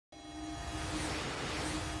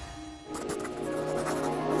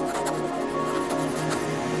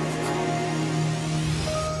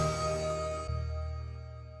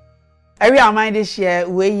Every amount this year,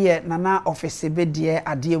 we nana office be dear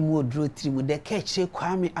ade mu odro trimu de Kaakyire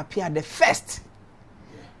Kwame Appiah the first.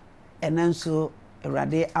 And then so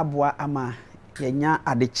Rade Abwa ama yenya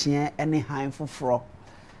adechie ene han foforo.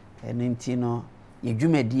 And intino ye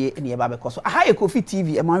dwumadie ene ye ba bekoso. Aha ye KOFI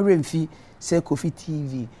TV e man remfi say KOFI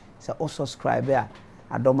TV say o subscribe a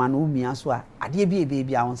adoma no umia so a ade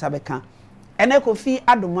bia a wonsa beka. Ene KOFI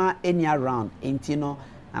adoma eni around intino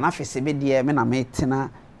na afese be de me na metena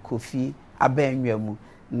KOFI abenwamu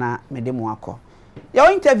na mede mo akọ.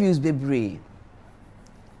 Your interviews be brave.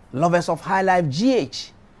 Lovers of high life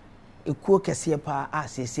GH. Ekuo kese pa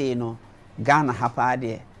asese no Ghana hapa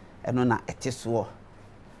de eno na eteso.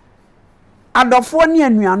 Adofo ne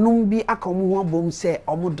anuanom bi akomo ho bom se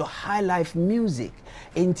omodo high life music.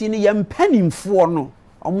 Enti ne yempanimfo no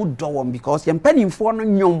omodo won because yempanimfo no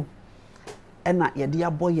nyom ena ye de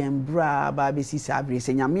abo yem bra ba be sisi abre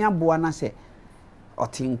se nyame aboa na se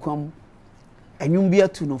otinkwam anwum bi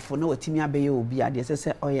atu no fo na watimi abeye obi ade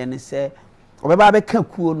se oye ne se obeba be ka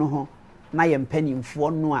kuo no ho na yempanimfo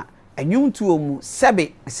no a anwum tuo mu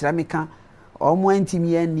sebe islamika omo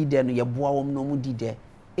antimi ya ni de no ye boa wom no mu di de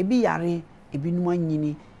ebi yare ebi numa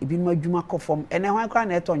nyini ebi numa dwuma kofom ene hwan kra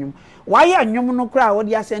na etonwum waye anwum no kra wo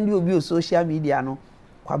de asende obi o social media no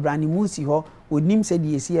kwabrani musi ho onim se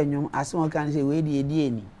de esi anwum asem kan se we de edi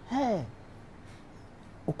eni he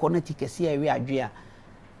ukona tikesi awe adwe a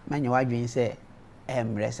manya wadwen se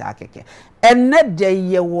emresa akeke enne de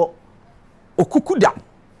ye wo okukudam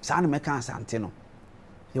sa na meka asante no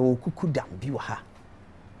ye wo okukudam bi wa ha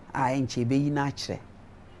a enche be yi na kire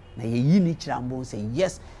na ye yi ni kire ambo se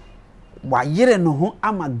yes wa yire no ho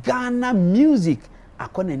ama Ghana music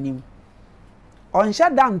akona nim on sha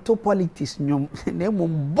down to politics nyom na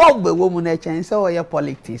mum bob wo mu na chen se o ye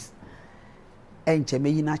politics enche me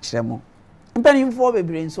yi na kire mo mpanimfo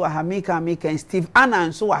bebre nso ha make Steve Anna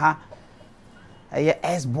nso wa ha aye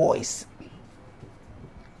S boys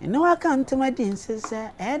eno aka ntema din se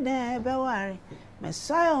ede be ware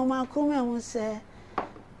mesai o makome hu se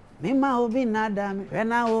mema obi nada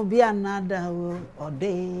na obi anada o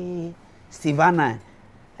ode Steve Anna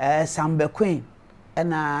Sambe Queen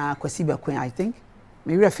na Kwasi be Queen I think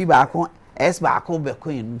me refi ba ko S ba ko be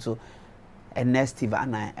Queen so and Steve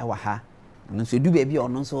Anna e wa ha nso du ba bi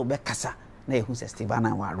ono nso be kasa na ehu se Steve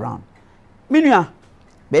Anna wa around minua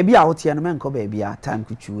baby a wotie no menko baby a time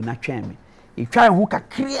kuchu na twen me e twan ho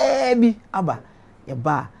kakra bi aba ye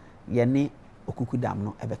ba ye ne okukudam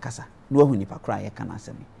no ebe kasa no ahu nipa kra ye kana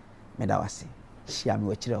asemi meda wase hia me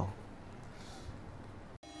wakire ho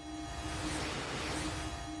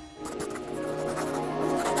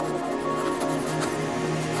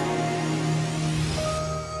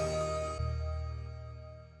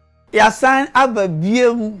ya san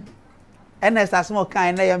ababiem ns asmo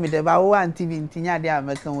kan na yemi de ba wo antivi ntinya de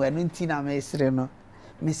amekan we no ntina me sire no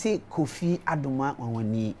me se KOFI adoma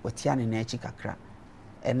wawani otia ne na achi kakra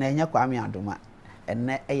ena enya Kwame adoma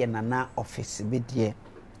ena eye nana office be de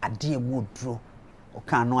ade mu dro o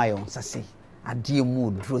kan no ayo nsase ade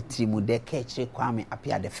mu dro trimu de Kaakyire Kwame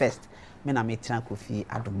Appiah the first me na me tena KOFI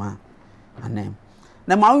adoma anem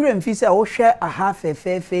na ma wure mfi se wo hwe aha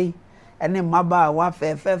fefefe ene maba wa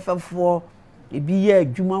fefefefo ebi ye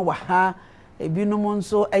adwuma wa ha ebi no mo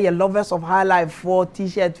nso eye lovers of high life for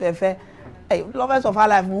t-shirt fefe lovers of high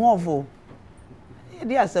life mo ofo e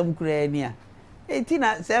dia asem kura ni a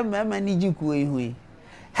etina se mema ni jiku ehu he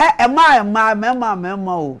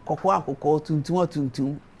mema o kokko akokko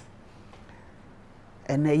tuntum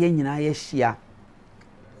ene ye nyina ye hia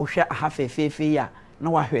o hwe aha fefefe ya na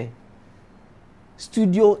wa hwe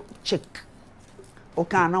studio check o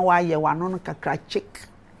kan na wa ye wa no kakra check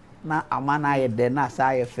na amana ye de na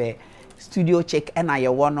sa ye fe studio check na ye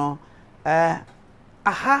wono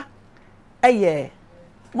aha eye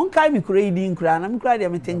mun kai mi kura idi nkura na mi kura de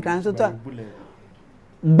metenkran so to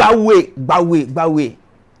gbawe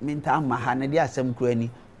minta ma ha na de asem kura ni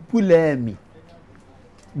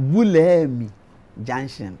bulemi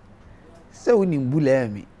junction so woni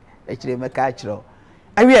bulemi e kire meka kiro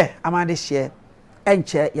awie amade hye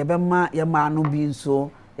enche ye be ma ye ma no bi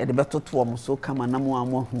nso ye de betoto mo so kama na mo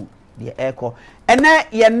amohu de eko ene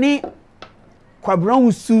ye ni kwabran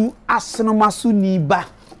usu asenomaso ni ba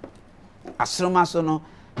asenomaso no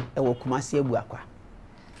e wo kumase abu akwa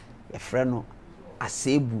ye frɛ no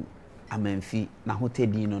Aseibu Amenfi na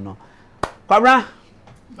hotedi no kwabran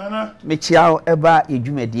nana mechiao eba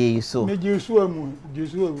edwumadie yi so mejesu amu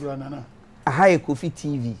jesu awura nana aha ye KOFI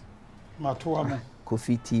TV matoa mo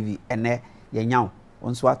KOFI TV ene ye nyaw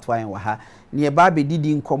onso atoan wa ha ne ba be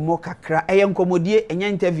didi nkomo kakra eye nkomodie enya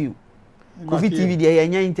interview KOFI TV de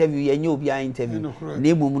enya interview ye nya obi a interview na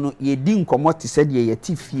emom no ye di nkomo te se de ye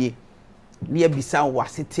tifie ne abisa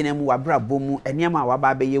wasetena mu wabrabɔ mu enema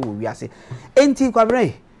waba bɛyɛ wɔ wiase enti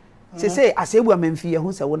Kwame se Aseibu Amenfi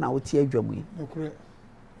ho se wo na wote adwamu yi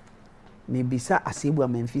me bisa Aseibu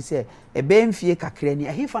Amenfi se ebemfie kakra ni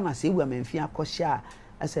ahifa na Aseibu Amenfi akɔhya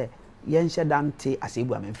a se yenhye dante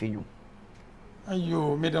Aseibu Amenfi nwum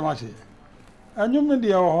ayo medamate anyum ne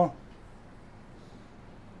dia wo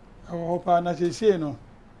ho pa na se no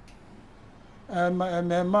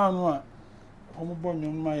ma no a omo bɔ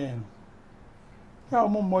nwum ma yɛ no ya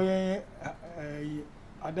omo moye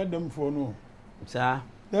adadamfo no sa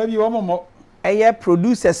there be omo mo eye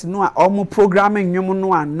producers no a omo programming nwum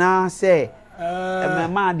no ana say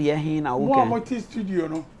ma de hin na wo kan mo studio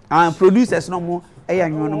no producers no mo eye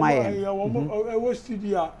nwum no ma ye omo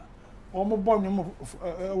studio omo bɔ nwum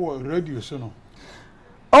wo radio so no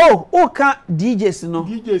oh ka DJs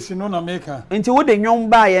no na meka nti wo de nwum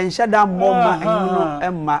ba ye nhye da mmɔ ma nwum no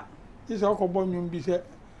emma isa ko bɔ nwum bi se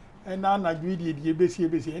ena na dwidi die besi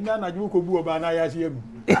ena na dwu ko bu oba na ya se abu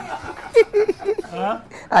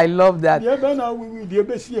I love that die be na we die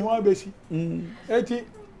besi ho abesi eti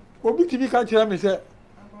obi tibi ka kira me se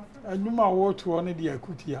anuma wo to ne de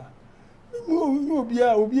akutia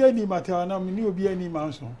obi ani mata na me ni obi ani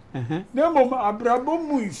manso na mo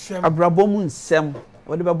abrabɔ mu nsɛm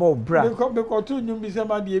wo de bɛbɔ bra be ko to nyum bi se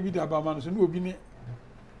ma de bi da ba ma no so na obi ne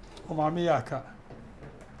o ma me yaka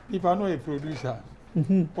ipa no e producer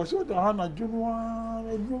Poso da hana junwa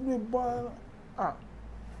junwe ba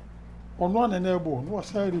ono na na ebo no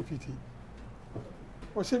say repeat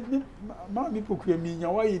o se ma mi poku mi nya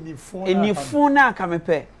wa ni fon na aka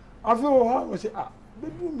mepe afi o ha o se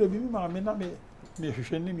be bi ma me na me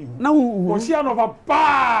hwehwe ni mi hu na hu o se ano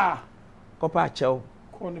papa ko pa chew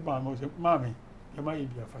ko ni ba mo se ma me e ma yi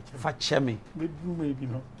bia fa che me be du me bi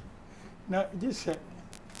no na je se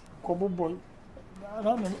ko boy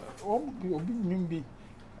obi nimbi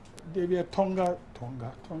de be tonga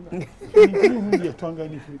ni tonga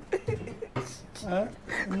ni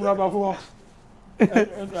mura ba fo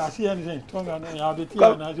asia ni tonga na ya be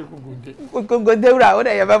tia na je kungunde ura o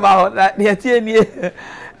de ye be ba ho na de tie ni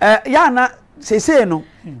ya na sese no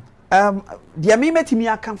de mi metimi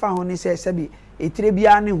aka fa ho ni se bi etire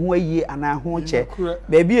bia ne ho ayie ana ho che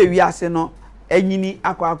ba bi ewiase no anyini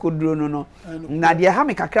akwaduro no na de ha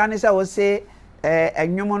me kakra ni se wo se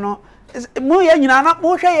enwom no mu ye nyina na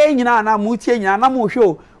mu hwe ye nyina na mu tie nyina na mu hwe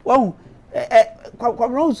o wo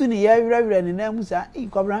kwabra usu ni ye werewere ni na mu sa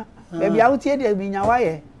kwabra be bia wo tie de bi nya wa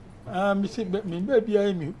ye mi se mi be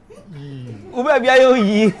bia mi u be bia yo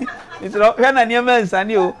yi itro hwe na ne ma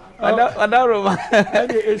nsane o oda roma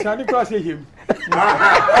e nsane kwa se him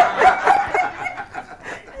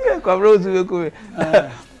kwabra usu we ko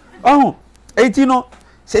eti no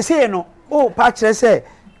sese no o pa kire se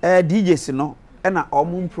DJs no na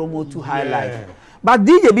omum promote to high life but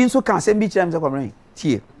DJ bi nso kan sem bi kire am se kwamren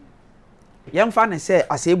tie yemfa ne se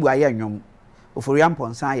Aseibu aye nwom ofori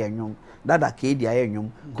amponsa aye nwom dada kedi aye nwom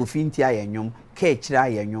kofinti aye nwom Kaakyire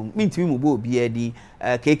aye nwom mintimi mu bo obi adi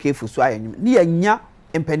KK fusu aye nwom ne yanya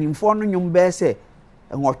empanimfo no nwom be se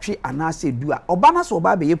nwotwe anase du a oba na so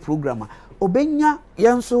oba be ye program a obenya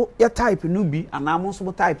yenso ya type no bi anamo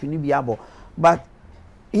so type no bi abo but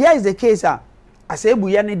here is the case Aseibu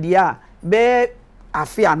ye ne dia be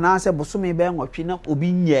Appiah na se bosome be nwotwe na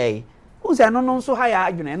obi nyai unse no nso ha ya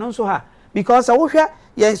adwene no nso ha because wo hwe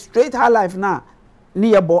ye straight high life na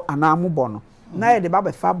ni ye bo anamu bo no na ye de ba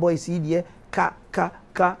be fa boys die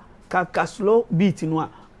ka slow beat no a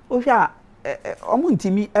wo hwe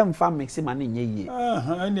omuntimi emfa mix ma ne nyeye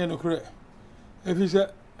ene no kure efi se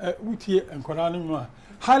wutie enkola no no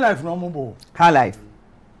high life no mo bo high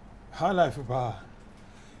life ba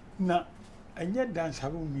na enye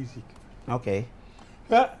danceable music okay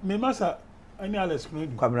me masa ani Alex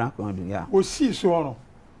Konodu Kwabra Konodu ya o si so no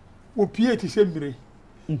o pie ti se mire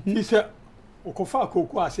ti se o ko fa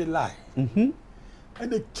koko ase lie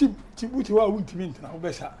and ti buti wa wuntimi ntina wo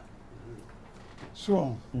besa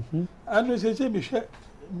so and se me hwe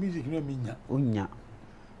music no minya onya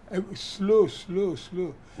slow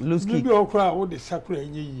Luski bi okra wo de sakura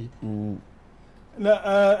enye yi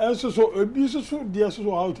na enso so ebi so dia so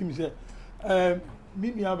how to me say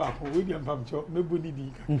mimi aba ko we bi ampamcho mebu ni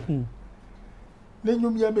di ka ne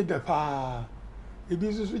nyum ya me da pa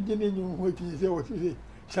ebi so je ne nyum ho ti se wo ti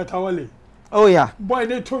Shatawale oh yeah boy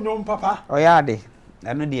ne to nyum papa oh yeah de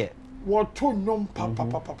eno de wo to nyum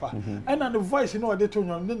papa and the voice no de to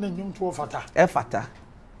nyum ne nyum to fata fata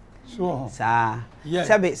so sa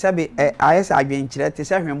sabe ayesa adwenkyere te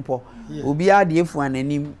se hwempo obi ade efu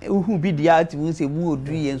ananim uhu bi dia atimu se mu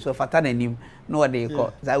oduru ye nso fata nanim no wode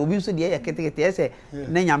ko za obi nso de ye ketekete ese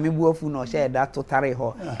na nyame buafu no hye da totare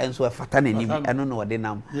ho enso fata nanim eno no wode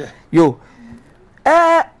nam yo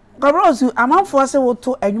Kabrosu, among for say what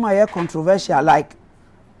to anywhere controversial like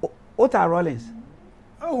what are Rollins?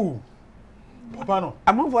 Oh, Papa no.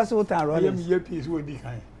 Among for say what are Rollins? Rollins? I am piece with the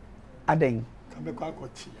kind. Aden.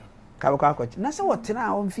 Kabekwakochi. Na say what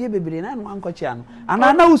na on fie bebre na no ankochi ano.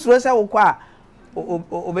 Ana na usuro say wo kwa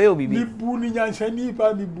obey obibi. Ni bu ni nyansani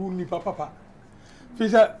pa ni bu ni papa.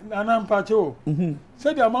 Fisa nana mpache o.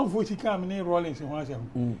 Say the amount for sika me ne Rollins ho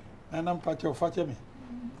asem. Nana mpache o fache me.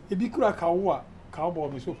 Ebi kura kawo a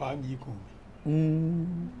kawo me so fa nyi ko.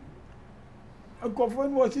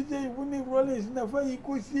 Akofon wo si je bu ni Rollins na fa yi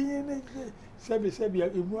ko si ne sebi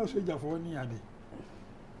emu asoja fo ni ade.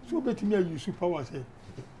 So betimi ayu super power say.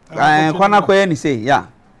 Kwana koye ni say yeah.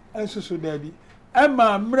 Enso dabi.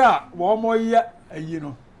 Emma mra wo moye ayi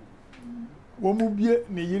no. Wo mu bie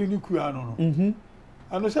ne yiri ni kua no no.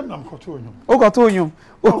 Ano sem nam koto onyum. O koto onyum.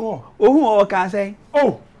 Ohun o kan say.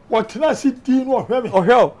 Oh, what na city no hwe me.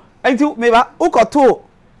 Ohwe. Enti me ba o koto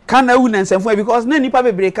kan na wu na nsefo because na nipa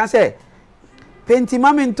bebre kan say penti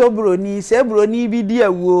mamento broni se broni bi di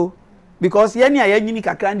awuo because ye ni ayanyini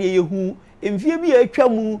kakra na ye hu emfie bi atwa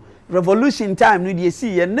mu revolution time no de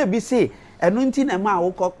si ye na bi say eno nti na ma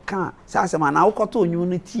wo kan sa asema na wo koto onyum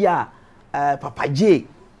no ti a Papa J.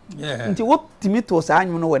 Yeah. Nti wo timi to sa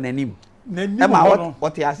anyum no wɔ nanim. Nanim ma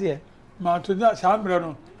what ya say? Ma to na sa mbre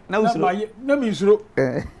no. Na usuro. Na mi usuro.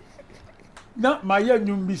 Na ma ye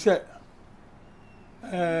nyum bi se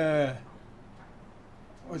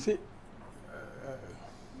o se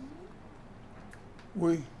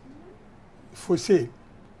we for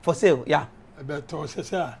sale, yeah. About to say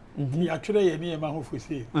sa. Ya twere ye ni e ma ho for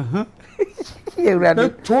sale. Ye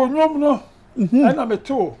rade. To nyum no. Na me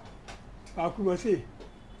to. Aku say.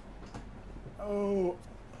 Oh.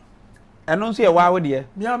 Eno nso ye wa wo de.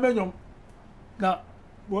 Mi amenyom. Na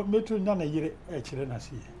wo metro nya na yire e kire na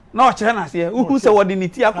se. Na o kire na se. Uhu se wo de ni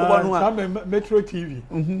ti akobo no a. Sa Metro TV.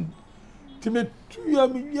 Ti me tu ya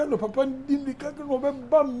mi ya no papa ndi ni ka no be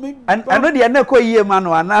ba me. Eno de na koyie ma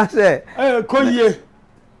no ana se. Koyie.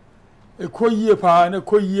 Koyie pa na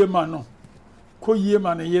koyie ma no. Koyie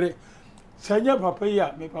ma na yire. Sanya papa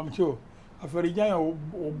ya me pamcho. Afari jan o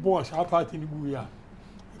boss a party ni bu ya.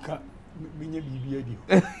 Ka minye bibi adi.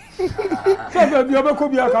 Sebe bi obeko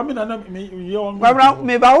bi aka mi na me ye on. Babra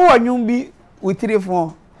me ba wo anyum bi with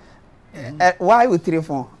telephone. Why with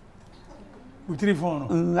telephone? With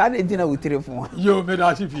telephone. I didn't know with telephone. Yo me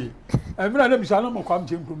da sifi. E mi na dem sa na mo kwam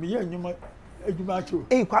chemkro me ye anyuma adwuma acho.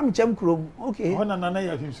 Kwam chemkro. Okay. Ona na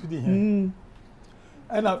ya finsu di he.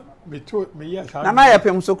 Ena me to me ye sa. Na ya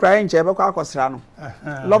pem so cry nche be kwa akosra no.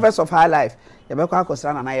 Lovers of high life. Ye be kwa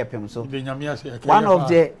akosra na ya pem so. One of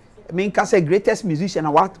the main say greatest musician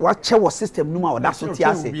what che was system no ma oda so ti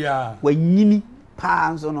ase. Wa nyini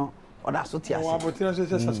pa so no oda so ti ase. Wa abotre so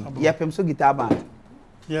sasabro. Ye pem so guitar band.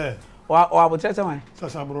 Yeah. Wa abotre so man.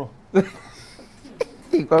 Sasabro.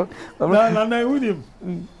 Iko. Na wudim.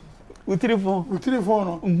 With telephone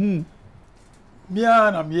no.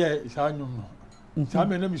 Mia na me sa anyum no. Sa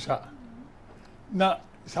me na mi sa. Na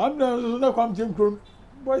sa me na kwam chemkro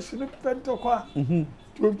boys no pento kwa.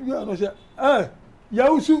 To bi ano se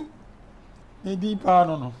yausu ne di pa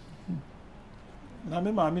no na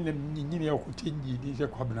me ma me na nyini ya kotenji di se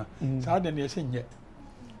kwabna sa da ne se nye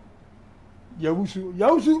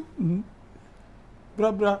yausu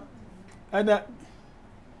bra ana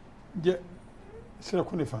je sira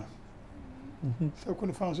kunifa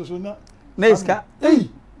so na neska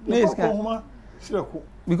neska homa sira ko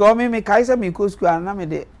because me kaisa me ko school na me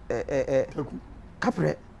de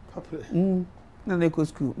kapre na ne ko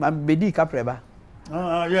school ma bedi kapre ba.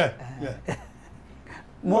 Yeah.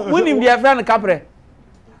 Munim dia friend kapre.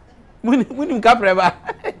 Munim kapre ba.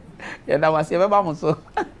 Ya da wase be ba mo so.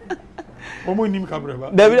 O munim kapre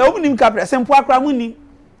ba. David o munim kapre, sempo akra munim.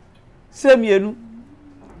 Semienu.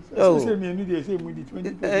 Oh. Semienu dey say mu di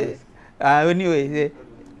 20. Anyway,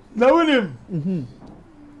 na munim.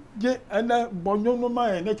 Je ana bonyo no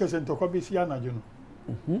ma e na kese ntoko be si anajo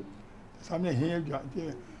no. Samne he adwa.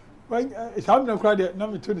 Wan samne kra de na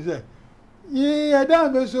me to ni say ye ada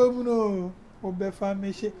me so mu no obefa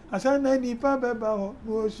me she asana ni pa beba ho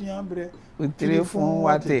no osuambre telephone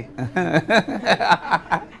wate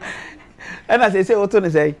ana say oto ni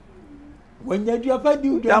say wanya dua pa di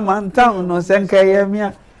udo amantan no senkaye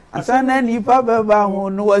mia asana ni pa beba ho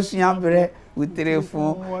no osuambre with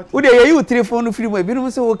telephone wo de ye you telephone no free mo ebi no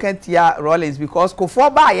say wo kan tia Rollins because ko for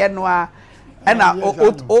ba ye no a ana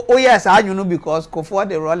o yes anyu no because ko for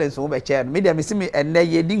the Rollins wo be che no me dem me simi enne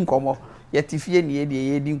ye di nkomo ya tifie ni ye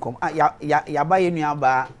di nkom ya ba ye nua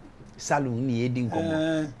ba salon ni ye di nkom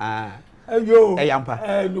ayo yampa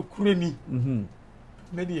no kure ni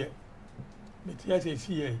me de me tia se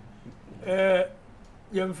si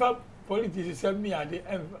yɛmfa politics sɛ me ade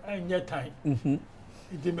ɛnyɛ time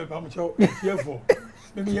nti mepam kyɛw tiefo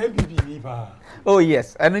me yɛ bibi ni pa oh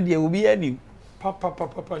yes ɛno deɛ obi ani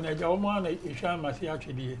papa na gya wɔn ana ehwa amase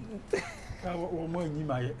atwedie ka wɔn anyi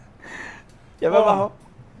mayɛ yɛbɛba hɔ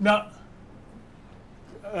na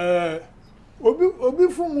obi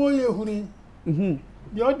fumu yɛ huni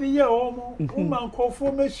deɛ ɔde yɛ wɔn wɔn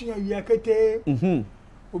nkɔfo mesua wia kete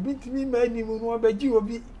obi ntimi ma anim no ɔbɛgye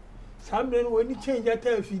obi saa mmerɛ no wɔni change ata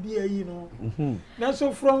afidie ayi no na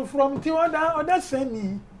so from ti ɔda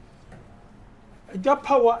sani agya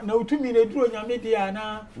power na otumi na duro nyame de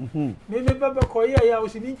ana me baba kɔyɛ ya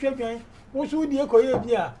osini ntwɛdwan wo so die kɔyɛ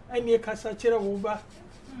bi a ɛne kasa kyerɛ wo ba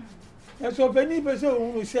na so pani pɛ sɛ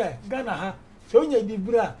ohunu sɛ Ghana ha sɛ onya di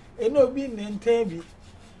bra ɛna obi ne ntan bi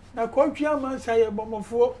na kɔtwe amansa yɛ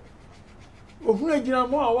bɔmɔfoɔ ohunu agyina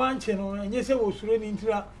mo a wankye no ɛnyɛ sɛ wosuro ni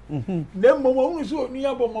ntira na mmom ohunu sɛ onu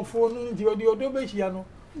ya bɔmɔfoɔ no nti ɔde ɔdɔ bɛhyia no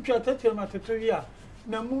ntwa tɛtɛrɛ ma tɛtɛ wi a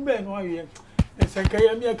na mu bɛ no ayɛ ɛsɛnka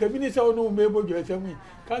yɛ mi aka bi ne sɛ ɔno mo ebo dwa sɛm yi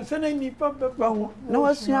kansa na nipa bɛba ho na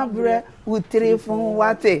wasua brɛ wutire fun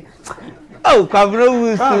wate oh kwabro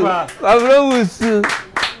wusu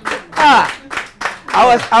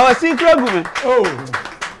I was in Kragume. Oh,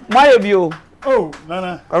 my bio. Oh,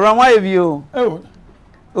 Nana. Around my bio. Oh,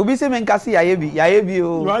 Obi se men kasi yayebi.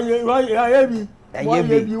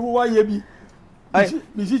 Why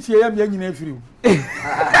Misi am young in free.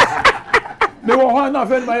 No one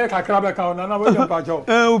offend my crab account and I was a patch.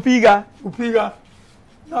 Upiga.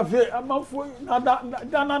 Na fe am for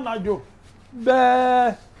Dana Najo. Be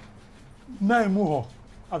Naimuho.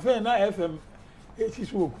 I feel na FM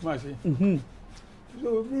 80 work, Massy.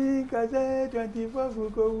 So big as 24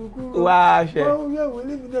 wow, shit. Oh, yeah, we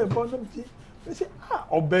live in the bottom. They say,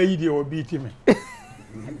 obey the or beat him.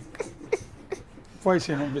 Voice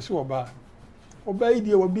on the so bad. Obey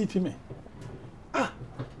the or beat him. I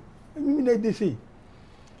mean, they say,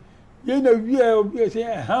 you know, we are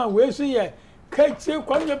saying, huh, where's he? Can't say,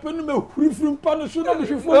 Kwame, put me free from Panasuna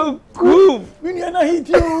before. Cool. We are not hit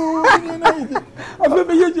you. I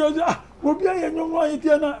remember you, will be a young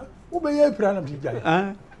one. Obey a plan of the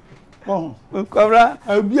guy. Oh, Cobra,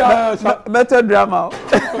 I'll be a better drama.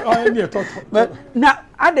 But now,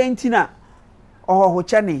 I didn't know. Oh,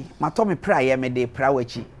 Channy, my Tommy Pryor made a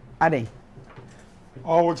prawachi. I didn't.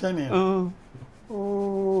 Oh, Channy.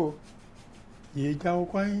 Oh, ye go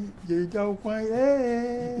quite,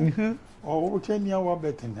 eh? Oh, Channy, our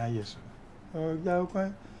better now, yes. Oh, go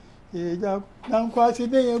quite, ye go down quite a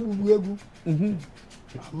day.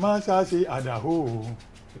 Massa say, Adaho.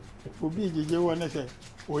 Obi jeje wona se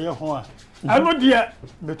oye ho a ano de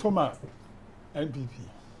metoma NPP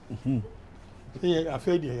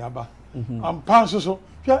afa de yaba ampa so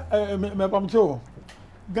hwe me pamche o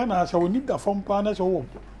Ghana sa woni da fom pa na so wo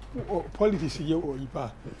politics ye o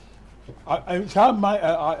ipa sa ma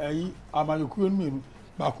ayi amayokuo no menu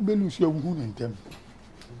ba ku belu su ewu ne ntem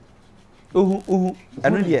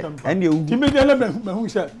ano de ene ewu ti me de na me hu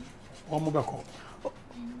se o mo be ko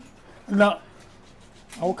na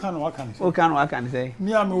I can't say.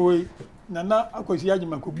 Near me way, Nana, I could see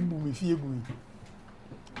Ajima could be me fear.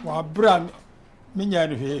 While Bram, Minya,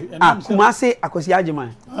 and I'm Kumasi, I could see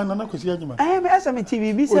Ajima. And Nana could see Ajima. I am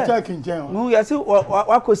SMTV, be talking down. No, yes,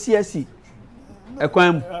 what could see a sea? A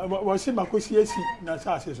quam was him, I could see a sea,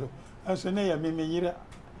 Nassas. As a name, me,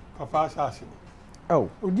 Papa Sassy. Oh,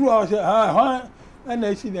 do I say, ah, and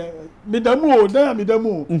I see that Midamo, damn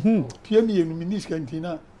Midamo, Pierre me in Minis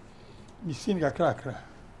Cantina. You sing a cracker.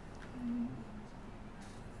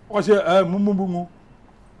 Was it a mumu?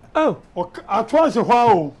 Oh, I twice a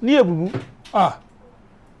while near Bubu. Ah,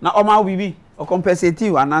 now, Oma Bibi, or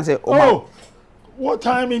compensative, and answer, oh, what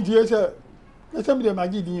time in here, sir? Let somebody my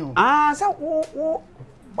you. Ah, so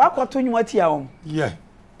what got to you what you yeah.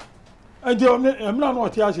 I am not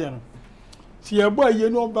what you are. See a boy, you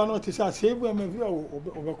know, but not to say,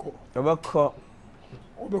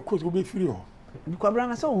 overcoat will be free.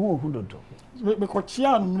 Kwabra so who do me ko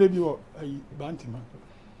chia no mle bi o ayi bantima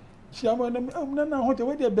chia mo na hote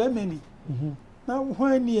we de be mani na ho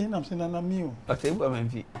ani na se na mi o Aseibu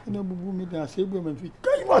Amenfi na bubu mi da Aseibu Amenfi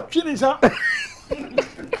kai mo twini sa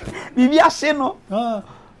bibi ase no ah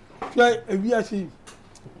sai ewi ase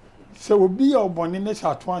se obi ya obone ne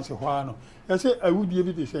sa to anse ho ano ya se awudie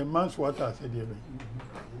bi de se man's water se de be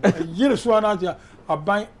yire so na ja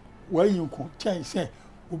aban wa yin ko chen se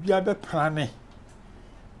obi abe prane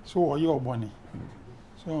so oye obone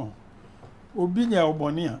so obi nya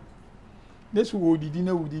obone a nesu wo didi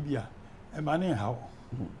na wudi bia e ma ne hawo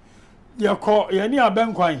ye ko ye ni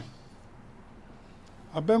abenkwan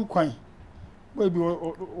bo bi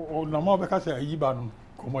o na mo be ka se ayi ba no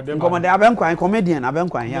Komode abenkwan comedian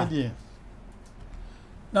abenkwan ya.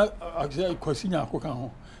 Na akse kwasinya akoka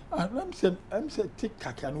ho. I'm say take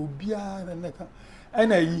Kaakyire no bia na neka.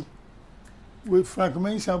 And I with Frank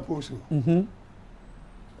main sample so.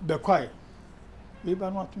 The quiet. We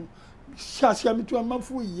ban what to share me to a month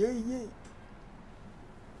for ye.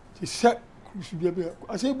 She said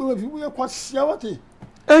Aseibu we are quite siawati.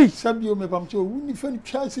 Hey, Sabio me pam to woni fan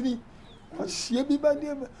twasiri. Kwasia bi ba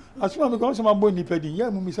dia. Asuma me ko so ma boni pedi ya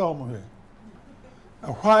mu mi sa omo he.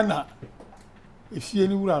 Ahwana efie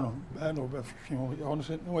ni wura no ba na oba fihwe ono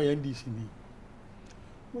so no ya ndisi ni.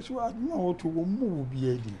 Mo so aduma wo to wo mu bi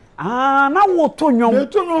adi. Na wo to nwom. Me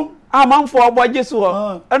to nwom. Amanfo oboje so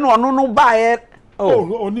ho. E no ono no ba e.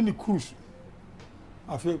 Oh, oni ni cruise.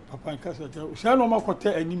 Afi papa nkasa ta. Sha no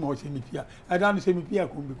makote anim ho se mi pia. Ada no se mi pia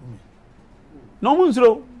ko bi ko mi. No mun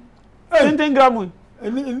zro. 10 gram.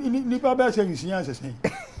 Ni baba se nsia sesen.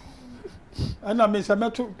 Ana me sa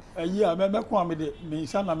meto ayi a me ko amede me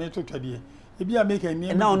nsa na me to twade. E bia make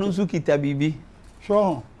ani. Na onu nsu kita bibi.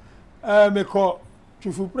 So me ko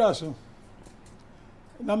tufu praso.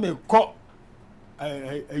 Na me ko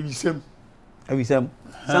awisem.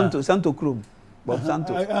 Santo Krum. Bob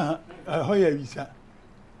Santo. Hoya wisa.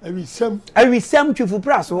 Awisem tufu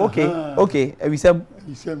praso. Okay, awisem.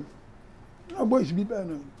 Na boys bi ba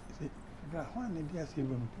no. Bra, why na dia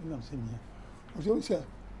Aseibu no na se mi. O so say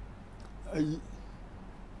ayi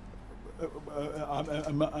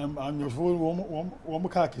I'm your phone one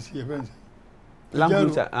Kaakyire event.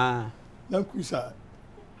 Lankusa.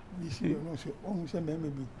 This you know so on say me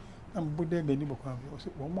bi. Na mbo dey be ni bokwa. O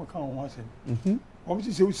say one more kan won asem. O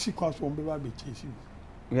say o si kwa so on be ba be chesi.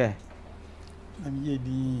 Yeah. Na mi ye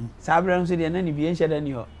di. Sabra nso de na ni bi en sheda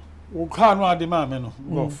ni ho. O ka no ade ma me no.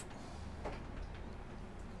 Golf.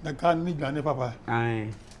 Na kan ni gane papa. Ai.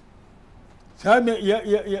 Sa me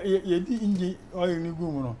ye di inji oil ni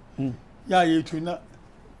gu mu no. Ya ye tu na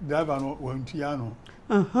driver no wantu ya no.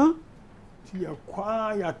 Ti ya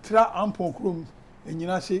kwa ya tra ampon krom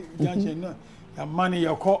enyina se janche na ya mane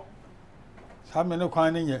ya ko. Sa me ne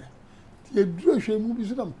kwan ne ye. Ti e duro hwe mu bi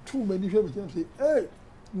so dam tu mani hwe be say eh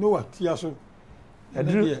no wa ti aso.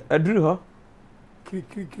 Adru ho.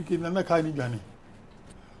 Kri na kan ni gane.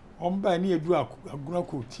 Omba ni edu aguna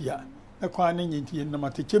ko tia na kwa na nyinti na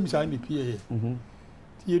mate chemisa ni pie ye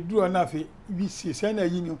ti edu na fe wi sie se na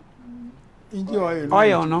yi ni inji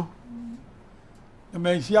oil no na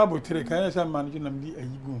mensi abotre kan ya man ju nam di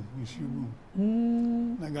ayigu nsugu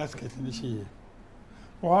na gasket ni hye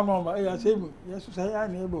o no ma ya Aseibu yesu sa ya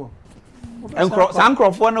na ebo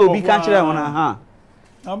sankrofo na obi kan kire ho na ha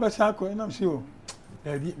na ba sanko na msi o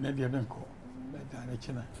na di den ko da na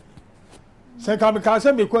china se ka me ka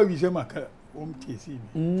se me kwa wise maka tiesi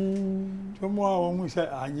mi to mo a won se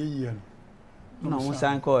anye yie no na mo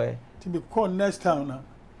san ko ti be call next time na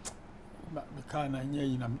me ka na anye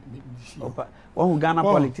yi na me si opa won Ghana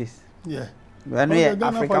politics yeah we no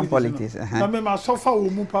African politics na me ma sofa wo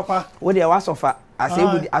mu papa wo de wa sofa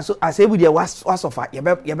Aseibu de wa sofa ye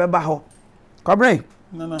be ba ho Kwame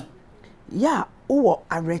na ya wo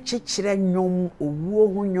arekekere nwom owuo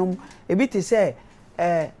ho nwom ebi te se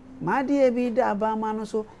Madi ebi da abama no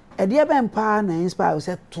so ede ebe mpa na inspire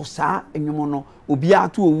se to sa enwom no obi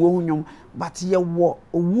ato owuo ho nwom but ye wo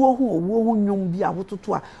owuo ho nwom bi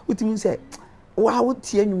ahototo a utimi se wa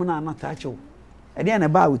wotie nwom na anata achew ede na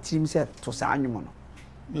ba wotim se to sa nwom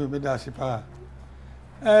no me da sipa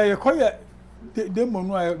ye koye de mo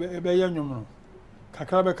no ebe ye nwom no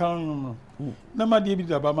kakra be kan nwom no na madi ebi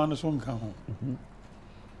da abama no so nka ho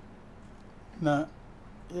na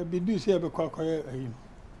ye bi du se ebe koye ayi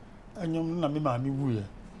anyom na me ma mi wuye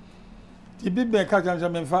ti bi be ka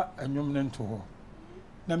kan me fa anyom ne nto ho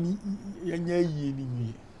na mi yanya yie ni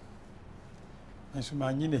nwie nso ma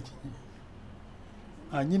anyi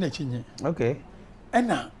na chinye okay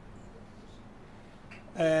ena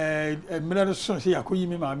mena so se yakoyi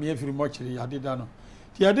me ma me afiri mo kire yadeda no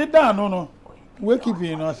ti yadeda no we keep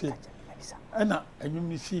no ase ena anyom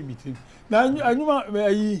ni si mitim na anyoma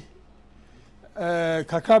ayi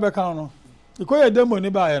kakra be kan no ikoye demo ni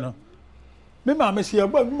ba ye no me ma me se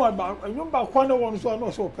agba me ma anyom ba kwa na won so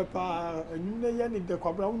no so pepa anyom na ya ni de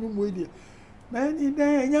kwabra won mu edi mani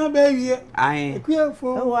de nya ba wie ai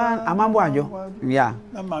ekuefo amambo ajo ya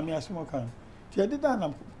na ma me asimo kan ti edida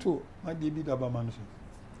na to ma de bi da ba ma no so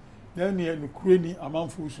na ni e kure ni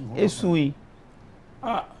amanfo su ho esui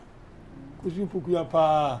kuzi puku ya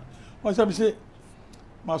pa won sabi se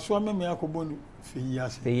maso me akobonu feyi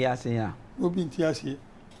ase ya obi nti ase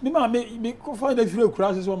ni ma me ko fa da fire kura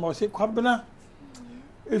ase so ma se kwabena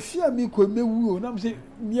efia mi ko mewu o na me se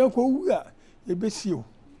mi ko wu a e besi o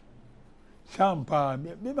Champa,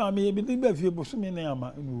 me mama be be fie bo so me na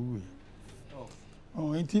ama no wu.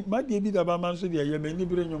 Oh, enti ma de bi da ba man so de ya me ni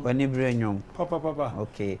bre nyom. Wani bre nyom. Papa.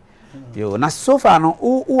 Okay. Yo, na so far no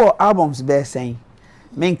who albums be saying.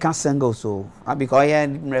 Men can single so because yeah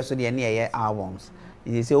rest of the near albums.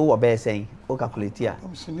 You say who be saying, o calculate here.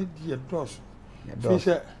 I'm saying the dos.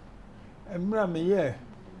 Fisher emra me ye.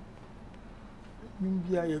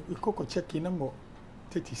 Mbia ye ikoko check number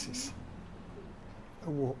 36.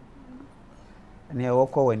 Ewo. And you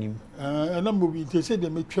walk on him. Number they say they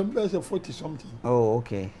make 40 something. Oh,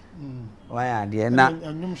 okay. Why are there na?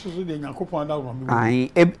 And so de Yakopon da one.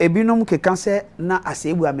 Ai, ebinom keka se na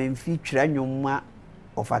Aseibu Amenfi twira nwoma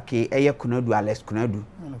ofake eye kunadu Alex kunadu.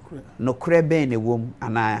 No kure ben ne wom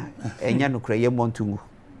ana enya no kure ye montungu.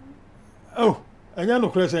 Oh, enya no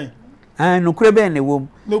kure sen. No kure ben ne wom.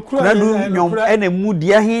 Kunadu nyom ene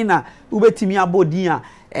mudia hin na ubetimi abodin a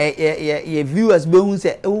ye viewers be hu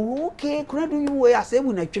se okay kunadu yu we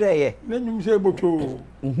Aseibu na twira ye. Na nyum se boto.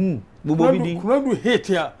 Bobo bidi. Kunadu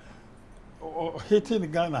hate ya. Hate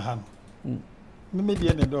in Ghana han. Me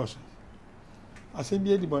de ne dos.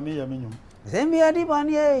 Asembia di boni ya menyum. Asembia di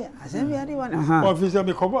boni e, asembia di boni. Aha. Officer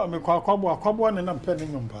me kwabo ne na mpe ne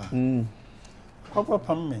nyum pa. Kwabo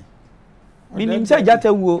pam me. Minim se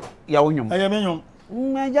jata wuo ya wonyum. Aya menyum.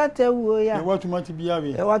 Jata wuo ya. E watu mati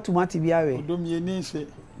biawe. E watu mati biawe. Odomi enise.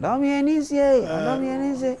 Domi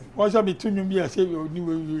enise. Wasa bi tunyum bi ase oni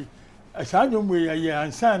we. Asa nyum we ya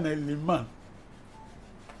ansa na liman.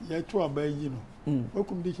 Ya to abayi no.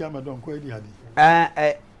 Okum di chama don ko edi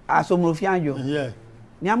ade. Asomrofianjo. Yeah.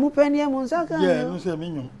 Ni amupeni e monsaka. Yeah, no se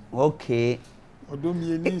menyum. Okay.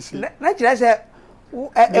 Odomi enise. Na kire se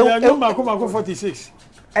e mako 46.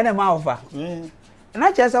 Ene ma ofa.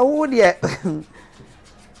 Na kire se wo de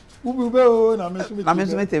Ubi be o na mesumete. Na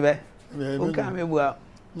mesumete be. O ka me bua.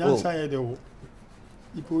 Nyansa ye de wo.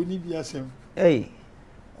 Ipo ni bi asem. Eh.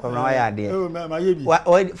 Kwame na waya ade. Ma ye bi.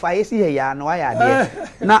 Fa yesi he ya na waya ade.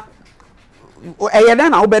 Na eye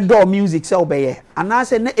na wo be do music se wo be ye. Ana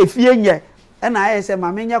se na efie nye na aye se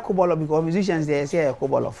ma menya kobolo because musicians dey say e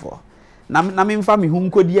kobolo for. Na me mfa me hu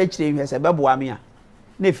nkodi a kire hwe se be boa me a.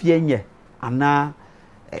 Na efie nye ana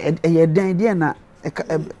eye dan de na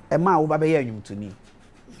e ma wo ba be ye anwumtuni.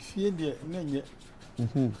 Efie de na nye.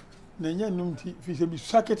 Na nye numti fi se bi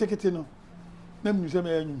sakete no. Na mu se me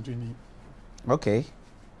anwumtuni. Okay.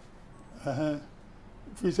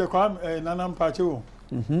 Fi se kwa nana mpache wo.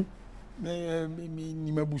 Na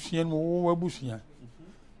ni mabusuan mo wo mabusuan.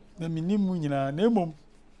 Na minimu nyina na emom.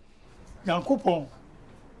 Yankopon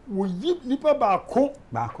wo yi nipa baako.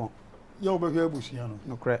 Ye obehwe abusuan no.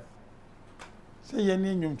 Nokre. Se ye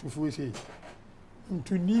ni nwumtufu se.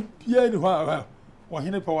 Ntuni bia ni ho wo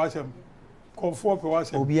hene pa wasem. Konfo pa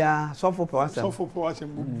wasem. Obia sofo pa wasem. Sofo pa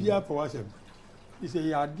wasem, obia pa wasem. Ise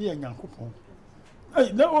ya de Yankopon.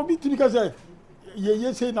 Hey, na obi tini ka say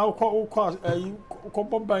ye say na ko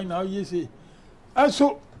bomba na ye say.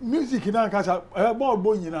 So music na ka sa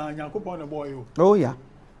bo nyina Yankopon na boy yo. Oh yeah.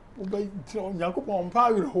 Obi Yankopon pa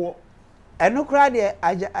wi ho. Eno kra de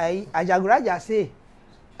ajaguraja say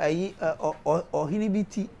ohini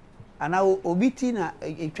biti ana obiti na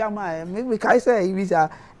etwama me kai say ibisa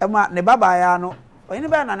ema ne baba ya no ohini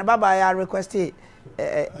ba na ne baba ya request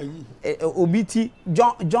obiti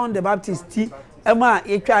John the Baptist ti ema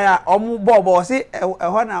etwa ya omu bobo se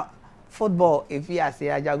ho na football if you say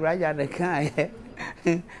ajaguraja na kan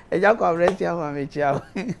eja ko rest ya ma me chia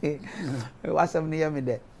wasam ne yemi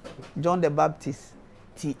de John the Baptist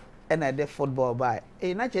ti ena de football by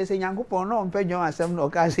na che se Yankopon no mpedwon asem no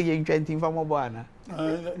ka se ye ntwanti fa mo bo ana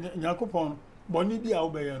Yankopon boni bi a wo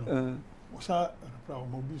be ye no wosa pra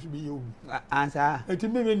mo bi su bi ye wo ansa eti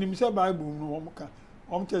me nim se Bible no wo ka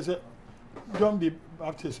che se John the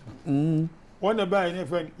Baptist one the by ne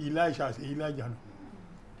friend Elijah say Elijah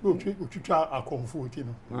no twitwa akonfo ti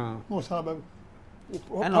no no sa ba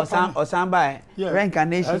and osan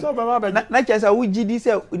reincarnation na che se wo gidi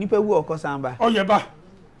se onipa wu okosan ba oh ye ba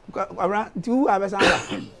around two abesan ba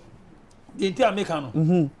the entire make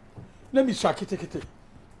no let me shake kete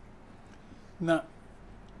na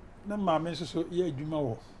ma me so ye adwuma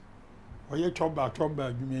wo o ye choba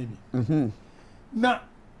adwuma bi na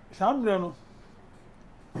samre no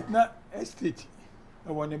na estate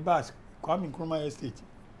e woni bas Kwame Nkrumah estate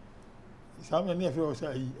samre ne afi o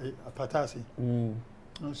say patase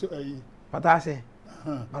so patase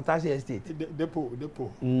estate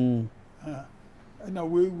depot na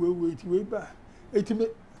we ba etime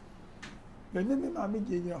na me ma me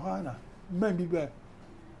je ho ana man bi ba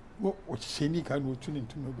wo cheni ka no tuni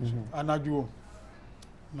ntumi oguso anajo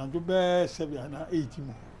na do be 7 ana 8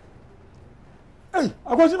 mo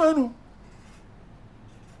akwasi ma nu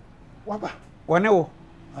waba wone wo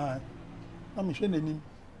ah na me hwe nanim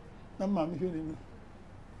na ma me hwe nanim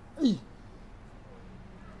ei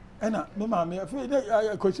ana me ma me afi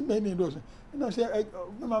da kochi me ni do so na say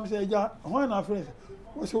me ma me say ja ho na friends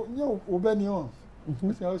wo so nya wo be ni on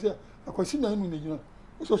wo say akochi me nu ni jina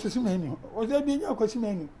wo so sisi me ni wo say bi nya akochi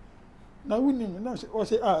me ni na wuni na wo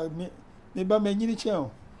say ah me ba me nyini che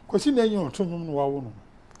o kochi me nyi to nyum no wa wo no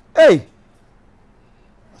ei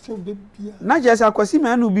so de bia na je sa akosi me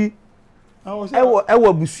anu bi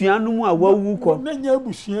ewo busua no mu a wawu ko na nya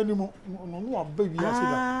busua ni mu no aba bi ase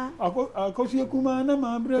da akosi kuma na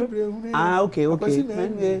ma brebre hu ne okay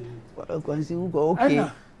me kwansi hu ko okay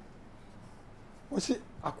wo se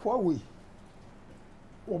akwa we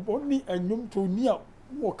oboni anyum to ni a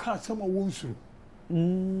wo ka sama wo nsuru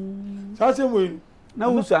sa se we na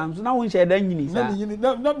wo so am na wo nche da nyini sa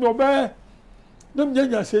na do be na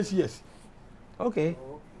mnya 6 years okay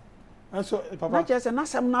aso papa na chese na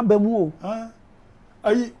sam na bamu o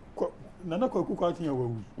ayi na kwa ku tin ya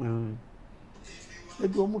wawu e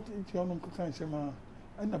do mu ti onu kan se ma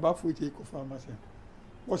na ba fu ti ko fa ma se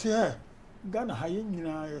wo se he Ghana ha yin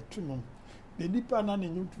nyina ya tunu ne nipa na ne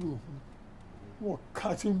nyutu wo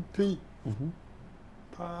ka tin pe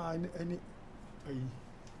pa ani ayi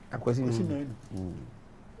akwasi me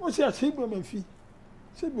wo se Aseibu Amenfi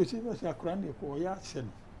se bo se se akra ne ko ya se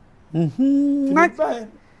no na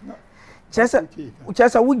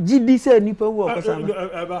chesa wo gidi se nipa wo okosa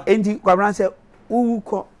enti kwabran se wo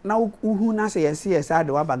ko na wo na se yes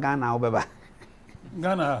ade wa ba Ghana wo beba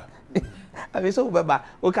Ghana abi so wo beba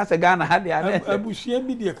wo ka se Ghana ha de ade abusia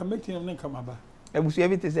bi de ka meti ne kama ba abusia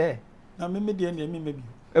bi te se na me de ne me bi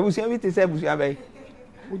abusia bi te se abusia bai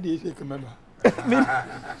wo de se kama ba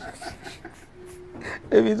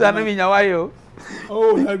ebi sa na mi nyawayo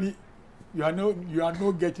oh nabi you are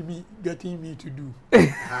not getting me to do.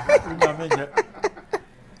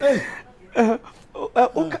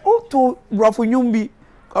 To brofo nyumbi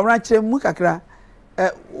kwabra kire mu kakra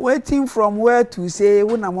waiting from where to say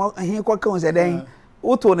wona mo he kwa kan se den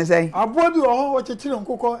to ne say abo bi o ho chechire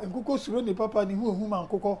nkukọ suro ni papa ni hu ma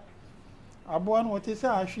nkukọ abo no te se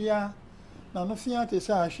ahwea na no fia te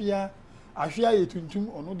se ahwea ye tuntum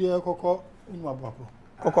onu de kokọ inu abako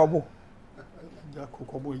kokobo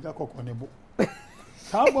ja kokọ ne bo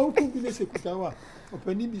sa ba ku bi ne se kutawa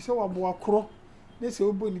opani bi se wabo akro ne se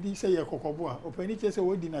obo ni di se ye kokobo a opani che se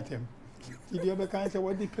wodi na tem ti di obe kan se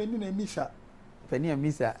wodi pani na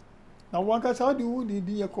misa na wanka sa wodi wudi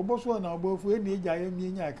di ye kobo so na obo fu eni eja ye mi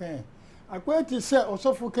nya kan akwa ti se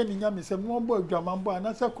osofo kan nya mi se mo bo adwaman bo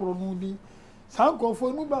na se kro no di sa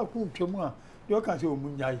nkofo nu ba ku twemu a de o kan se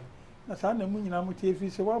omunyai na sa na mu nyina mu ti efi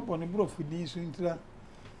se wabo ne brofu di su ntira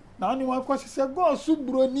na ani wa kwasi se go su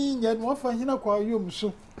bro ni nya no fa hina kwa yom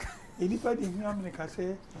so enipa di hu America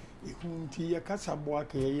se ehunti ya kasabo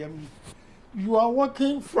aka yem you are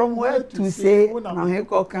walking from where to say na he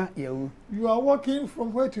koka yewu you are walking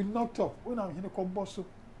from where to knock up una hina ko boso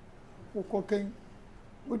ko koken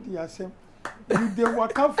odi asem you dey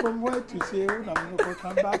waka from where to say una hina ko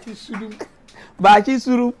kan ba chi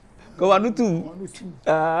suru ko wanutu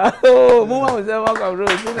oh mo wa se wa ka bro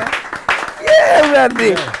yeah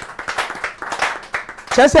ready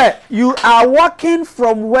Chese, you are walking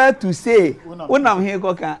from where to say unam he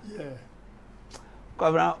koka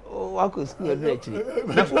kwabra wako school do actually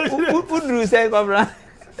udru say kwabra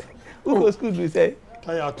uko school do say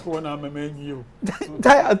tire to na mama nyi o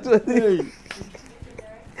tire to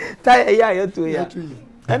tire ya to ya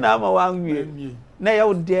na ama wa nwie na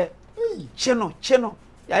ya de chino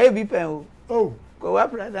ya e bi pen o ko wa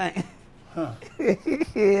brother ha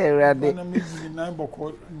ready na me na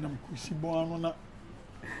boko nam kusibo anu na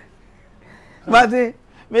but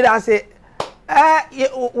me da say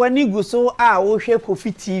wani guso a wo hwe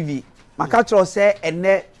KOFI TV maka tro say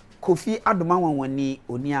ene KOFI adoma wanwani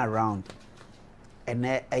oni around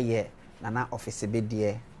ene eye nana office be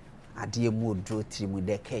de ade mu odro trimu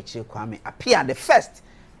de Kaakyire Kwame Appiah the first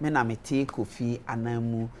me na me te KOFI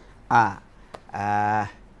anamu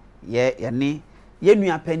ye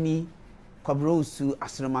nua pani kwabro usu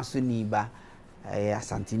asromaso ni ba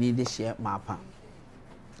asantini de hye mapa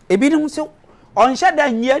ebinum so on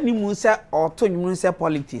shada nyia ni mu se oto nyum se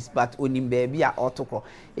politics but onim baabi a otokro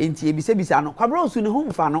enti ebise no kwabro usu ne ho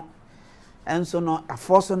mfa no enso no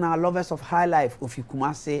afoso na lovers of high life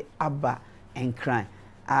ofikumase aba enkran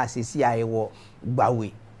a sesi ayewo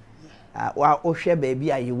gbawe wa ohwe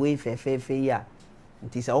baabi ayewe fefefe ya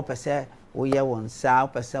enti se opese woye wonsa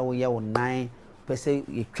opese woye wonan opese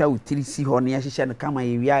yetwa utirisi ho ne yahye no kama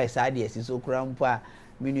yewia esa de esi so kura mpo a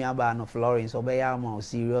menu aba no Florence obeya ma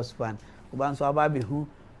serious fan oba nso aba be hu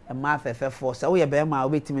e ma fefefo se wo ye be ma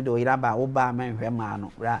obetimi de oyira ba wo ba ma nhwe ma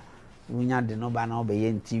no ra wunya de no ba na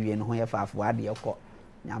obeye ntiwie no ho ye faafo ade yekọ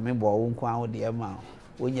nyame bo wo nko awo de ma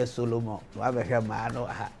wonye Solomon wa be hwe ma no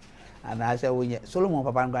ha ana se wonye Solomon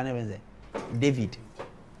papa ngwa na benze David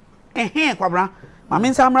kwabra ma me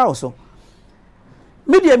nsamra wo so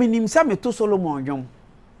media minim sa me to Solomon nwom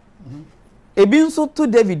ebi nso to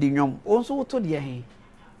David nwom o nso to de he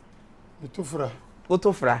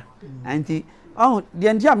to fra anti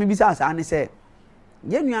de ntia me bisa asa ne se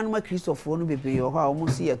ye nuanuma Christopher no bebe yo ha o mo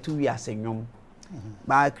se ya to wi ase nwom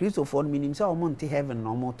ba Christopher no minim sa o mo nte heaven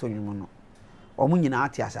no mo to nwom no o mo nyina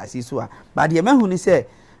ate asase so a ba de mahu ni se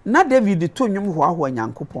na David to nwom ho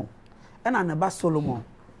Nyankopon ena na ba Solomon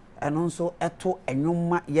eno nso eto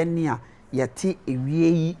enwoma ye ne a yete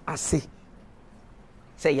ewie yi ase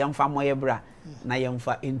se yemfa moye bra na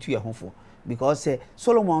yemfa entu ye hofo because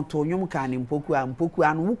Solomon to nwom ka ne mpoku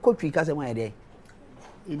anu wo kotwi ka se mo ye de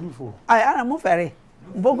enufo ana mo fere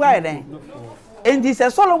mpoku aye de enti se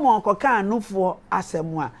Solomon ko ka anufo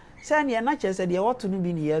asemu a se ne na che se de woto no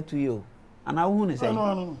bi ne ya tu yo ana wo hu ne se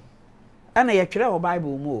ana ye twere wo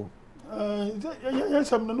Bible mu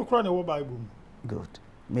yesam no kura ne wo Bible mu good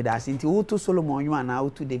me da sinti wo to Solomon nyu ana wo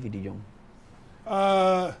to David jom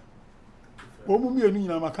o mu mi enu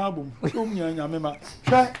nyina maka bom o mu nyina nyame ma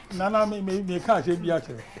hwe nana me ka che bia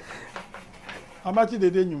kire amati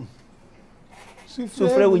dede nyum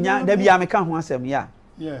sufre wunya da bia me ka ho asem ya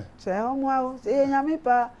se o mu awo se nyame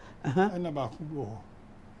pa na ba ku bo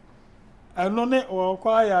eno ne o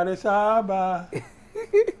kwa yare saba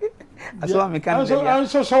aso me kan de ya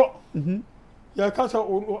so ya ka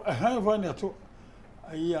so for ne to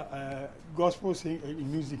gospel sing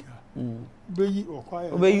music beyi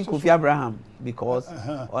okwaya obeyi Kofi Abraham because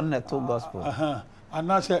on the two gospel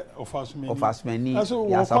and I say of us many so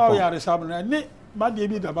ya support ya resabna ne ma de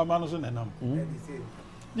bi da ba ma no so nenam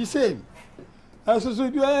the same aso so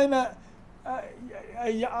do na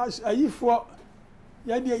ayifo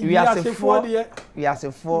ya de yasefo de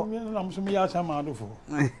yasefo na so mi yasa ma do fo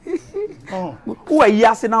wo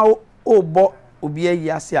yase na o bo obi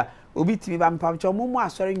yase a obi timi ba mpamcho mo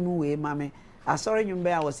asori nwu we mame asori nwu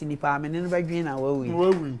be a wo sinipa me ne ba dwen na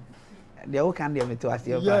wawi de wo kan de meto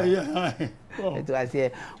ase ba meto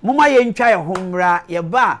ase mo ma ye ntwa ye homra ye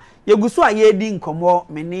ba ye guso a ye di nkomo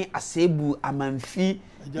me ne Aseibu Amenfi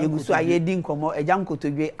ye guso a ye di nkomo eja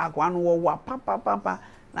nkotodwe akwa no wo wa papa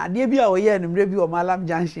na de bi a wo ye numre bi o malam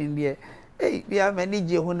junction de bia me ni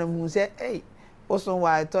je honam hu se oso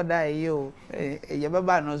wa to da ye o ye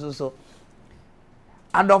beba no so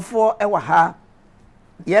adofo ewa ha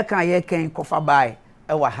ye kan kofa bai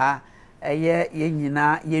ewa ha ye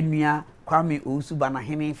nyina ye nua Kwame Osuba na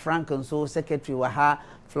hene Frank nso secretary wa ha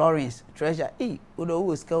Florence treasure odo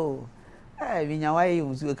wo ska o binya wa ye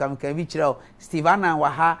musu kam bi kire Stevana wa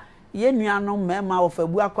ha ye nua no mema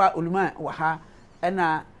ofabu akwa oluma wa ha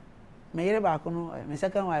na me yere ba ko no me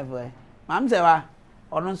second wife mam se wa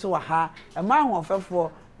ono nso wa ha ma ho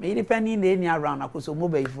ofefo me yere pani na eni around akoso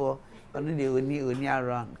mobaifo onu de oni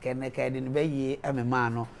around kene de be yi emema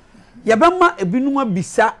no ye be ma ebinum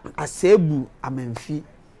abisa Aseibu Amenfi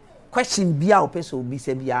question bia opese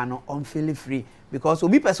obisa bia no on feel free because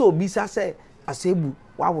obi pese obisa say Aseibu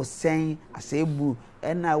wa wo sen Aseibu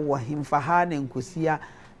na wo himfa ha na nkosia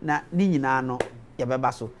na ni nyina no ye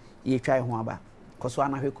beba so ye twa ho aba koso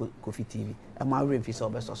anahwe KOFI TV ma remfi so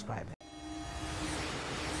be subscribe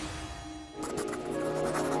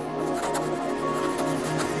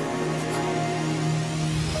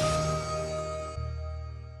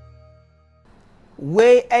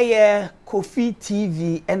we KOFI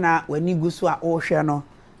TV ena wani gusu a o hwe no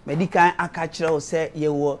medical aka kire o se ye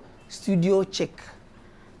wo studio chick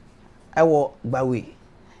ewo gbawe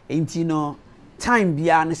enti no time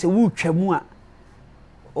bia no se wu twamu a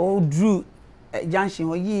o dru junction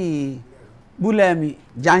ho yi bulami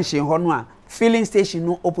junction ho no a filling station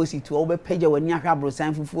no opposite o be page wani ahwa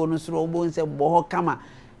brosan fufuo no soro obo nse bo ho kama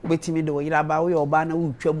betimi de wo yira ba wo ye oba na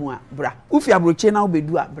wu twamu a bra ufi abroche na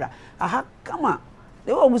obedu a bra aha kama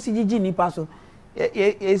de wo musi jiji nipa so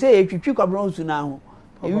ye say ye twitwi kwabron osu na ho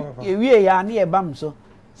ye wie ya na ye bam so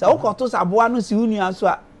se wo koto saboa no si unua so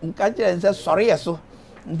a nka kire nse sore ye so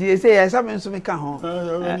ndi ye say ye sabe nso me ka ho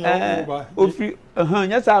ofri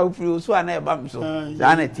nya sa ofri osu a na ye bam so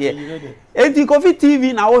za na tie enti KOFI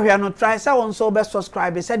TV na wo hwe no try say won so be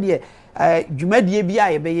subscribe say de dwumadie bia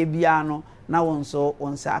ye be ye bia no na won so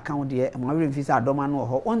won sa account de ma we mfi sa adoma no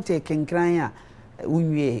ho won te kenkran a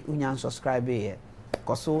unwie unya subscribe ye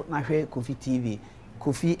koso na hwe KOFI TV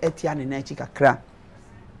KOFI etia ne na chi kakra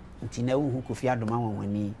nti na wu KOFI adoma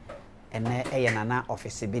wanwani ene eye nana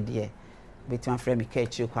office be de betima frame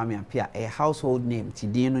Kaakyire Kwame Appiah household name ti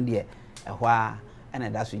din no de ho a ena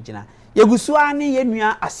da so gina yegusu ani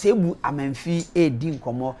yenua Aseibu Amenfi edi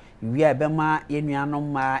nkomo wi ebema yenua no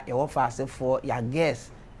ma ye wo fa asefo ya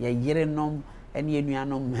guess ye yire nom ene yenua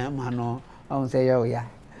no mema no on say yo ya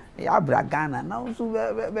bragana na so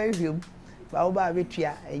be hwem ba wo ba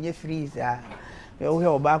betua enye freeze a yo he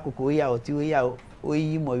oba akoko ya oti we ya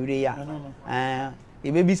oyi mo wire ya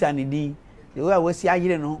e be bisa ni din e wo awasi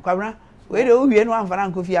ayire no kwabra we de wo hwie no amfana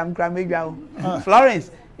nkofi am kra medwa wo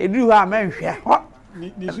Florence eduru ha menhwe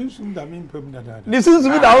ni sunsun da min pam da da ni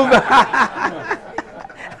sunsun da wo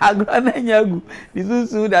agora nyagu ni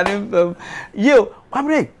sunsun da ni pam yo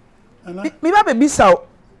kwabra me ba be bisa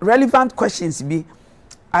relevant questions bi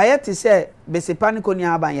ayete say bese paniko ni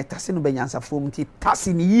aba ye tase no benyansa fom ti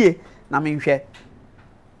tase ni yie na menhwe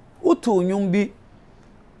uto nyum bi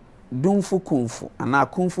donfu kunfu ana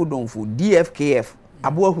kunfu donfu DFKF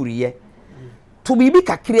abo ahuriye to bibi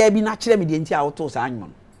kakra bi na kire me de nti a woto sa anwon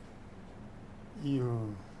yo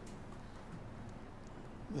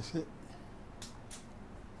ese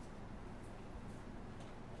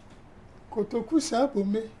kotoku sabo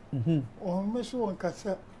me o me so won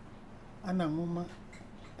kasa ana muma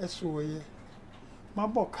esoye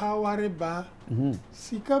mabo kaware ba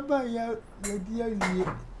sika ba ya dia wie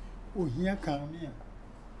ohia kan ne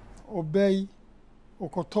obey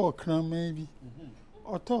okoto kran ma bi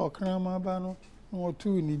oto kran ma ba no no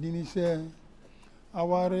tu ni dini se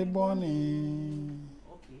aware boni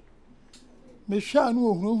me hwa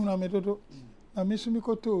no ohunu na me dodo na me sumi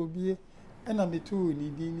koto obie na me tu ni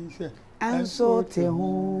dini se anso te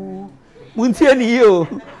ho muntie ni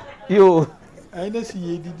yo aina si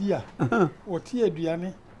yedidi a oti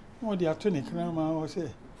aduane no de ato ne kran ma o se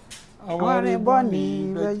aware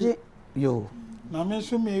boni beje yo na me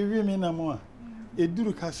so me wi me na mo a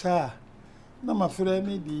eduru kasa na mafra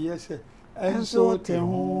me di yese enso te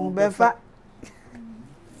ho befa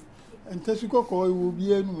entasu kokko iwo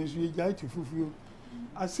bi enu me so eja ti fufuo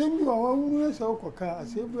asembi wa wunu se okoka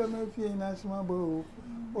Aseibu Amenfi na asema bo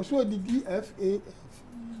o so di DFA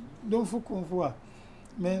don fukunfu a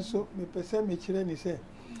me so me pese me kire ni se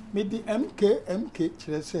me di MK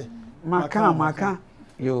kire se maka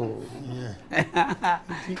yo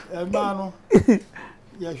ba no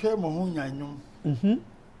ya hwe mo hu nyanyum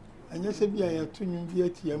anya se bia ya tunyu bi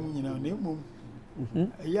atia mu nyina na emom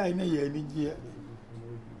ya ina ya ni gie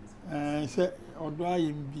se odo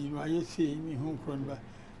ayem bi no aye se mi hu kron ba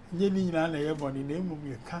nye ni nyina na ye boni na emom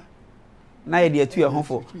ye ka na ye de atu ye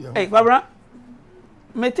hofo babra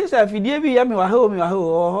metisa fidie bi ya mi wa ho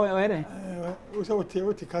o ere o se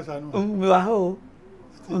o ti kasa no mi wa ho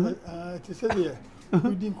ti se de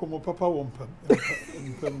udin komo papa wompa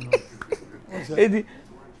no edi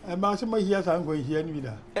ma se ma hia san ko hia ni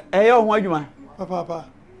bida yo ho adwuma papa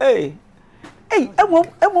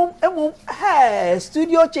emom hey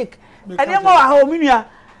studio chick ene mo wa ho minua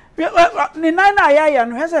ni nine na ya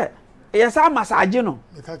no hese ye sa massage no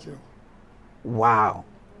me Kaakyire wow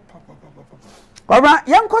papa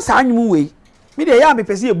yanko sa anwum we me de ya me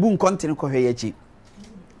pese e bu nkontin ko hwe yachi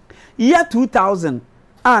year 2000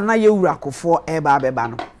 na ye wura kofo eba beba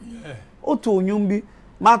no oto onwum bi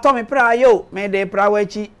ma to me pra yo me de pra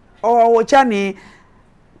wachi wo cha ni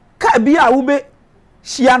ka bi a wo be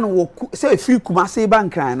hia no wo se free Kumase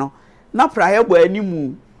bankran no na pra ye bo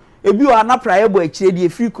animu ebi o na pra ye bo akire de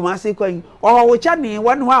free Kumase kwan wo cha ni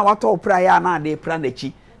won ho a wato pra ya na de pra na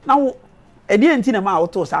chi na wo edi enti na ma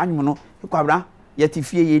woto sa anwum no kwabra yeti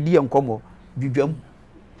fie ye di enkomo bidwam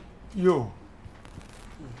yo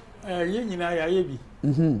ye nyina ya ye bi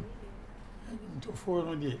ntofo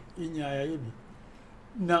no de inya ya ye bi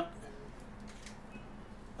na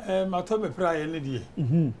mato be pra ye ne de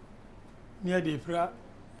ni de pra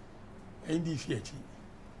ndi fiachi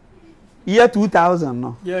year 2000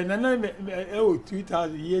 no yeah na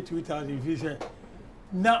 2000 year 2000 fi se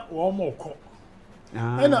na wo mo ko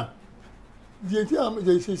na de ti am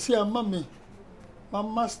de se am me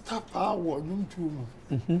mama stop awo nuntu mu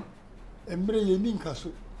emre ye ni nkaso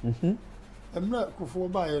emre kofo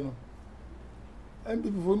ba ye no endi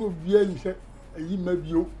bifo no bia ni se ayi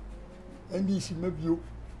mabio endi si mabio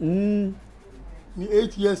ni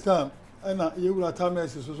 8 years time ana ye wura time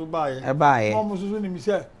so ba ye o so ni mi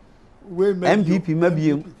se we MPP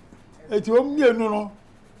mabiem eti o mi enu no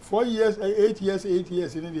 4 years 8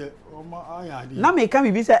 years ni de o ma aya de na me ka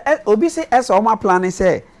mi bi se obi se eso o ma plan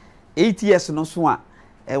se 8 years no so a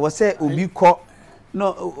wo se obi ko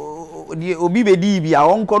no obi be di bi a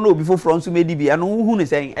onko no obi foforo nso me di bi no hu ne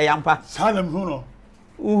sen eyampa salam hu no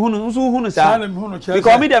hu no sa salam hu no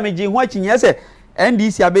because me dem je hu akinye se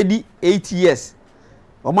NDC abedi 8 years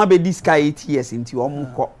o ma be di sky 8 years nti o mu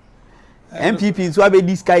ko MPP nso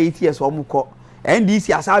abedi sky 8 years o mu ko NDC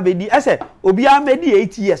asabe di ese obi amedi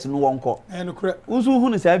 8 years no wonko no kure unsu hu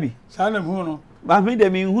ne sabi sanam hu no ba me de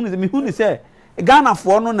me hu ne se Ghana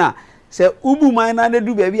fo no na se ubu man na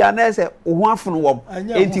du ba bia na se wo ho afono wom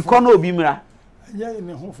enti kɔ na obi mra anya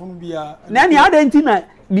ne ho fono bia na ni adenti na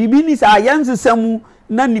bibi ni sa yensesamu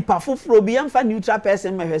na nipa foforo bi yemfa neutral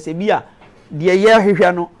person mehwese bia de ye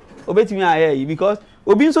hwehwe no obetimi aye because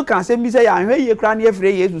obi nso kan se bi se ya hwe ye kra na ye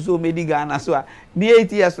frɛ Yesu so medi Ghana so a ni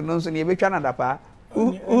 8 years no nso ne betwa na dapa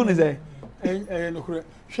who ne say no kure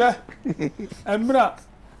hwe emra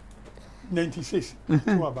 96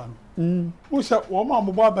 to aba no wo se wo ma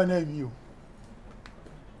mo aba na wi o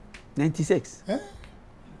 96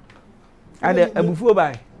 ade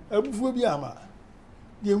abufuo bi ama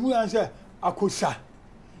de hu an se akosa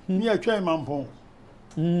ni atwa mampon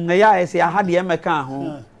ya ese aha de emeka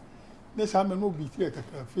ho ne sa me no bi tie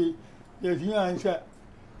kaka fe ye hin an se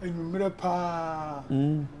enumere pa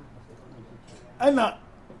ana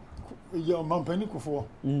ye mampani kofo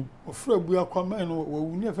ofra bua kwama no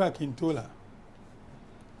wawu ne fa kintola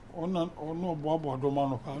ono boabo do ma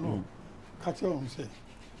no pa no ka che on se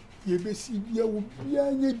ye be si bia wo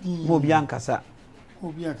bia nye din mo bia nkasa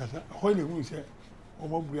ho ne hu se o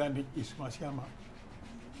mo bua de isumasi ama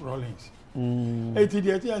Rollins eti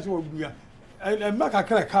de eti an so bua e maka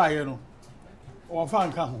kra kaaye no o fa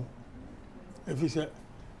nka ho efi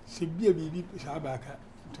se bia bibi sa ba ka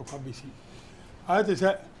to kwa besi ate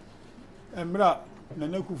se emra na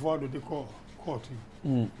nakufo do de court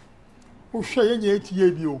o hwe ye nye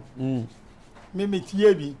etie bi o me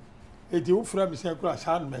tie bi eti wo fra me se kura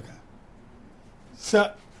sa no meka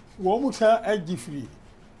sa wo mu sa agi free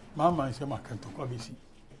mama se maka to kwa besi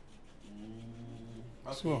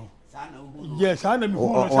so yes ana mi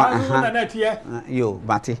hu sa na tie yo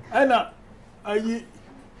bati ana ayi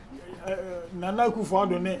na nakufo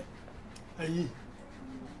do ne ayi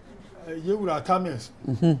ye wura tames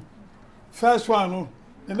first one no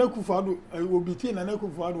na kufado obiti na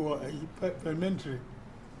kufado parliamentary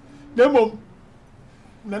demo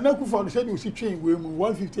na kufado said you see train we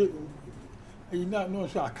 150 na no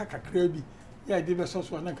so akaka kra bi ya de be so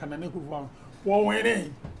na kana na kufado won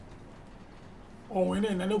wene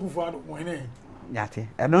na kufado wene yate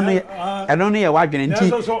eno no ye wadwene nti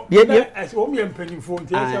ye o mi empanifo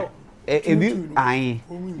nti ebi ai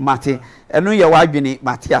mate eno ye wadwene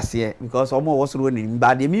mate ase because omo wo soro ni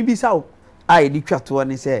mba de mi bi sa ai di twato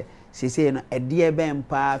ni se sese no ede be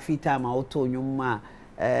mpa fita ma auto nwuma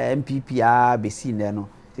MPP a besi ne no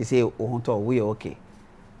sese o honto we okay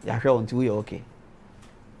ya hwe on ti we okay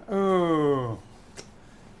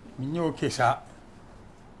minye okay sa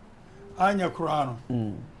anya kura no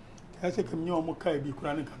ese kamnye o mo kai bi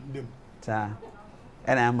kura ne kan dem ta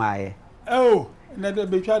ena maaye na de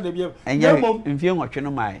betwa de bia enye mfie nwotwe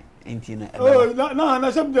no maaye enti no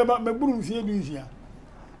na sem de me buru mfie du nsia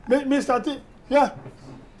me start ya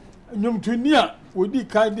nyum tunia wodi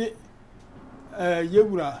kai de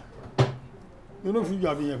yewura no fi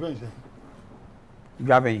dwabe ye fense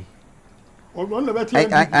dwabe on le beti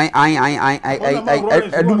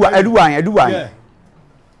aduwan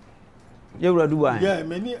yewura duwan yeah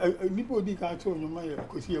many nipo di ka to nyuma ye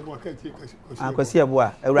kosi ebo akati kosi ebo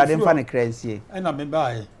a ewurade mfa ne kransie na me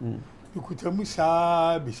baaye ikutamu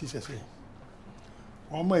saa besi sese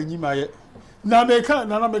o ma enyima ye na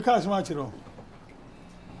meka asema kiro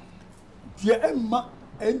die emma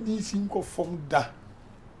NDC nko fom da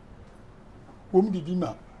wom didi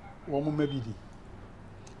ma wo mo mabidi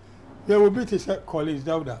ye wo bi te se college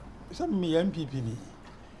dauda se me MPP ni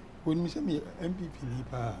woni se me MPP ni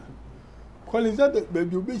pa college dauda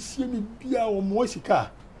baby obesie mi bia wo mo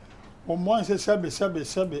sika wo mo anse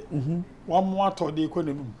sebe wo mo atode ko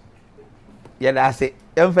nanum ye da se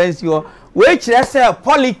emfansi wo we kire se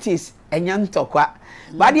politics enya ntokwa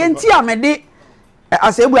ba de nti amede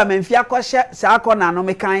Aseibu Amenfi akɔhye saa akɔna no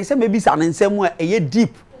mekan se mebisa ne nsɛm a eye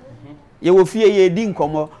deep ye wo fie ye di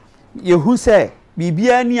nkomo ye hu se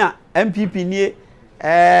bibia ni a MPP ni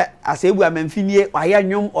Aseibu Amenfi ni oya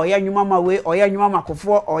nwum ama we oya nwum ama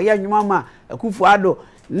kofo oya nwum ama akufo ado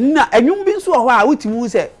na enwum bi nso ho a wutimu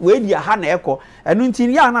se we di aha na ekɔ enu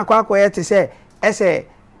nti ya na akɔ ye te se ese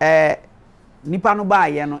nipa no ba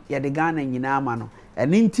ye no ye de Ghana nyina ama no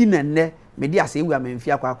enu nti na nne medi Aseibu Amenfi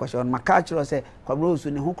akɔhye on maka kyerɛ se kwabro so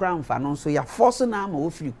ne ho kra mfa no so ya force na ama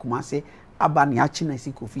ofiri kumase aba ne achi na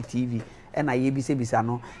si KOFI TV na ye bi se bisa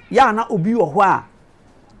no ya na obi wo ho a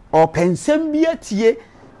o pensem bi atie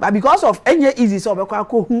but because of enye easy so obekɔ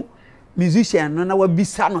akɔhu musician no na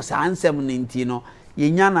wabisa no sa ansem no nti no ye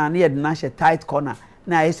nya na na ye de na hye tight corner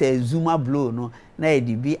na ye se zuma blow no na ye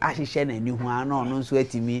di bi ahyehyɛ na ni ho ana no nso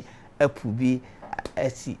atimi apu bi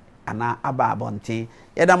asi ana aba abonten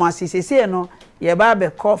yɛdam asisese no yɛba be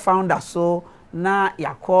call founder so na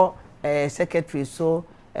yakɔ secretary so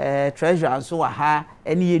treasurer so wa ha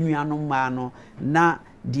ene yenuanom ma no na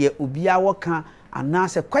de obia woka ana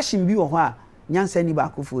se question bi wo ho a nyansa ni ba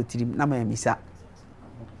ko fo tirim na ma yamisa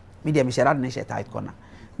media me sherad ne she tight corner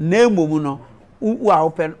na emomu no wo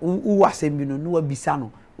open wo asem bi no no wa bisa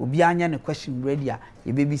no obi anya ne question ready a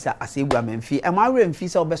ye be bisa Aseibu Amenfi e ma Amenfi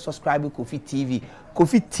se obe subscribe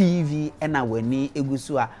KOFI TV na wani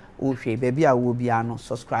egusu a o hwe baby a wo bia no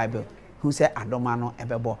subscribe hu se adoma no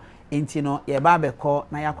ebebo enti no ye ba be call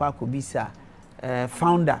na yakwa akobisa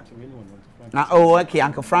founder na okay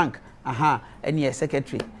Uncle Frank any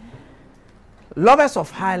secretary lovers of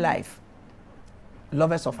high life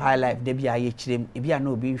de bia ye chirem e bia na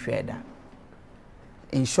obi hwe da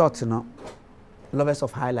in short no lovers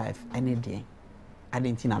of high life any day I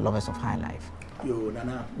didn't think lovers of high life yo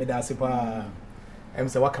nana me da se pa em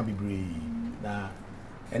se waka bibre na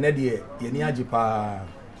ene de ye ni agipa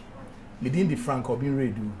leading the Frank Obin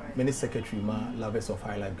Redu many secretary ma lovers of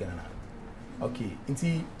high life Ghana okay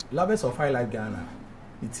inti lovers of high life Ghana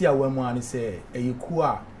iti awemu ani se eyiku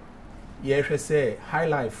a ye hwe se high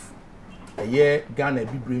life ye Ghana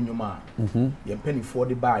bibre nyoma ye mpanifo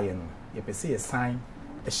de baaye no ye pese ye sign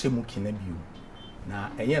ehemu kina bio na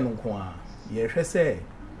enye no nko a ye hwe se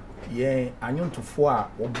ye anyuntofo a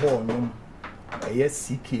wo ball nyom eye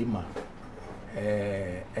CK ma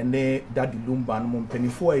ene Daddy Lumba no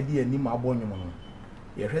mpanifo a edi anim abɔ nyom no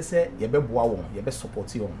ye hwe se ye beboa won ye be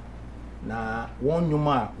support won na won nyom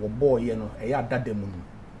a wo ball ye no eye adada mu no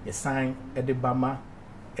ye sign ede bama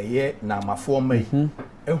eye na mafo mai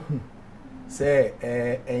ehu se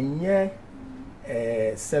enye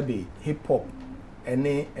sebe hip hop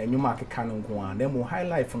ene enyuma akeka no nko a na mo high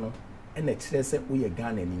life no ene kire se wo ye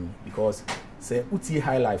Ghana ni because se uti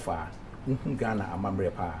high life a Ghana amamre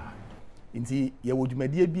pa nti ye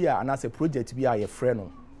wodumade bi a ana se project bi a ye frɛ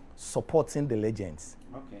no supporting the legends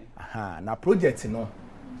okay na project no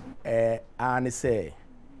ane se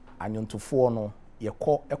anyuntofo no ye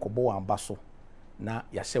kɔ ekɔbɔ amba so na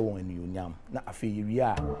ya hye won anuonyam na afi yiwi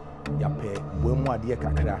a ya pɛ boamu ade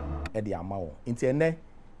kakra de ama wo nti ene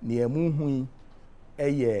ne emu hu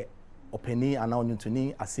eye openi ana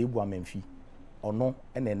onyuntuni Aseibu Amenfi ono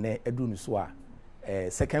ene edu nu so a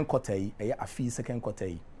second quarter yi eye afi second quarter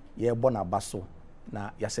yi ye bɔ na baso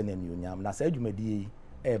na ya hye na anuonyam na sa adwumadi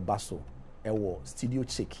yi baso wo studio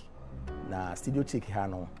check na studio check ha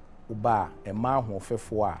no uba ma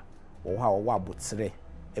ahofefo a wo ha wo abotre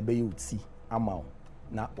ebe ye uti ama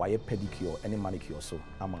na waye pedicure any manicure so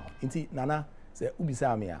ama nti nana se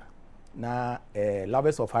ubisa me a na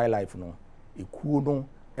lovers of high life no ekuo no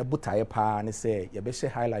ebutaye pa ne se ye be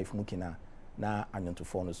high life mu kina na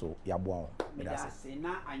anyuntofo no so yaboa won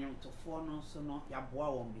na anyuntofo no so no yaboa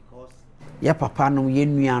won because ye papa no ye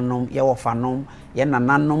nuanom ye wofanom ye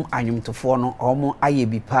nananom anyuntofo no omo aye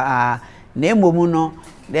bi pa na emomu no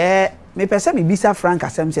de me pese me bisa Frank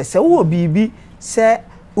asem se wo bibi se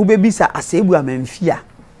ubebisa Aseibu Amenfi a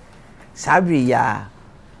sabri ya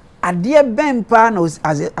ade bempa na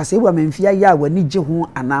Aseibu Amenfi ya wani je ho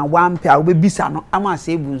ana wampe a ubebisa no ama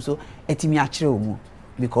Aseibu nso etimi a kire omu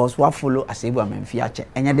because wa follow Aseibu Amenfi a che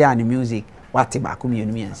enye de an music wate ba ko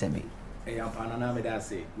mienu mi enseme pana na me da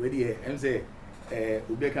say we dey em say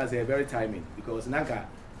ubeka say very timing because nanka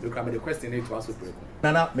look at the question it was so preko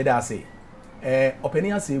nana me da say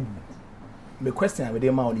opinion Aseibu me question we dey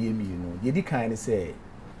ma on ye mi no ye di kan ni say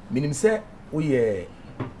minim se uye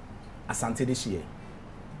asante de hie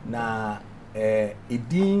na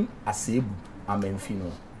edin Aseibu Amenfi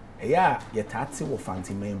no eya ye tate wo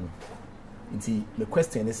fantiman mu nti me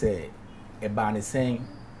question ni say e ba ne sen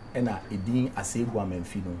e na edin Aseibu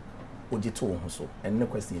Amenfi no ojeto wo ho so en ne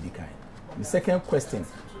question ye di kan the second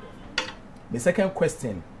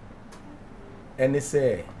question ene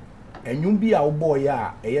say enwum bi a wo boy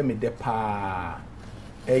a eye me de pa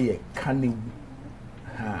eye kanewu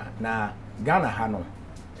na Ghana ha no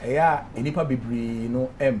eya enipa bibiri no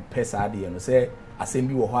empesa de no se asem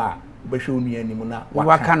bi wo ho a obehwe onu anim na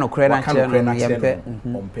waka no kre na kire no yempe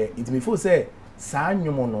ompe it me feel say saa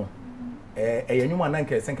nwumo no eya nwumo na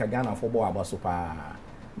nke senka Ghana fo bo abaso pa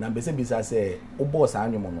na mbese bisa se obo saa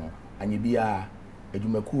nwumo no anye bia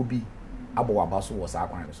adwumakuo bi abo abaso wo saa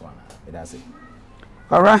kwan so ana e da se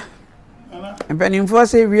alright mpanimfo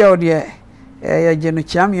se wi de ya genu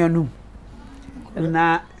chiamianu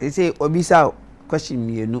na say obisa question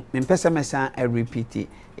mienu me pese mesa e repeat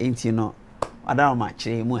enti no adaro ma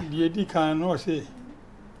kire mu die di kan no say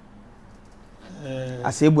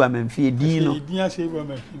Aseibu Amenfi edin no edin Aseibu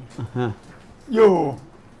Amenfi yo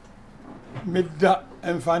me da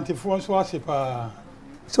enfante fo so ase pa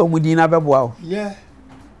So mudina bebo. Yeah.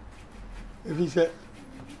 If he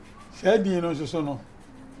said no so no.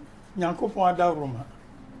 Nyankopon ada Roma.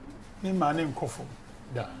 Me manim kofo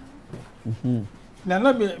da.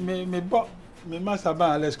 Na me master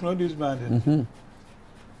ba let's call this band.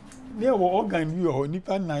 Ne wo organ wi ho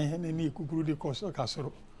nipa nan ne ne kukuru de koso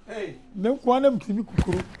kasoro. Hey, nem kwa na mtimi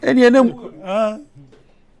kukuru. Eni enem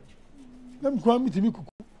nem kwa mtimi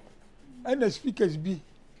kukuru. And the speakers be.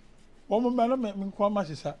 One man me kwa ma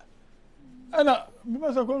sisa. Ana me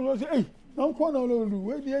master ko say hey, nam kwa na lo lu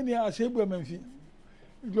we de ni Aseibu Amenfi.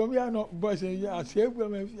 Jomi ano boy say Aseibu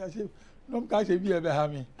Amenfi Aseibu. Nom ka se bi e be ha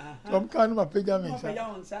mi. Nom ka no ma pega mi sa.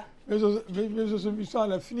 Me so bi so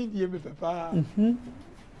la fini die me papa.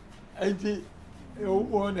 Enti e o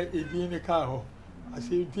wona e di ni ka ho.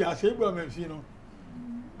 Aseibu Amenfi no.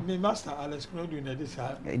 Me master Alex no do na this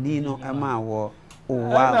ha. E di no ama wo o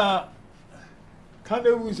wa. Can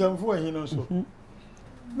they win some for him also?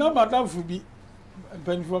 No, madam for be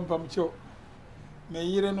pen from Pamcho. May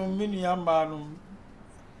you no minium banum.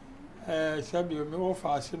 Sabio me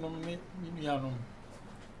offer sinum minianum.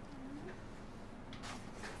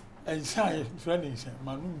 And science, friends,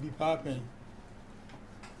 manum be papa.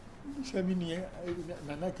 Sabini,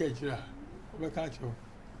 Nana Kajra, Obacacho.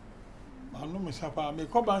 Manum Sapa, may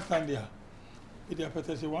come and stand there. It is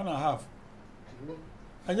 1.5.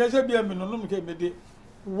 And yes, I be a minimum came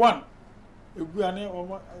one. If we are near,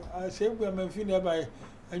 I say we are Amenfi nearby,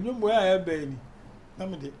 and you where I have been.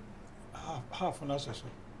 Namely, half an hour or so.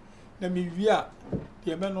 Let me via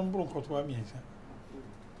the man on Bronco to me.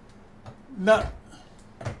 Now,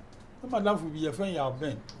 Madame will be a friend you have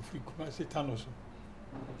been if we could say Tan or so.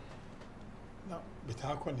 Now, but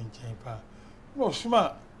I couldn't change. No,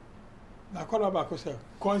 smart. Now, call about yourself.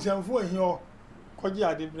 Concern for your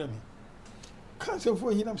Koja de Bremi. Can't say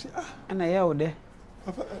for him, say, and I out there.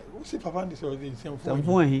 Papa, what's the papa? This or the same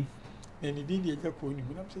for him. And he did the Jacob,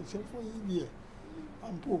 I'm saying, for him, dear.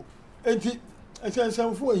 I'm poor. And I said,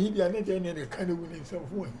 some for him, they are not any kind of winning some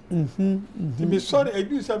for him. To be sorry, I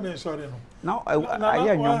do something sorry. Now, I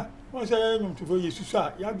know. Once I am to for you,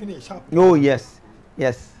 sir, you have been a sharp. Oh, yes.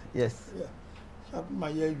 Sharp my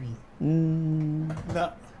ivy.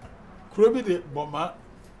 Now, Krobi de Boma,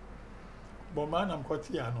 I'm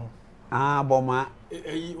Cotiano. Ah, Boma.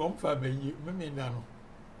 One for baby, Mammy Nano.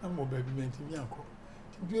 I'm more baby meant to Yanko.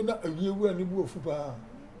 To be not a year where you go for.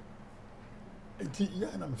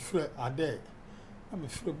 And I'm afraid are there. I'm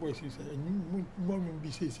afraid boys, he said, and you won't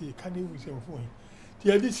be say, can you with some phone?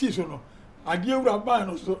 The other season, I give a ban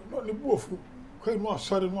or so, not the wolf, quite more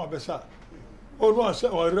sorry, more beside. Oh, no, I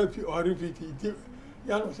said, or repeat it.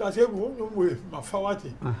 Yanos, I said, won't with my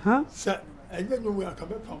fawati. Sir, and then you will come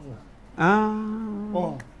back from more.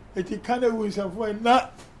 Oh. It can't win some way.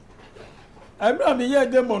 Not I'm not a year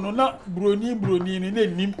demon, not brony in the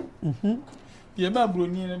name. The man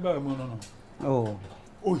brony and Bamono.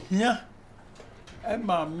 Oh, here. And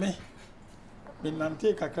mamma, when I'm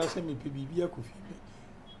take a class and me be a coffee.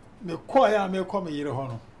 The choir may come a year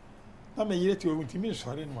honor. I'm a year to win me,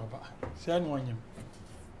 sorry, no, send one him.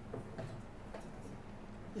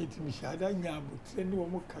 It's me, I don't know, but send no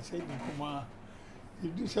more cassette in Kuma. You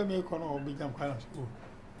do some econo or become kind of school.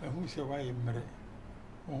 And who say why I'm married?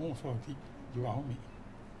 Oh, home for you are home.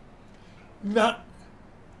 Now,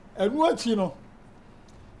 and what you know?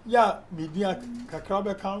 Yeah, media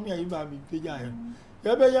Kakraba County, I might be giant.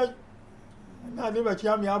 Yeah, now they were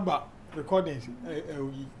telling me about recordings.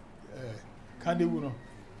 Candy Uno.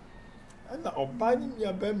 And now, binding me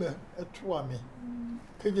a bember at Twame.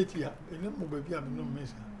 Kagetia, and then maybe I'm no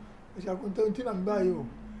mesa. I shall continue to buy you.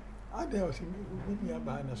 I dare say, me a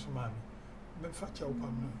band as mammy. But fetch out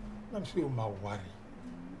I'm still my worry.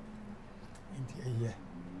 Into a year.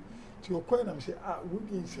 To your point, I'm saying, we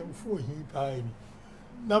didn't send for him by me.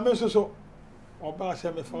 Now, Mr. So, or Bass,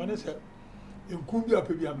 I'm a furnace, and could be up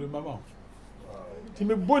a baby, mamma. To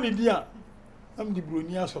me, bonny dear, I'm the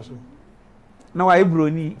Brunias or so. No, I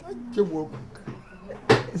brony.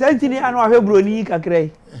 Sentini, I know I have brony,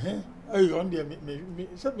 Kaakyire. Oh, on dear, me,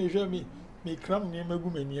 show me crumb near my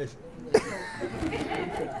woman, yes.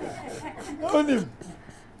 Only.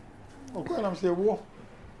 Oh, I'm saying, what?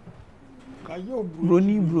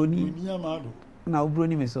 Brony, now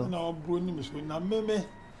brony me so. Now brony me so. Now me,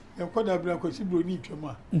 you quite a black because brony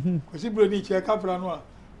chuma. Because brony check up ranoa.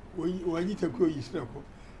 Or you take your stroke.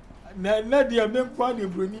 Now, dear, men quite a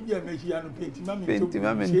brony, dear, make you paint. Mammy, to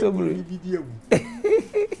brony.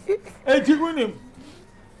 And you win him.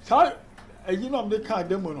 So, you know, the car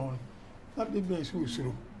demon on. Not the base who's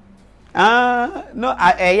through. No,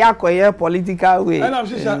 a political way. And I'm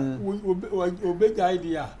saying, we obey the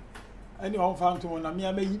idea. any on phantom on a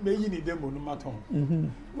me may need them on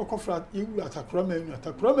maton. Look of flat, you at a crumman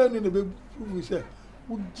in the baby who said,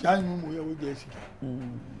 would giant we get.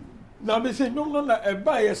 Now they say, no, a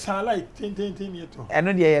buy a sunlight, 10 years. I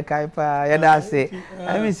know the Kaipa, Yada say.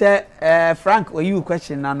 I mean, say, Frank, or you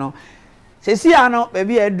question, Nano. Say, see, I know,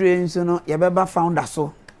 baby, I dream, so no, your baby found us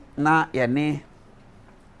so. Na ya ne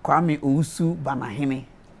Kwame Usu Banahini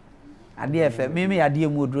ade efe meme ade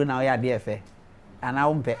emodro na ya ade efe ana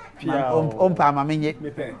ompe ompa mamenye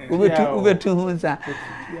ubetu hunsa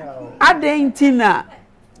adentina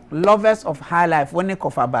lovers of high life when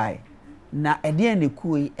kofa by na ede ne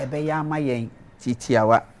kuyi ebe ya amayen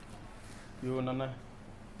titiawa yo nana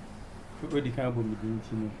we di kan bo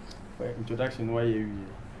midinti no introduction wa ye wi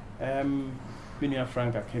Minia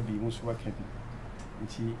Frank Akabi muso wa Akabi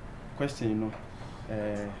nti question no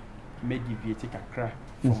may deviate kakra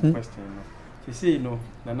from question no se say no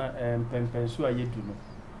nana pempenso ayedu no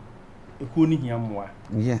eku ni hia moa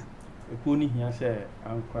eku ni hia se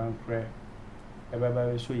ankwankre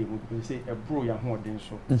ebaba so ye mo say ebro ya ho odin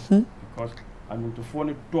so because anutofo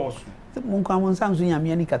ne dosu mon kwa mon samso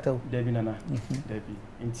nyame ani kataw debi nana debi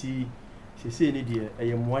nti se say ne de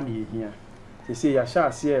eye moa ne ye hia se say ya sha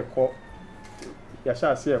ase e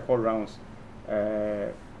ko rounds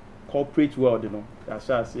corporate world no ya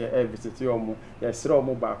sha visit omo ya sere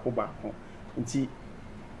omo baako nti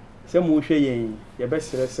se mo hwe yen ye be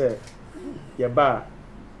sere se ye ba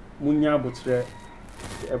munya abotre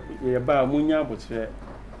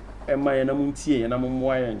ema ye na muntie ye na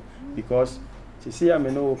momwa yen because se ya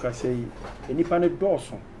me no ka sei enipa ne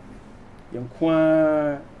doso yen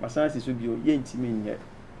kwa masansi so bio ye ntimi nye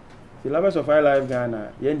the lovers of high life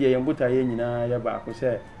Ghana yen de yen buta ye nyina ye baako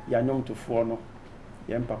se ya nyom tofo no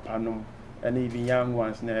yen papa no and even young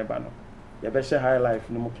ones never no ye be share high life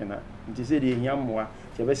no mukena nti se de nyamwa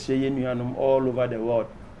ye be share ye nuanom all over the world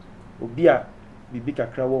obi a bibi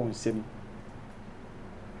kakra wo nsem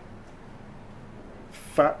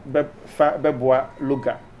fa beboa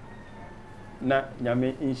loga na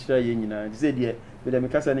nyame inshira ye nyina nti se de be dem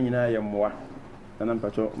kasa ne nyina ye mmoa na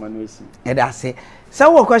mpacho manuesi eda se se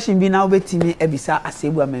wo question bi na obetimi ebisa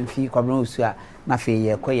Aseibu Amenfi Kwame osu a na fe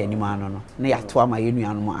ye koye anim ano no na ya to ama ye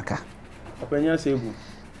nuanom aka apanya Aseibu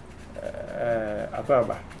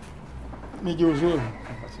Appiah me jozo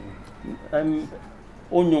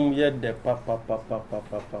onyom ye de papa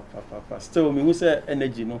still me hu say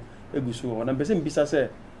energy no egusu ho na pese mbisa say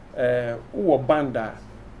wo banda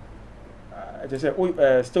I say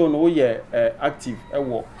still no ye active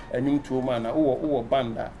ewo enyum tuo ma na wo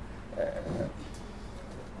banda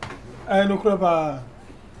no craba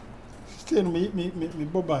still me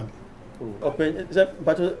boband open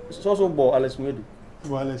but so bo Alex Mwedu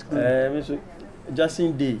Alex me so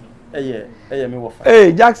Jackson Day eye me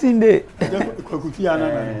wofa Jackson Day kwakuti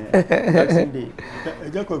anana Jackson Day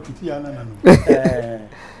kwakuti anana no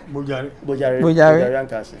bojare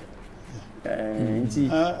ankase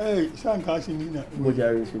nti sankase ni na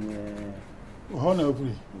bojare so ni hona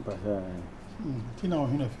opuri tina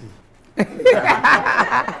ohuna fe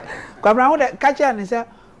Kwabra wo de kacha ni se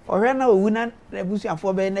ohwe na owu na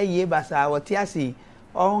ebusuafo be na yie basa wote ase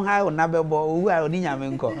on ha na bebo owu a oni nyame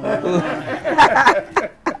nko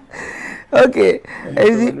okay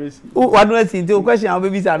one was into a question I'll be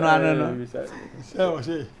bisa no ano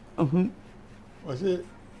say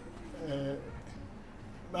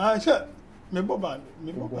me boban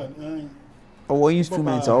o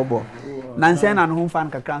instruments obo nanse na no ho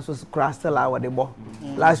fan kakran so crystal a wode bo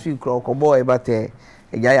last week ko boy but e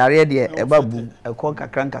ja yare de e babu e ko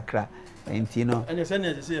kakran kakra enti no and you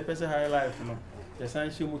say a person high life no the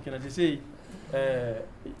sanction mu kina say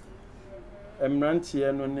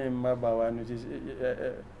emrantie no ne mabawa no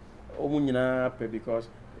omu nyina pe because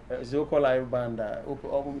so call live band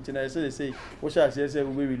omu tina say wo sha say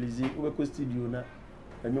we release we ko studio na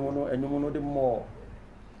enyumo no de more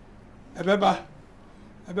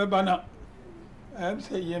ebeba na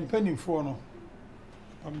say yem penifo no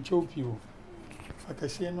am chopio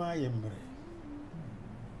fakase no ayembre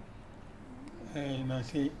na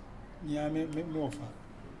say nyame me ofa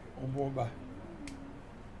oboba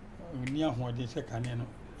ni ahode se kane no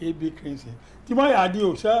ebi crazy ti ma ya de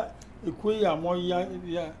o sha ekwe ya mo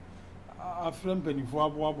ya afrem penifo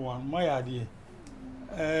aboabo an ma ya de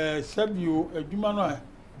sabio aduma no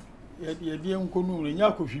ye de nkonu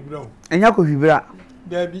nya kofibra o enya kofibra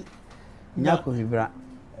dabi nya kofibra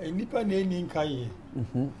nipa na eni nkaye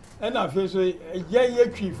na fe so ye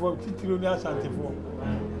twi fo titiro ni asante fo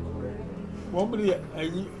wo mri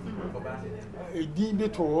ayi edi bi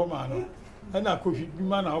to ho ma no na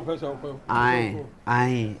kofiduma na ofesa okwo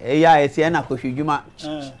ai ya ese na kofiduma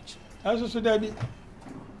aso so dabi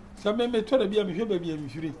so me to da bia me hwe ba bia me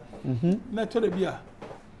hwiri na to da bia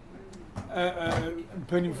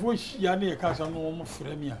mpanifo hia na ye ka so no mo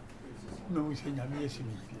frɛ me a na wo se nyame yesi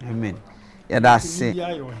me amen yada se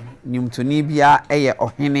nyumtoni bia eye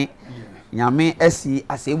ohene nyame asi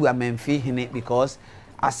Aseibu Amenfi hene because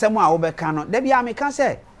asɛm a wo bɛka no da bia me ka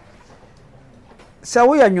sɛ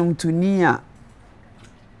wo ya nyumtoni a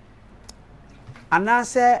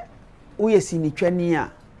anase wo ye sinitwani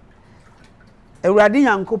a Awurade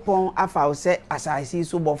Nyankopɔn afa wo sɛ asase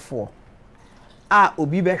so bɔfo a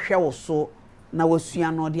obi bɛhwɛ wo so na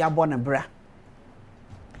wasua no de abɔ ne bra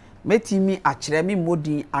metimi akyerɛ me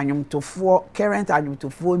modin anwomtofoɔ current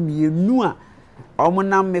anwomtofoɔ mienu a ɔmo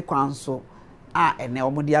nam me kwan so a ene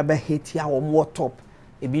ɔmo de abɛheti a ɔmo wɔ top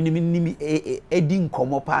ebinom nim edi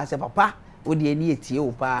nkɔmɔ pa sɛ papa wo de ani etie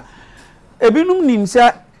wo pa ebinom nim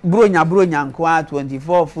sɛ bronya nko a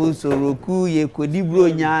 24 full soroku ye kodi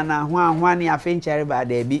bronya na ho ne afenkyere ba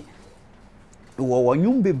da bi wo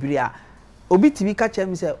wonwum bebre a obi timi ka kyerɛ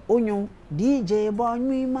me sɛ onwum DJ bo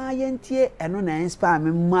onwum ma yentie eno na inspire me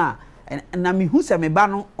ma na me hu sɛ me ba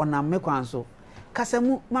no onam me kwan so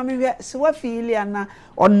kasemu ma me hwɛ se wa fiili ana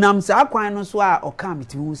onam sa kwan no so a oka me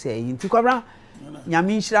timi hu sɛ yi nti kwabra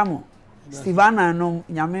nyame nhyira mo Stevana no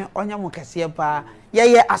nyame onye mo kese pa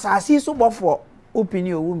ye asase so bofo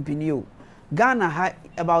opinion Ghana ha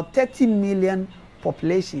about 30 million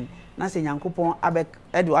population na se Nyankopon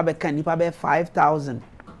abeka nipa be 5,000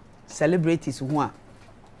 celebrities ho a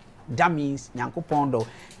that means Nyankopon do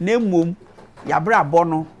na mom ya brabo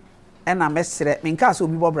no e na mesre menka so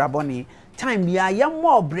obi bo brabo ni time bia ye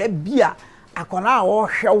mo bra bia akona a wo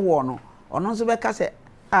hwe wo no ono so beka se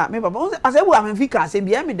me baba Aseibu Amenfi ka se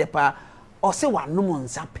bia me de pa o se wanom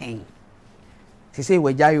nsa pen se se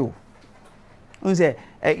wajayo unse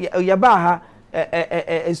yaba ha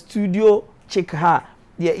studio chick ha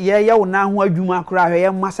ye wo na ho adwuma kra ye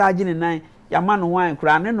massage ne nan ya ma no wan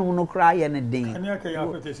kra ne no kra ye ne den kani aka ya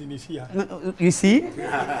fete ni sia you see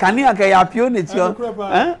kani aka ya pio ne tio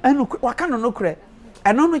enu waka no kra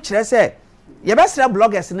eno no kire se ye be sra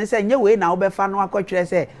bloggers ne se nye we na wo be fa no akotwere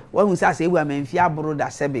se wa hu se Aseibu Amenfi aboro da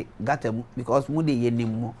sebe gatamu because mu de ye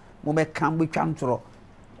nimmo mo be kan be twantoro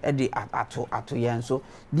e de ato yen so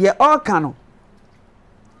de all kan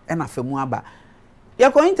na femu aba ye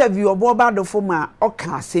ko interview obo ba do fo ma o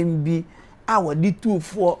kan asem bi a wadi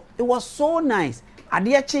tuofo it was so nice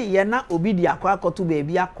ade che ye na obi di akoto ba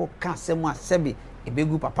bi akoka asem asebe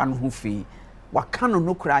ebegu papa no ho fi waka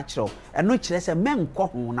no kura kire eno kire se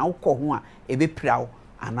menko ho na wokɔ ho a ebepirawo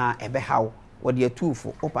ana ebehaw wadi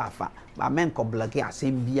atuofo opafa ba menko blog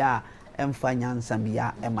asem bia emfa nyansa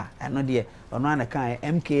bia ema eno de ono ana kan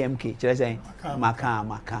MK kire se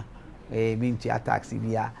maka binti taxi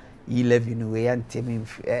bia 11 we antemi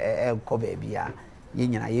ko ba bia ye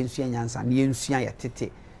nyina ye nsua nyansa ne ye nsua ye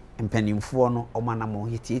tete mpanimfo no omanamo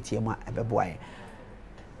yetietie ma ebeboaye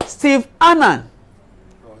Steve Annan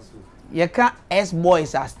ye ka S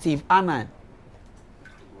boys as Steve Annan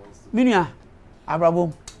minia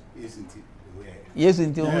abrabom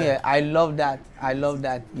yesunti ohuye I love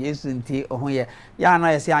that yesunti ohuye ya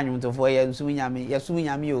na yesi anyumtofo ye nsum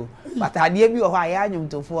nyame o but ade bi o ha ya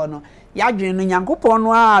anyumtofo no ya dwen no Nyankopon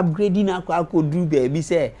no upgrade na akodu ba bi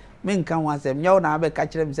se me nka ho asem nyawo na be ka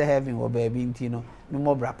kire me se heaven wo ba bi nti no me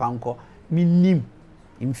mo bra panko minim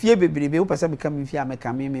mfie bebrebe wo pese me ka me mfie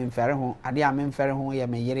ameka me mfere ho ade a me mfere ho ye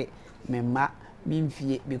me yere me ma me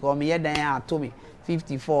mfie because me ye dan ato me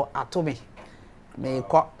 54 ato me me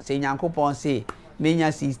ko se Nyankopon se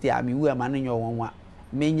menya 60 ami wu ama no nyo wonwa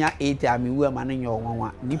menya 80 ami wu ama no nyo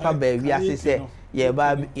wonwa nipa ba wi ase se ye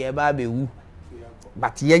ba be wu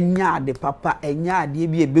but ye nya de papa enya de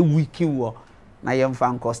bi e be wiki wo na ye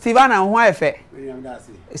mfa nko Steven an ho efe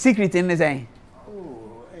secret in say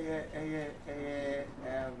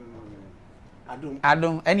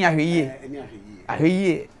adom eni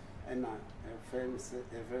ahweye na friends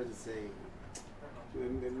say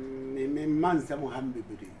me man say Muhammad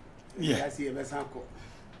bidi yes ye be sanko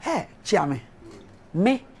chiame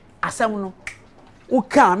me asem no wo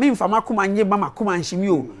ka me mfa makoma nye ba makoma nhimi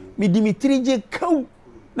o me Dimitri je kaw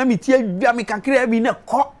na me tie dwa me kakra bi na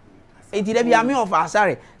ko enti da bia me of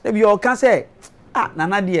asare da bia o ka say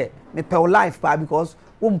nana de me pe life pa because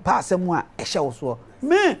wo mpa asem a ehye wo so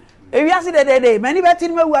me ewiase de mani beti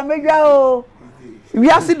me wu amedwa o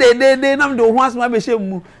wiase de na me do ho asema be hye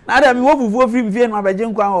mu na da me wo fufuo free me fie no abeje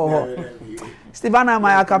nkwa ho Stevana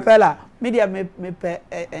my capella media me pe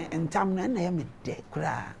entam na ye me de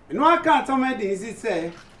kura no aka to me din si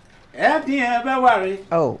say e din e be ware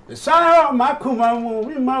so makuma mu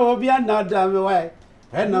mi ma obi anada me wai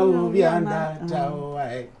e na obi anada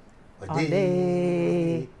wai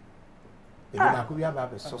ode ba ko bia ba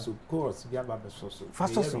be so chorus bia ba be so fa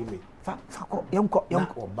ko yonko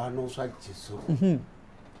oba no so agiso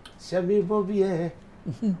shami bobie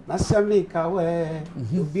na shami kawe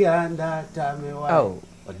bia nda tamewa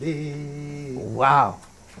ode wow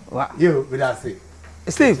you with us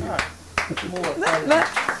Steve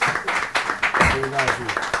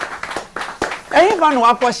Everyone who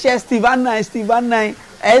approach Steve and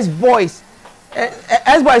S-Boys.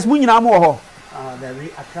 S-Boys mu nyina mo ho. There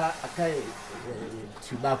aka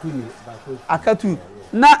tubakuni akatu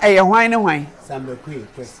na eye hwan ne hwan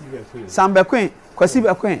Sambekwen Kwasi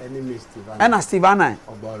Bekwen ana Stevana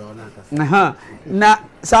na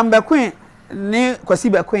Sambekwen ne Kwasi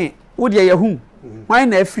Bekwen wo de ye hu hwan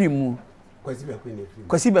na afiri mu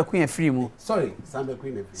Kwasi Bekwen afiri mu sorry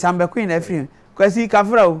Sambekwen na afiri Kwasi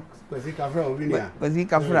Kafra o Kwasi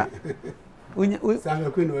Kafra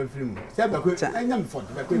Sambekwen no afiri mu Sambekwen anyam fort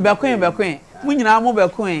Bekwen mu nyina mo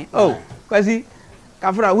Bekwen oh Kwasi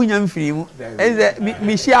Kafra wunya mfiri mu eze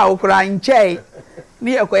mi hia okura nchei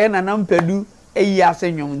ni ekoye na nampadu eyi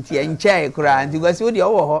asenwom ntie nchei kura nti gwasi wo de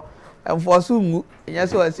wo ho enforce mu enya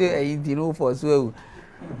so wase eyi nti no force wu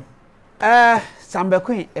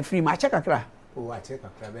Sambekwen afiri ma chekakra o a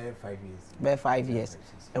chekakra be 5 years be 5 years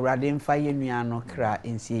ewrade mfa ye nua no kra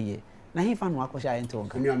ensieye na hifa no akosha ente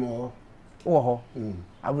wonka nua mo wo ho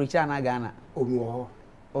aburicha na Ghana omi wo ho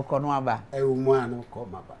okono aba ewu mu anu ko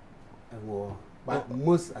maba ewo but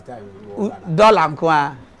most at time dollar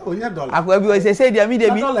nko onya dollar akwa bi o say dia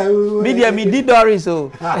media me di dollars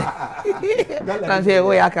so na say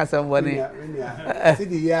we aka somebody see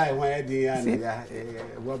the year when the year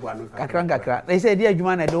wo bo anu kakra they say dia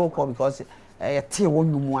adwuma na do call because te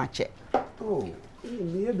wonwum ache oh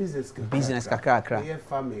me business kakra me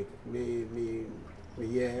farming me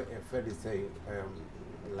a friend say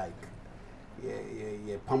like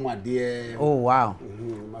yeah pamade oh wow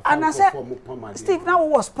and I said Steve now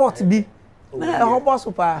was sport bi na ho boss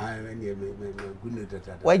pa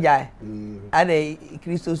we jai ade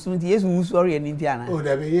Kristo sunti Yesu usori eni nti ana oh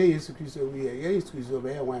da be Yesu Kristo we Yesu Kristo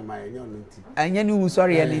be wan ma enyo nti anya ni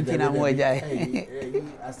usori eni nti na mo jai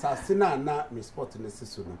asasina na me sport ne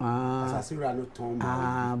siso no asasira no ton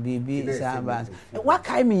bibi saba wa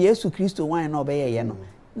kai me Yesu Kristo wan na obeye ye no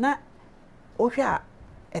na ohwa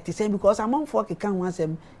eti say because amanfo keka ho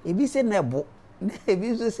asem ebi se na ebo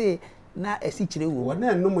ebi so say na esi kire wo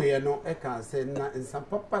wona enum ye no e kan say na nsam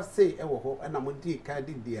papa say e wo ho na mo di ka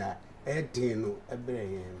di dia e din no e bere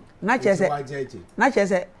ye na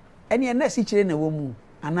chese eni na esi kire na wo mu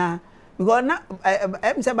ana because na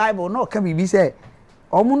em say Bible no ka bibi say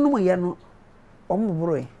omunum ye no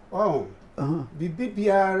omuburo e oh bibi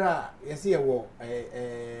biara yesi ye wo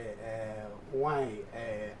wine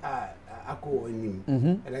ako onim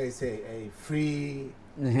and I say a free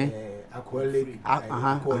alcoholic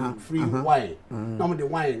free wine no the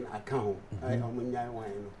wine account I omunya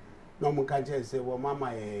wine no mo ka je say wo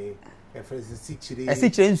mama e fresh sichiri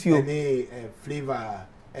any flavor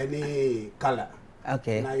any color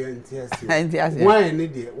okay na yentiase wine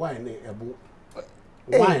dey wine ebu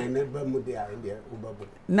wine ba mu dey inde ubabu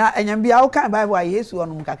na enyam bia wo kan Bible a Yesu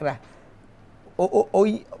onum kakra o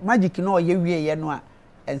magic no ye wie ye no a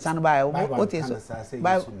ensan ba o te so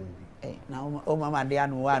Bible na o mama de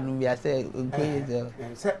anu wa anu bia say nkoye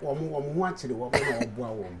se wo ho akire wo na oboa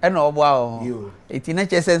wo na oboa wo eti na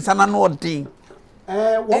che se ensan na odin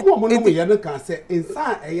wo no ye no kan se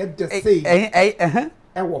ensan eye de sei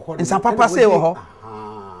wo ho ensan papa sei wo ho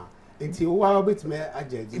enti wo wa betime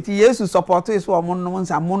ajeje eti Yesu support is wo monnom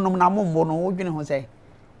ensan monnom na mombo no wo dwene ho sei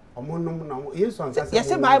omonnom na Yesu ansa se yes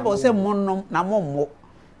Bible say monnom na mommo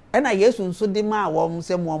ena Yesu nso de ma wo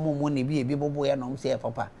se mommo ne bi ebi bobo ye no se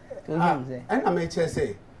papa ena me che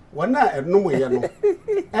say wona enum ye no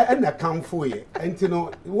ena kamfo ye enti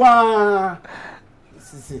no wa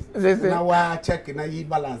sisi na wa check na yi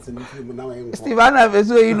balance ni film na wa enko Stevana be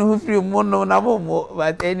so yi no film monnom na mommo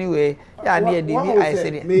but anyway ya ne dey I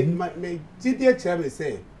say me jide che me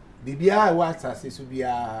say bibia wa asase so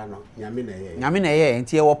bia no nyame na ye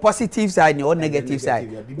enti e wo positive side or negative side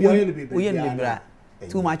bibia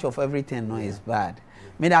too much of everything no is bad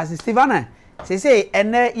me that Stevana say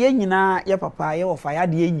ene ye nyina ye papa ye wo fa ya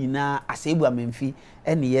de ye nyina Aseibu Amenfi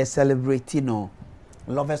ene ye celebrate no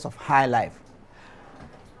lovers of high life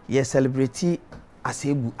ye celebrate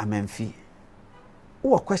Aseibu Amenfi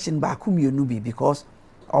wo question ba ku mienu bi because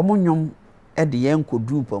omonyom e de ye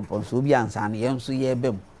nkodu pompon so bi ansa na ye nso ye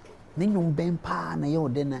bem ne nyum ben pa na ye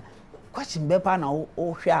ode na question be pa na o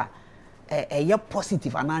hwe a ye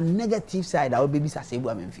positive and a negative side our baby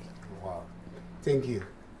Aseibu Amenfi. Wow. Thank you.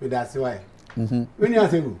 But that's why. When you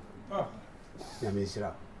Aseibu. Yeah, me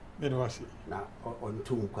shira. me do wase na on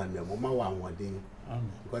tun kwanna mo ma wa anwodin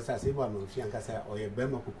because Aseibu Amenfi anka say o ye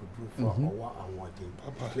bema kokudru for owa anwodin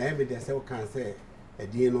na e me de say o kan say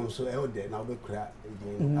edin no so e o de na o be kura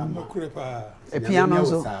edin ama kura pa Appiah no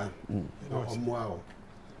so omo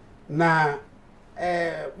na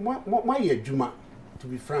mo ye adwuma to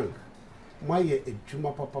be frank mo ye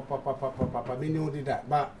adwuma papa me ni o di that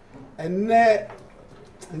but enne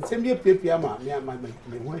nsem ye pepia ma me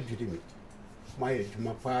ho adwudi mi mo ye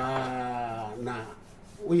adwuma pa na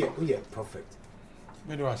we ye prophet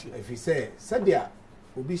me do wase if you say sadia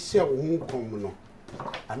obi share wo hu kom no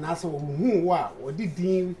anase wo hu wa odi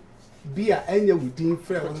din bia enya wudin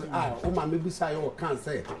frɛ wo o ma mebusa yo kan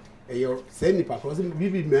say eyo say nipa ko say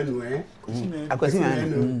bibi menu akwasi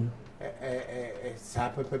menu sa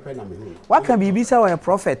pepe na me hu waka bibi say wo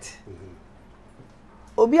prophet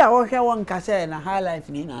obi a wo hwe won ka say na high life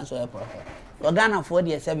ni na so prophet Ghana for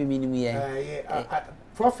the say bibi ni mu ye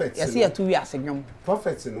prophets yes ya tu wi asegwom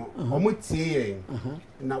prophets no omo tie yen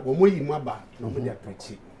na omo yi mu aba na omo dey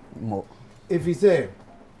preach mo if you say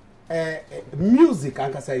music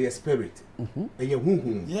anka say your spirit ye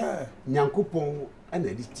hunhun yeah nyankopon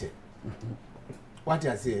ana di che what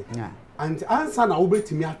you say and answer na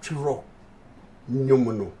obetimi atwero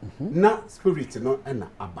nyom no na spirit no ana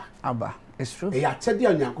aba it's true ya chede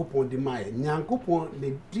nyankopon di maye nyankopon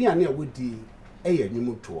le duane a wodi eye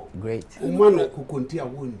nyumuto great umano kukonti a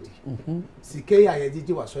wondi sike ya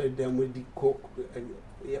yejiji waso dem di ko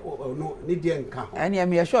no ni die nka ho and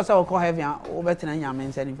me sure say we call heaven o betena nyame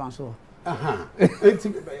nsa ni fan so aha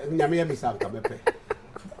enti nyame ya misa ka bepe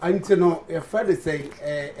anti no e fede say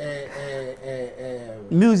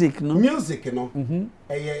music no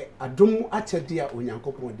eye adom achede a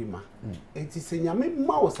onyankopon di ma enti se nyame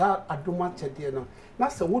ma wo sa adom achede no na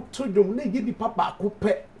se wo to dom na ye di papa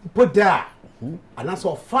akopɛ poda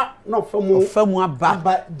anaso ofa na ofa mu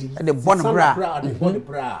aba the born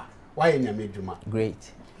bra why nyame dwuma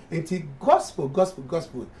great enti gospel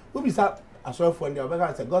we be say aso for the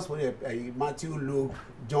obeka say gospel Matthew, Luke,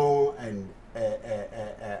 John and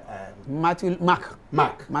Matthew, Mark,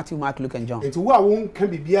 Luke and John. Enti wo a won kan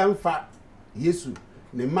bibia mfa Yesu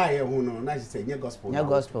ne maye ho no na say nye gospel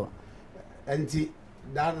enti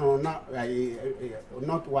that no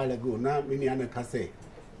not while ago na me an ka say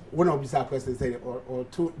one of these questions say or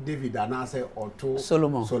to David and I say or to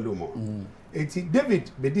Solomon enti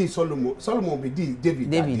David be di Solomon be di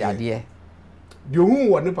David adie the who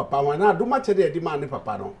won ne papa wan na do ma chede di ma ne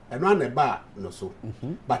papa no eno an ba no so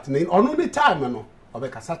but ne ono ni time no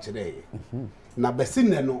obekasa chede na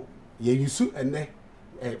besin no ye yusu ene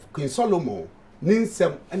Queen Solomon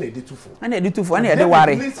ninsem ene editufo ene ede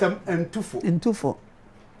ware ninsem entufo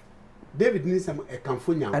David ninsem e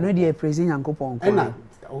kanfo nyam ano de praise nyankopon ko na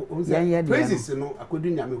praises no akodu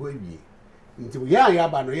nyame ho awie nti ya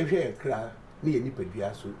ba no ye hwe kra ne ye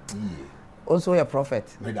nipadua so yie also a prophet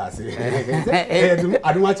me da say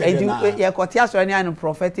I don't want to na you kotia so any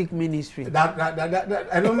prophetic ministry that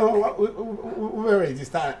I don't know we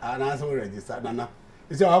register and also register na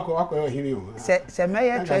you say akọ hini o se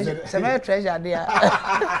me treasure there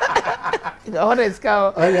the what is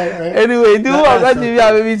cow anyway do what you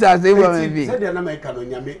have me say Aseibu Amenfi say dey na me ka no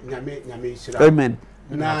nyame shira amen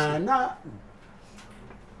na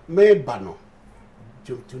me ba no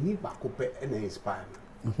jomtoni ba ko pe na inspire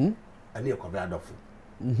ani ekobra adofo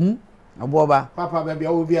oboba papa baby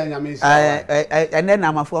o bi anyame shira and then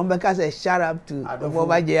am afo mbeka say shout up to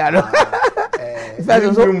oboba je ado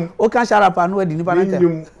first so o can shout up and we nipa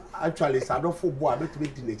na actually sadofo bo abetumi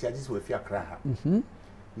di na charges we fi akra ha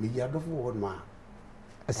me ya adofo wo ma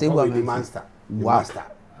Aseibu Amenfi master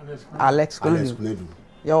Alex Knedu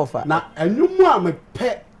yofa na enwumu a me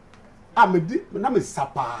pe a me di na me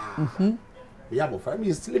sapa ya bo fa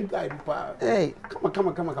me slim guy pa hey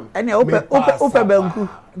come ene ope banku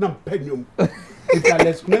na penyum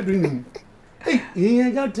Alex Knedu nim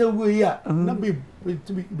eh ya tewu ya na be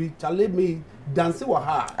chale me dance wa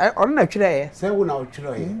ha on na twere say wo na o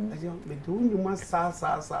twere me do nyuma sa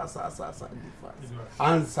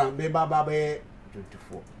ansa me baba be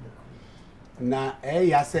 24 na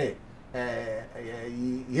ya say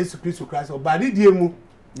Yesu Kristo Christ obadi die mu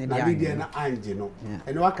na die na anje no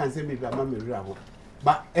ene wa kan say me bi ama me wura ho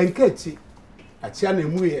ba enkechi achia na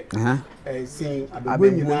emu ye sin abegbo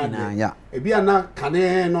nyina ya ebi ana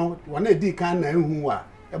kane no wona edi kan na ehu a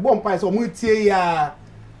ebo mpa so mu tie ya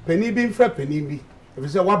pani bi mfra pani bi ebi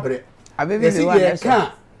se wabre abebe ni wa na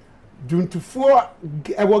ka duntufuo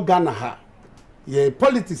ewo Ghana ha ye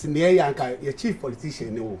politics ne ye anka ye chief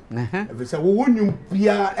politician ne wo ebi se wo wonum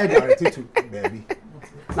bia e direct to baby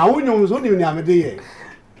na wonum so ni amede ye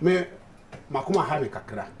me makoma ha me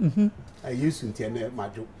kakra yesu ntiene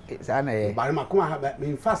majo sa na ye ba makoma ha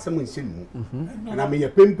me fa sem nhyem mu na me ye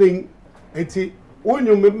pempen enti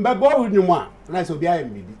wonyum me bo wonyum a na so bia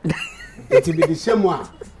yem bibi enti bi de hyem a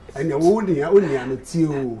ene wo onia no ti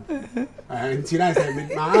o enti na say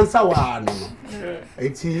me answer wa no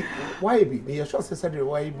enti why be me sure say the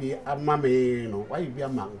why be ama me no why be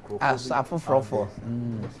ama nkro afofrofo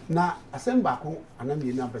na asem ba ko anam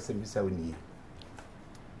na pese mi sa oni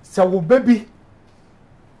sa wo baby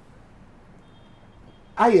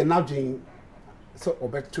aye na dwen so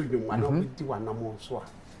obeto dwom ana obedi wanam so a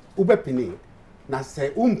ubepini na say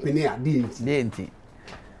umpini a di enti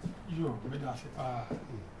yo me da se ah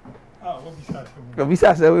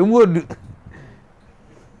obisa se we mu odu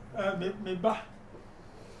me ba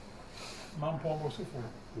mampo mo so fo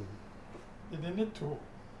ne to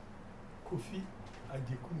kofi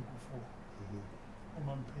ajekun kofo o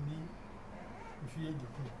mampani kofi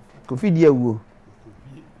ajekun kofi di ewu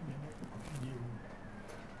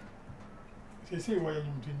se wa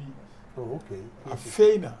yim tuni oh okay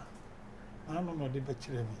afeina anu no de be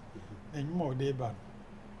kire mi na nyuma o de ba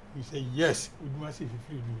you say yes we do say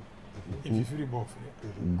if you free ball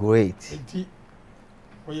great enti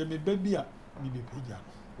o ye me baby a ni be peja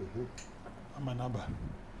amanaba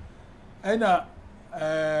ena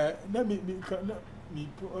na mi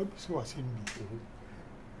so asembi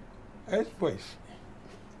boys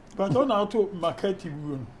but on auto market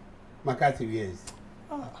won makati yes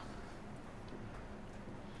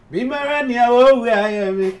we marry o we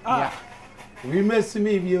are we miss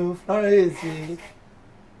me you Florence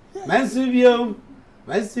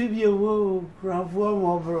Mansubio wo bravo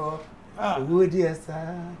mo bro wo dia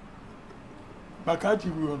sa makati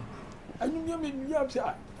won anyumya me nua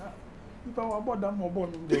psa ipa wa boda mo bo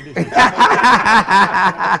num de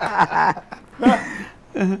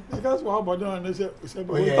because wa boda na say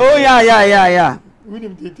oh yeah we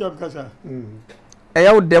nim tete am kasa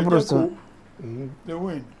eya wo debro so the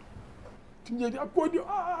win tinje akodi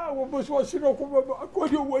wo bo so sino ko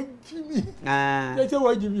akodi wo jimi je se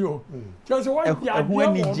wo jimi o je se wo ya hu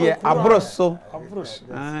ani je abroso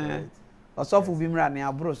osofu bimra ne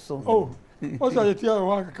abroso oh o sa ye tia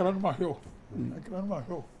wa kakran ma hyo kakran ma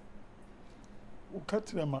hyo o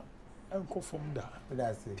katrema enko fom da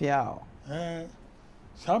piao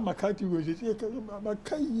sa makati wo je tia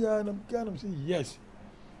makaya na kanam say yes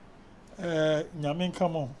nyamen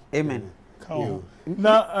kamo amen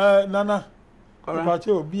na nana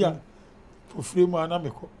bache obi a fofure mu ana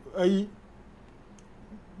meko ayi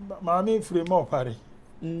maami fure mu opare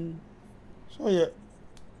so ye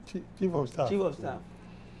chief of staff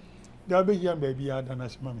da be yan ba bi ada na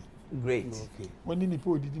sima me great okay woni ni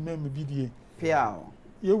po didi me bidie piao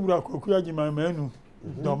ye wura koku agima manu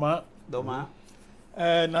doma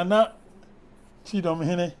nana chi dom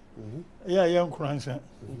hene ya ye nkuransa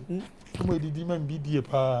mo didi me bidie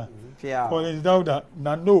pa Police Dauda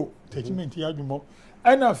na no document ya dwumo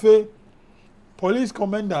ana fe police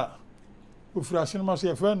commander ofrashin ma so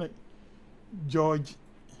ye friend George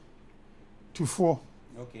Tufo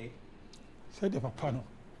okay said the papa no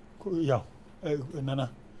ko ya nana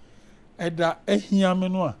eda ehia me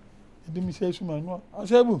no a edi mi se suma no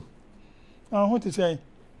Aseibu ho te say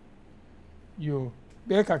yo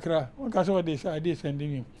be kakra won ka so de say dey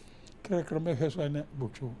sending kra me fe so na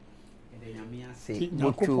bocho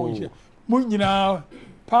mu nyina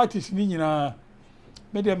parties ni nyina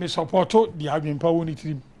me dey me support the adwempa woni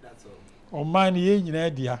trim that's all o man ye nyina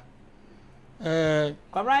dia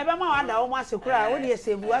kwabra be ma wada o ma sekura wo de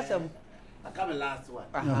Aseibu asem aka me last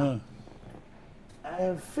one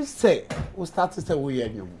first say we start to say we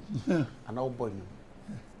yanyum and all boy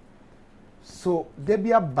so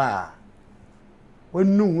debia ba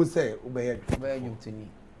wonu hu say obey yanyum tini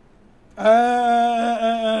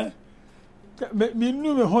me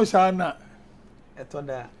nu me ho sana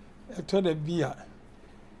eto da bia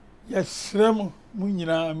yesrem mu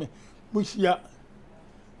nyina me mu hia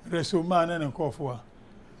resoma na nkofo a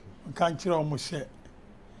kan kire o mo hye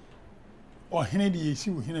ohene de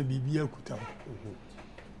yesi wo hena bibia kuta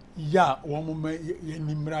ya wo mo ye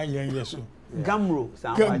nimra yen yeso gamro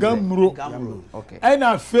okay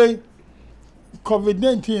ana fe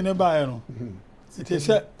covid-19 ne ba no it is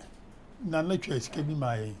na twa sika bi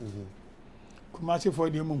mai kuma se for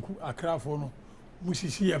de munku akrafo no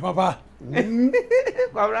musisi ye papa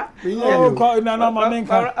kwabra ko na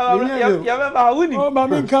mamenka ya be ba wuni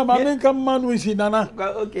mamenka manu si nana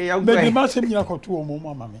okay ya be di masem nyina koto o mo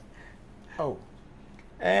mama me oh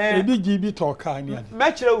ebi gibi to ka ni ade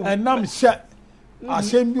me kire wu enam se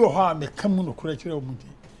asem bi o ha me kam no kura kire o mu di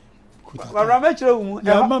Kwabra me kire wo mu.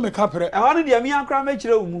 Ya ma me kapre. E ho no de mi akra me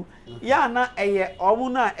kire wo mu. Ya na eye omo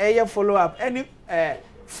na eye follow up any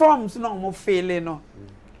forms no mo feeling no.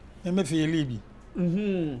 E me feeling bi.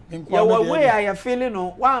 Ya way I feeling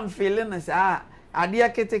no, one feeling na sa ade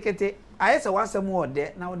kete ayese wasem wo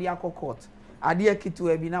de na wo de akokot. Ade kitu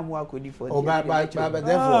e bi na mo akodi for. Oh but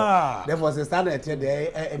therefore say stand at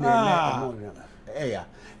there yeah.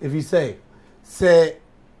 If you say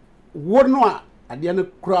wo no a ade no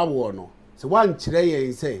kura wo no. So one kire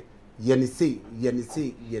ye say ye say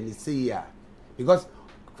ya. Because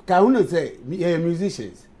ka unu say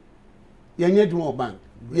musicians ye nyedwo bank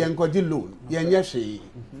ye nkoji loan ye nye hwe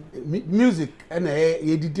music na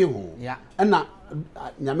ye didi ho na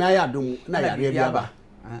nyame aya dum na yare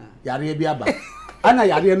bia ba ana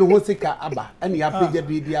yare no ho sika aba na ya page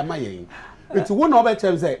bi dia ma yen it won obe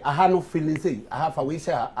chem say aha no feeling say aha fa we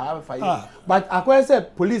say aha fa but akwa say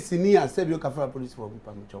police ni a say bi o ka fa police for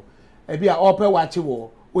pamcho e bia ope wachi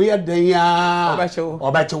wo we ya den ya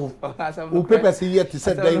obachewo o papers here to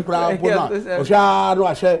set den crowd put on o sha no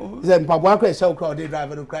ahwe say mpabo akwa e show crowd dey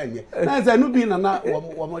driver no cry nye na say no bi na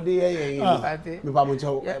wo mo dey ye me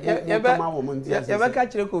pamcho ye be ka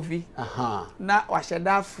kire kofi na wa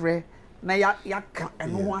sheda frɛ na ya ka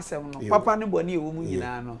eno ho asɛm no papa ne bɔne ewo mu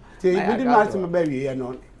nyina no te bidi ma se me ba wie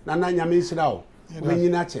no na nyame nhyira wo me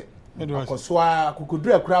nyina che akoso a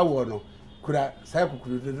kokudura kura wo no kura sai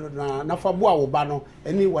kukudu na fa bo a wo ba no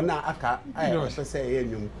eni wona aka se se ye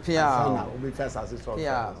nyum na obi fi asase so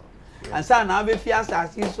ansa na obi fi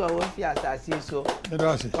asase so wo fi asase so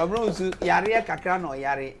pabro su yare kakra na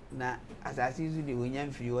yare na asase su de wonya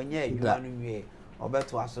mfiri wonya adwuma no wie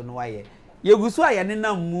obeto aso no waye yegusu a ye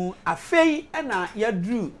nenam mu afei na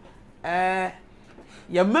yadru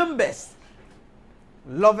your members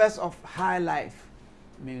lovers of high life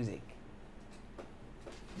music.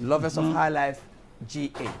 Lovers of high life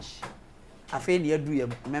GH. Afei ne yadu your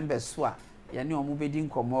members so a ye ne omo bedi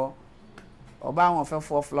nkomo oba won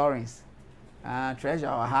for Florence treasure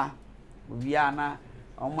ha obi ana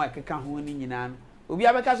omo akeka ho ni nyina no obi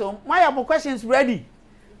abeka so why are questions ready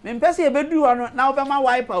me mpese e bedu ho no na obema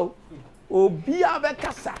wipe out obi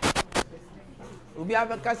abekasa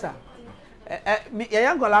ye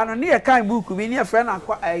yangola no ne ye kan book bi ne ye friend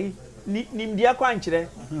akwa nimdi akwa nkyere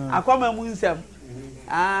akwa mu nsem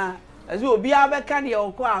azu obi abeka ne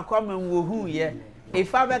akwa wo hu ye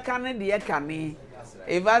ifa beka ne de ye kane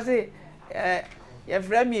ifa se ye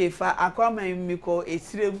friend me ifa akwa miko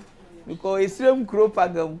esirem kro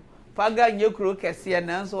paga nye kro kese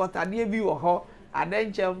na nso otade bi wo ho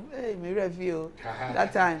adenchem me review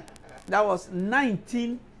that time. That was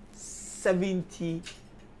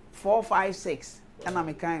 1974-56. And I'm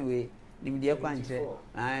a kind way. Nimdia Quanche.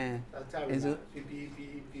 And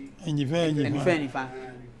you very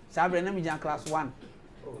Sabre Namijan class 1.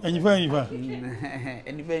 And you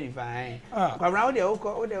very fine. Around the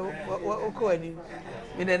Oko, in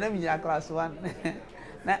the Namijan class 1.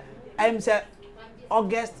 Now, I'm say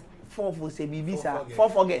August 4th was a Bibisa,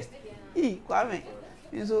 4th August. Kwame.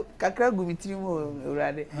 So kakra gumitiri mo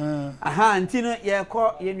urade aha antino ye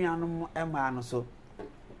ko ye nuanom ema no so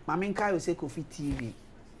mame nkai ose KOFI TV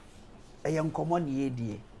eye nkomo ne ye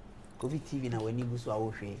die KOFI TV na wani buso a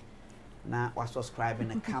wo hwe na wa subscribe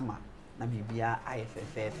na kama na bibia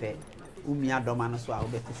ayefefefe umi adoma no so a wo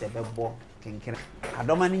beti se bebo kenkere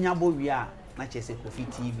adoma ni nya bo wi a na chese KOFI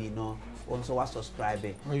TV no onso wa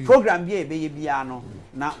subscribe program bia ebe ye bia no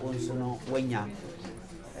na onso no wanya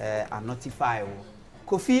a notify wo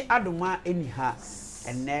KOFI adoma eni ha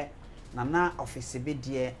enne nana office be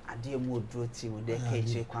die ade mu oduro team de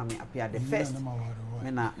Kaakyire Kwame Appiah the first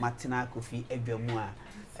me na matena KOFI adwamu a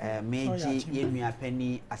meji yenua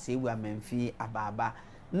pani Aseibu Amenfi ababa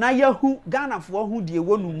na yahu Ghana fo hu die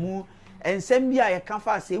wonu mu ensem bia ye kan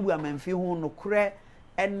fa Aseibu Amenfi hu no kure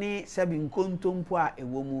ene sabi nkontompo a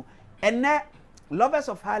ewo mu enne lovers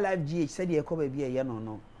of high life GH said ye ko ba bia ye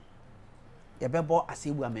no ye bebo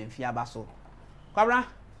Aseibu Amenfi abaso Kwabra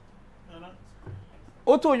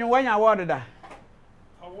Oto onyo wanya award da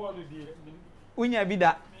award die unya bi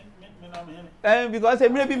da because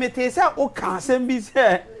emre bi mete say o kan sem bi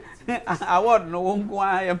say award no wonko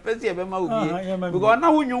a ye pese ye be ma obi because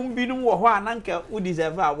na hunyum bi num wo ho ananka u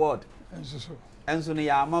deserve award enso no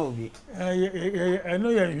ya ma obi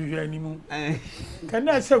eno ya hwehwe animu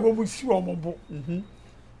kana se go bu si wo mobo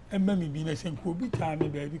emma mi bi na se ko bi ta me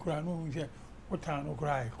ba bi kura no hu se o ta no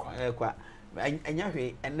kura kwa anya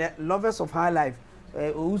hwe and lovers of high life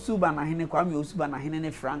Usuba na hene Kwame Usuba na hene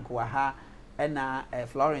ne Frank wa ha na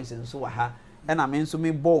Florence nso wa ha na me nso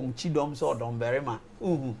me bom chidom so odom berema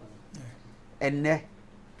enne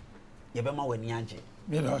ye be ma wani age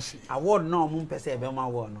me do see award no mo pese ye be ma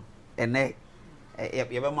wo no ene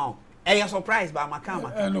yebe ma o e surprise ba maka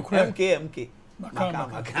MK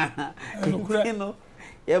maka you know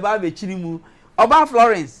yeba be chiri mu oba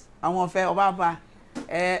Florence awon fe oba pa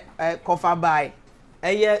cover by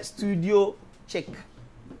studio chick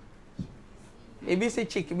ebisi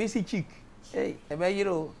chick hey ebe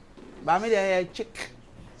yiro ba me dey chick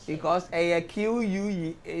because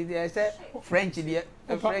QUE is say French there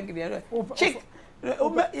French there chick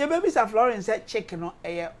your baby Sir Florence said chick no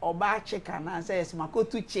oba chick and say smako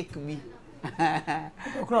to chick me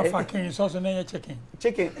okra fucking so na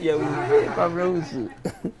chicken yeah we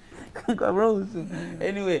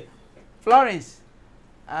anyway Florence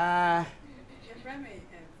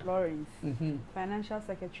Florence financial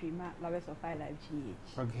secretary Lovers of High Life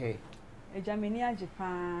GH okay Ejameni aje pa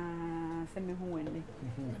se me hu wende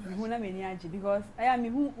me hu na meni aje because aya me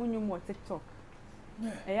hu unyum wo TikTok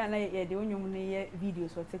aya na ye de unyum ne ye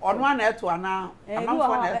videos wo TikTok ono na eto ana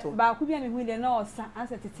amamfo na eto ba ku bia me hu de na osa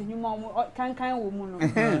ansa tete nyuma mo kankan wo mu no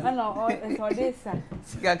na o so de sa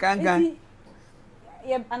sika kankan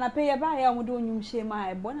ye anape ye ba ya mo de unyum she ma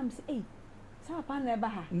e bona me se eh sa pa na e ba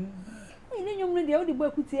ha ni nyum no de o di bo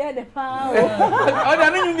akuti e de pa o da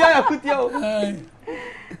ni nyum bia akuti o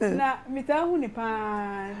na mitahu ni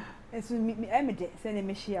pa esu emede se ne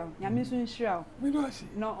mehia nyame so nhira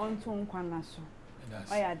no onto nkwa na so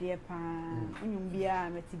oya de pa unyum bia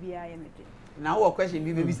meti bia ye mede na wo question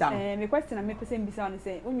bi be sa me question na me pese mbisa on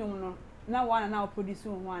say unyum no na wana na produce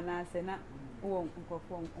ho ana se na wo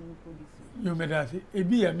nkofo on produce yo medase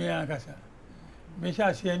ebi ya me akasa me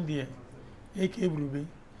sha se ndie ekebrube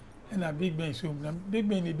na big ben so na big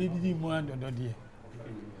ben e bebi mu andodo de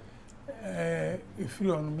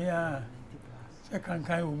ifiri on me a se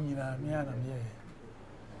kankan o nyina me a na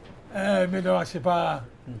me me do asipa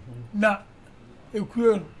na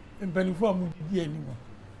ekuo mpanifo amu di animo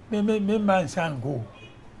me man sango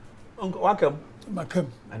wakam makam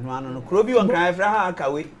anu anu no kro bi won kan afra ha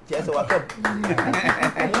akawe ti ese wakam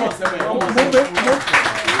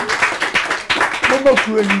mo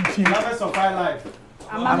kuo ni ti Lovers of High Life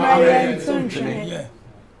amamaya ntunchene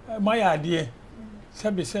my idea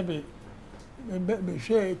sebe be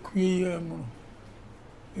hwe kuye mu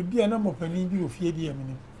ebi ana mo pani bi ofie di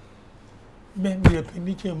amini me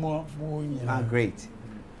pani che mo nyina great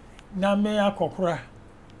na me akokora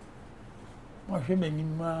mo hwe mani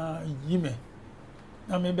ma yime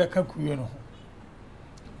na me be ka kuye no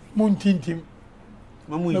mo ntintim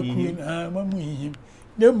mamu yi mamu yi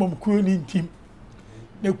ne mom kuye ni ntim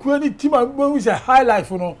ne kuye ni tim agbo wi say high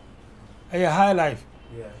life no high life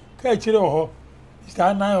ka chire ho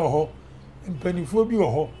sta na ho mpanifo bi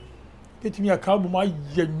ho betimi aka bu ma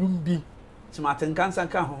yanum bi smartin kansan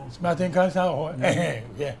ka ho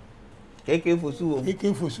yeah keke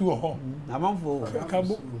fosu ho amamfo ka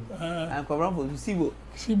bu an kwabran fo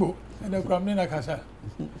sibo na kwamne na kasa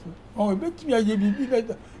o betimi aye bibi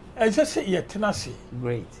na ese ye tenase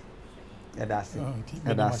great that's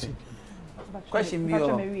it question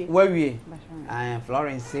me where we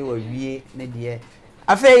Florence say we ne de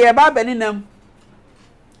afa ye ba bani nam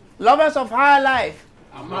Lovers of High Life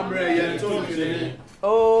amamre ye ntonchene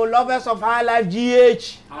oh Lovers of High Life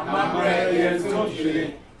GH amamre ye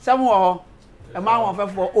ntonchene samwo e ma won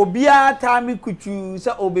fefo obia time kutu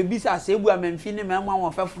se obebisa Aseibu Amenfi ne ma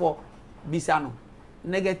won fefo bisa no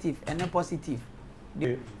negative and positive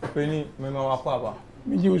Penny mema wakwa ba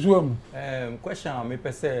mi ji usuam question me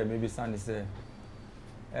pese me bisa ni se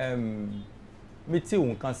me ti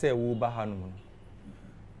won kan se wo ba ha no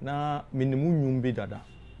na minimu nyum bi dada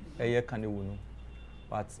eye kan ewu no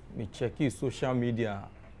but me check social media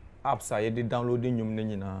apps I dey downloading nyum ne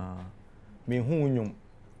nyina me hu nyum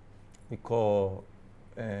me call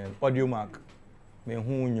audio mark me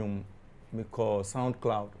hu nyum me call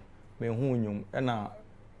SoundCloud me hu nyum na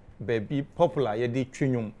baby popular ye dey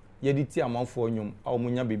twnyum ye dey ti amanfo nyum a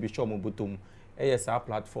omunya baby show mo botom eye sa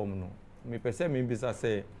platform no me pese me bisa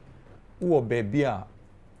say wo baby a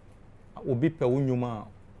obi pe nyum a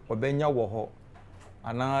obenya wo ho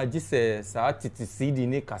ana gise sa titi CD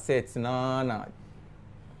ni cassette na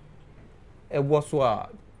ebo so a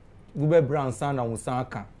gube brand san na wusan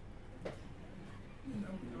aka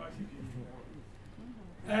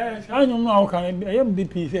anyum na okan ayem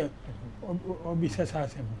DP se obi sesa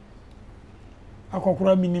asem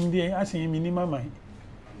akokora minim de asen minim amai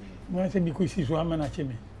na se bi ko si so amana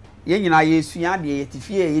cheme ye nyina yesua de ye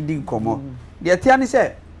tifie ye di nkomo de tia ni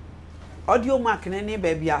se audio mark ne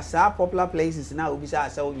baby asa popular places na obi sa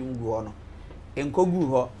asa onyum gu ho no enkogu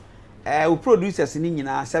ho o producers ni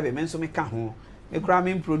nyina sebe me nso me ka ho me kra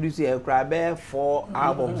me produce e kra be 4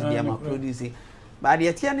 albums de ma produce ba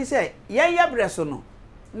de tia ni se ye breso no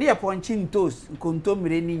ne ponchi toast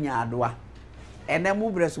kontomire ni nyaadoa ene mu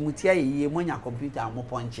breso mutia ye monya computer mo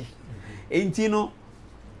ponchi enti no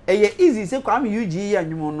eye easy say Kwame UG ya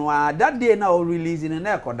nwum no that day na o release ni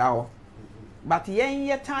na ekoda ho but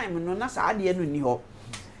ye time no na sa ade no ni ho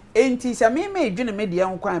enti se me dwene me de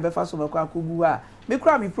nkwan be fa so be kwa kogu a me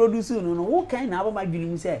kura me produce no wo kan na aba ma dwene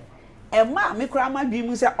mu se e ma me kura ma dwene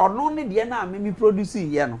mu se ono ne de na me produce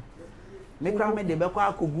ye no me kura me de be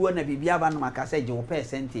kwa kogu na bibia ba no makasa je wo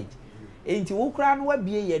percentage enti wo kura no wa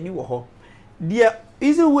bie ye ni wo ho de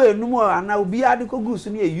easy way no mo ana obi ade kogu so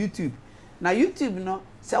ne YouTube na YouTube no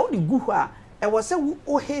se wo di gu ho a e wo se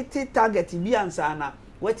wo hate target bi ansa na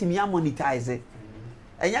watimi ya monetize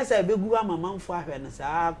enya se be gu amamanfo ahwe no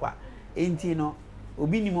saa kwa enti no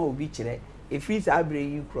obi ni mo obi kire e free sa abre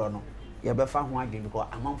yi kro no ye be fa ho adwe because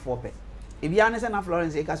amanfo pe e bia ne se na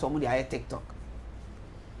Florence e ka so mo di aye TikTok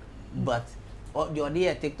but the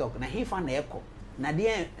odie TikTok na he fa na eko na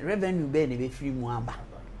de revenue be ne be free mu aba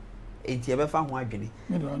enti ye be fa ho adwe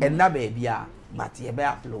en na ba bia but ye be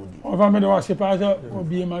upload over me do wase pa se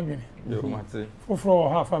obi ma gene yo mate for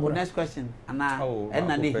half a next question ana en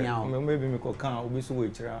na ne hia o maybe me ko kan obi so we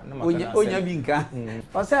kira na maka onya bi nka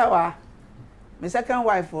o se wa my second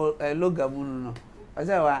wife logamu no o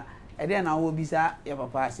se wa e de na wo bisa ya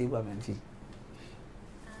papa Aseibu Amenfi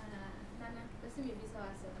nana pese me bisa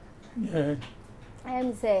wase yeah I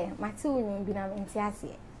am say mate wonyu bi na menti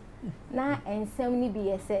ase na ensem ni bi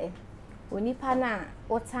ye say onipa na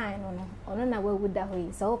o time no ono na we wuda ho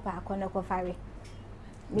yi so pa akọ na ko fare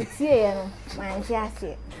metie ye no menti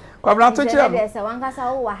ase kwabra to kira me se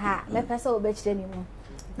wankasa wo wa ha me pese wo be kire ni mu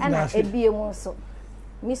ana ebie mu so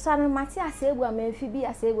mi so na mate Aseibu Amenfi bi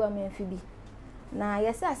Aseibu Amenfi bi na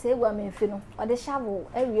yesi Aseibu Amenfi no o de shovel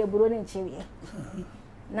ewie buro ni nchewie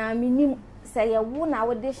na minim say ye wo na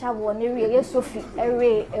wo de shovel ne wie ye sofi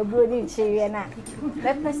ewie eburo ni nchewie na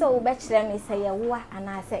me pese wo be kire me say ye wo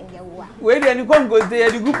ana say ye wo we de ni kongote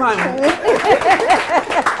ye di gu pan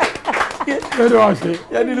Pero wase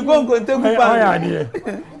ya di kongote gu pan ya de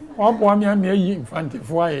o bo am ya me yi infante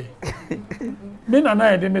fo aye me na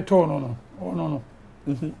na ye de me to no no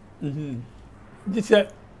Dise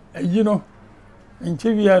ayi no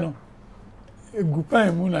nchewia no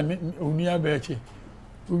egupan mu na oni abeche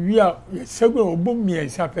owia segwe obom mi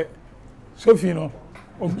ensape Sophie no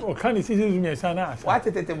o kan ni sisi zumi ensa na asa what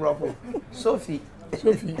tete brofo Sophie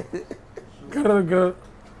gar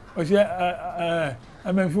o se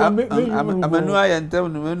Amenfi amanu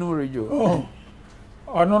ayentem no manu rejo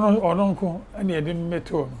ono nko ene ede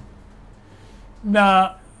meto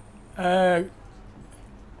na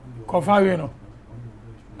kofawe no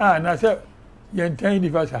na se yentan di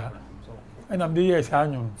fasa and am the yes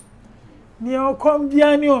anyo ni o kom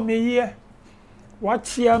bia ni o meye wa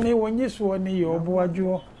chia me wonye so ni ye obo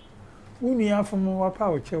adwo uni afom wa pa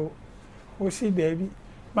o chewo o si dabi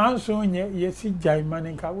manso nye ye si jai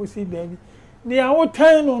maninka o si dabi ni a wo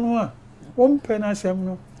tan no no a wo mpe na sem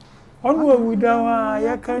no onu awuda wa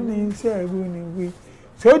ya kan ni se agu ni wi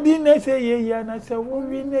so di na se ye ya na se wo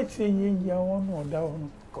wi na se ye ya wonu oda wonu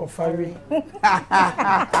kofawe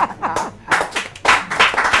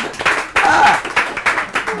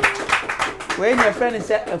we nye friend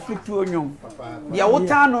say afutu onyom dia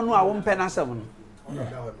wotano no a wo mpe na asem no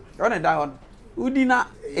ona da hon udi na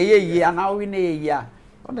eyeyi ana wi na eyeyi a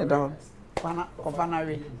ona da hon pana kofana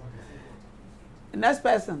we next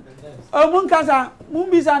person mun kasa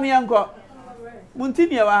mun bisa ni anko mun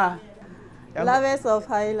tini wa Lovers of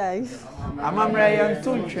high life amamre yan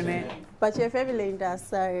tuntwene but your family in that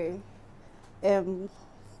sorry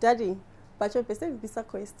daddy but your person bisa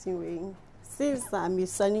question we since I'm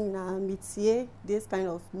listening now, meet this kind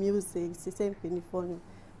of music, it's the same penny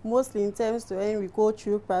mostly in terms to when we go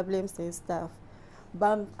through problems and stuff.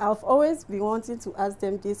 But I've always been wanting to ask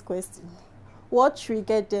them this question. What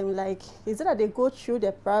triggered them? Like, is it that they go through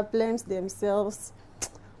the problems themselves?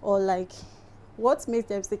 Or like, what makes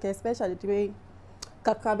them sick, especially during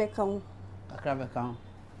Kaakyire count?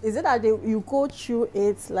 Is it that you go through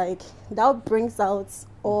it, like, that brings out,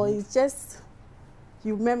 or it's just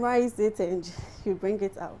you memorize it and you bring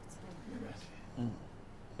it out?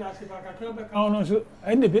 So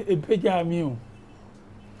I need a page of me.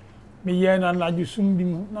 Me and I do soon be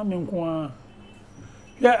not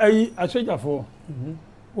yeah, I said for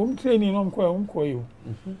training on Koyo.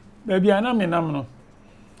 Baby, I'm a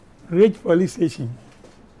Rich police station.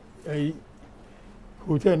 A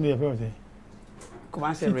hotel near Thursday.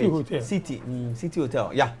 City Hotel. City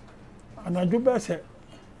Hotel, yeah. And I do better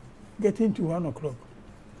getting to 1 o'clock.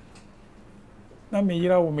 Na me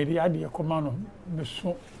yira wo me dia de command me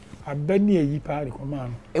so abani yi pa de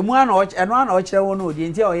command emu ana o kire wo no de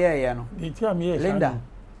ntia o ye no de ntia me ye Linda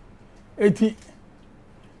eti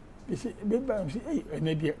ese beba msi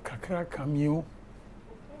ene de kakra kamio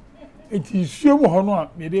eti suom ho no a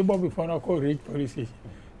me de bo before na call rate police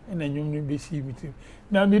ena nyum no be si mi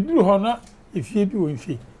na me duru ho na efie bi won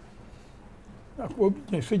fi akọ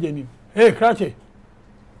bi soja ni krache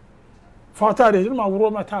fata de ma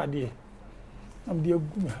woro mata de am de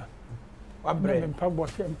agu ha wa bre mpa bo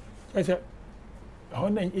sem ese ho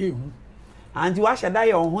na ehu anti wa shada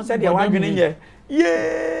ye ho se de wa dwene nye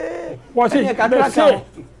ye wa se kakra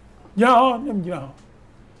ya ho nem gina ho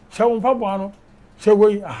se won pa bo ano se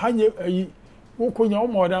woi ahanye ayi wo konya o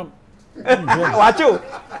modam wa chu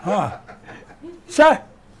ha se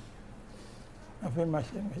afi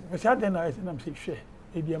machine we sa de na ese nam se hwe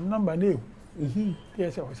e bi am number na ehu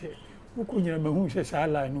tie se wo se wo konya ma hu se sa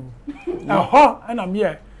line no ho ana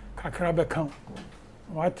me kakra be kan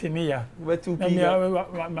wati ni ya wetu ki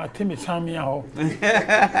ma timi sami ya ho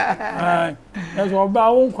so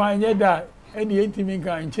ba won kwan ye da eni entimi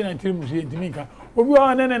kan nchina ntirimu so entimi kan obi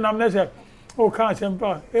wa nene nam na se o kan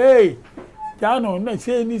sempa ja no na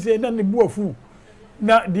se ni se na ne buafu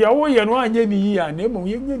na de awo ye no anye ni yi a na emo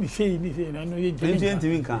ye nye ni se ni se na no ye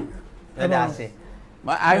entimi kan da ase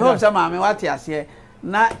I hope some ma me wati ase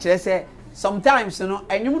na kire se sometimes no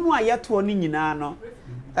enwum no ayeto ni nyina no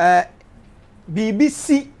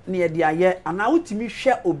BBC ne de aye ana utimi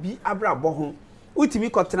hwe obi abrabọ ho utimi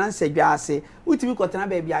kotena nsadwa ase utimi kotena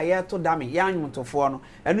ba bia aye to dame ya anwumtofo no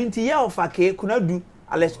enu nti ye ofa ke kunadu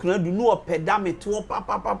Alex kunadu no opedame to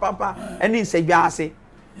papa eni nsadwa ase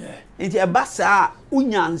nti eba saa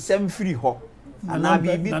unya nsem firi ho ana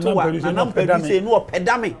bibi to wa na nampadu se no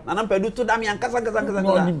opedame na nampadu to dame ankasa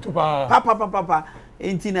papa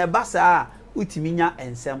nti na eba saa utimi nya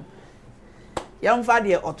ensem yamfa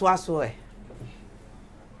de oto aso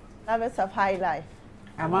Lovers of High Life.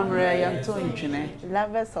 Amamre yanto ntwene.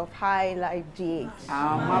 Lovers of High Life GH.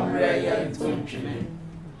 Amamre yanto ntwene.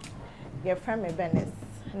 Your friend me Benis.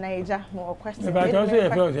 Naija, more question.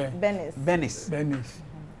 Benis.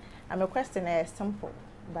 I'm a question simple,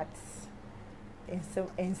 but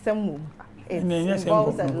in some room it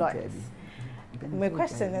involves a lot. My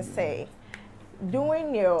question is say,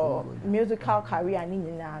 during your musical career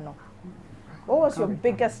what was your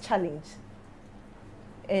biggest challenge?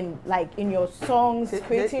 In your songs,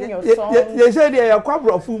 creating your songs. They said they are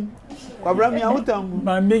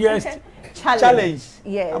my biggest challenge.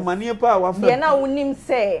 Yes. Amani pa yeah, now unim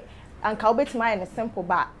say and Calbert mine is simple,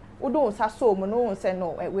 but Udo so no say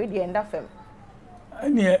no, we the end of him.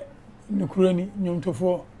 And yet, no crony, nyum to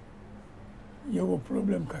for your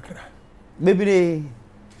problem, Kakra. Maybe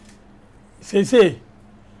they say,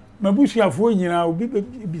 Mabusia for you now be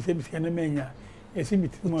Bisabiscanamania. Yes, in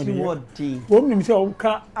between what woman himself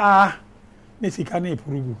can Nessicane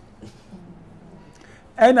Purugu.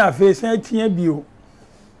 And I face a tia bio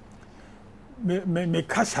me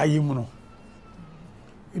casa yimuno.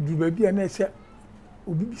 It will be an essay,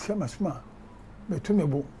 will be some smart, but to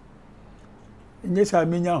me, and yes, I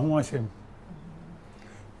mean, who wants him.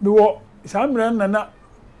 The war, some ran and not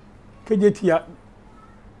Kajetia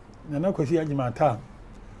Nanacosia Jimata.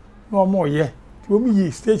 No more yet. To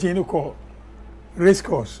me, station in the call. Race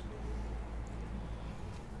course.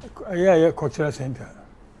 Cultural center.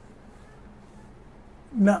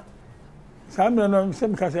 Na some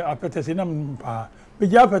case Appiah sinam pa. Me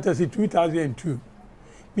ja Appiah 2002.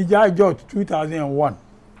 Me ja George 2001.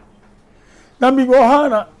 Na me go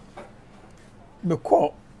hana me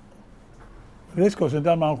call race course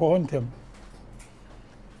center man ko hontem.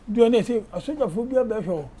 Do any say asoja phobia be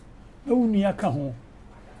hwe. Na wuni aka ho.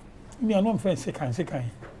 Ni anom fe sekan.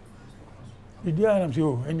 The dear and I'm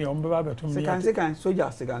so any umbrella to me. Second, so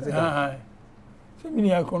just second. So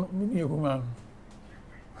many I can't.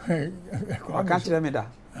 I can't tell me that.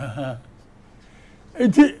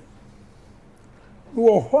 It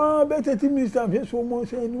was far better to me than his woman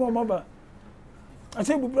saying, no, mother. I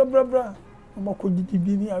said, blah. I'm not going to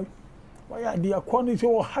be near. Why are the quantities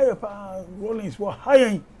so higher? Rollings were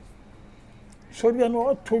high. So they are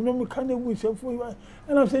not to know me kind of with for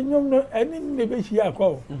and I'm saying, no, any never see a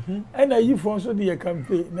call. And I you also the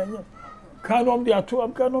campaign. Can't on the ato,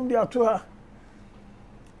 can't on the ato.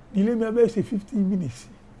 Delay me about 15 minutes.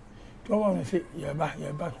 To say, yeah, back,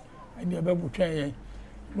 and you're about to try.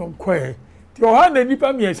 No, quiet. Your hand and nip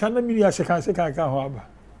me, and me as a cancer can't harbor.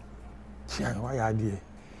 See, why idea?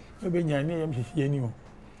 Maybe your name is you.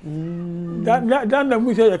 That the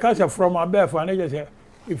music cancer from my bear for an say.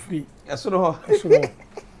 If we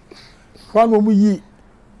Kwame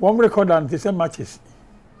one record and the matches.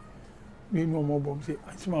 We no more bombs.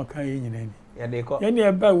 I smell can any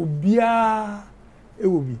about beer. It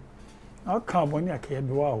will be. I'll come when I can.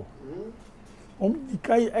 Wow. di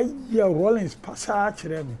kai ayi Rollins pasa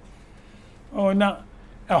kyerɛ me oh na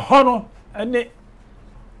ɛhɔ no ɛne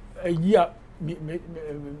ayi a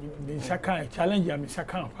me saka challenge a me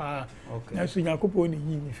saka pa na so Nyankopɔn ne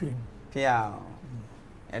yi me firi pia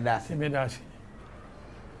ɛda me da se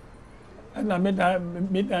ana me da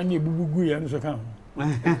ne bubugu ya no so kan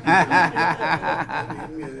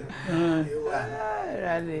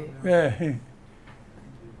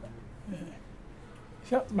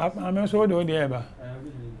I'm so do the eba.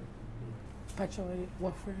 Patrol,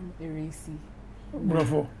 what friend erase?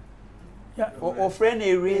 Bravo. Yeah, or friend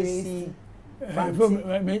erase.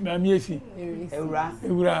 Mamiesi.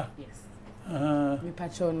 Eura. Yes. Me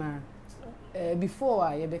patrol na. Before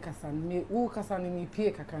I be kasan, me who kasan me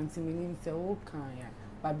pay kakanti me nim se o kan ya.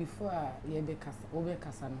 But before I be kasan, o be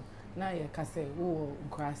kasan. Na ye kase o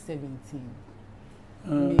nkra 17.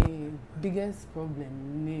 Me biggest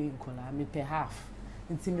problem me kola me per half.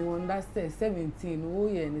 Until me understand 17 oh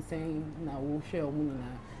yeah and saying na wo share omu na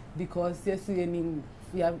because yes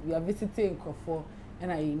we are visiting Krofo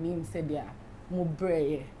and I name said there mo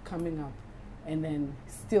brave coming up and then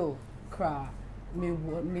still cry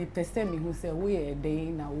me person me who say we yeah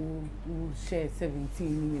day na wo share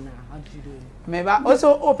 17 na how do you do me ba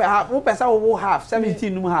also open half wo person wo half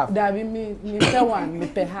 17 no half that me say one me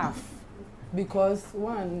per half because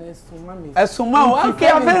one is to mommy. Suma, okay,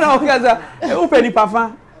 I feel now because open the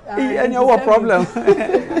papa. Any other problem?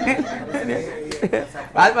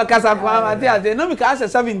 But because I no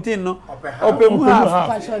because 17 no open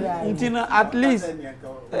half. At least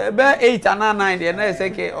be 8 and 9 there na say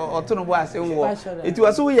ke otono bo ase wo. It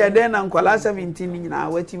was so here then and kwala 17 na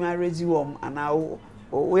wetima raise wom and now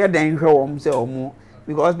we den hwe wom say omo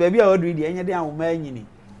because baby I would read enya dey awoma anyini.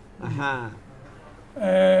 Aha.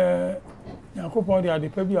 Nyankopɔn de ade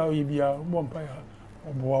pa bi a oyi bia bɔ mpa ya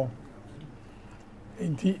ɔboa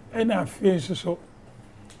enti ɛna afei nso so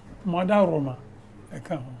mada Roma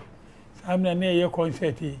ɛka ho saa mena na ɛyɛ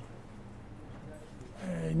concert yi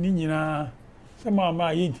ni nyinaa sɛ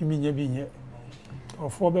ma yɛntimi nya bi nyɛ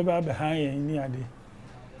ɔfoɔ bɛba bɛha yɛn ni ade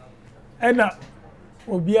ɛna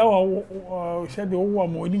obia wa sɛ de wo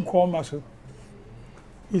ma oni nkɔma so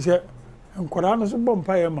isɛ nkɔra no so bɔ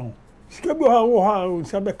mpa ya ma ho sika bi wo ha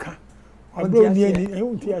nsa bɛka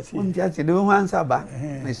Unti do one saba.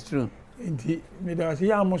 It's true. Inti me da se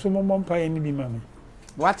ya mo so mo mpa ye ni bi ma me.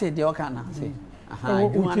 What is your kana say? Aha,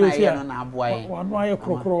 du na ye no na aboa ye. Wa no aye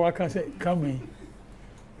krokro wa ka say Kwame.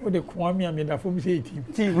 O de Kwame a me da fo bi say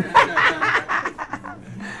team.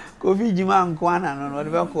 Kofi jima nkwana no no de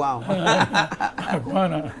be ko an.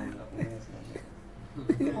 Akwana.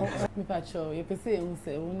 Me pacho, you pese e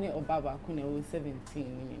say we ni obaba ko na 17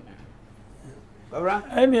 ni na. Babra?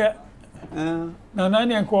 Ene na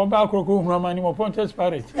nani enko ba kroko hunu amani mo Pontius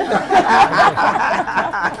Pirate.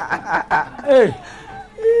 Hey.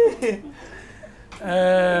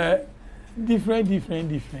 Different.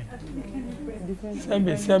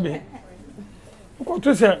 Sebe. Ko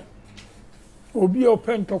to say obi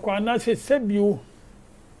open to kwa na se sebio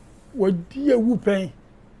wadi ewu pen.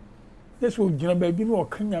 Yeso gina ba bi no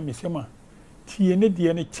okanya mesema. Tie ne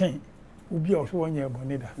de ne chen. Obi o so wonya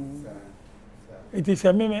ebone da. It is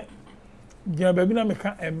a meme. Gina baby na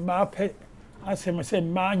meka emma pe asem se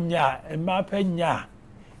ma nya emma pe nya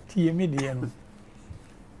tie me de no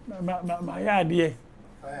ma ya de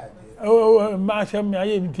o ma se me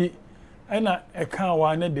aye nti na e kan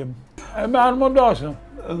wa na dem emma no doso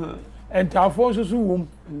entafo so wom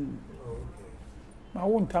ma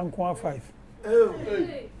won tanko 5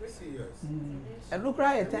 serious and look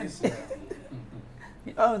right 10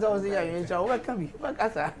 oh that was you so what can be what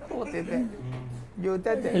asa what is that you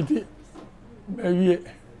tete baby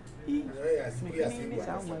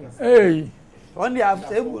hey on the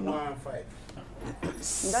Aseibu no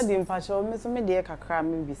Daddy mpacho me so me de kakra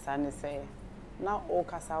me bisa ne say na o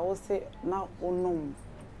kasa o say na onom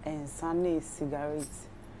ensa na cigarette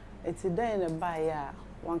eti den ne ba ya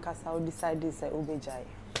wan kasa o decide say obejai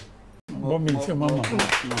bombi se mama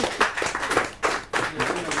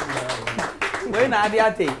we na ade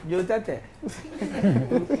ate you tete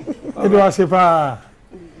edo asepa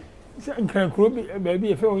nkran kro bi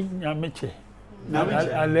baby e fe nyameche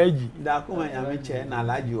allergy da kuma nyameche na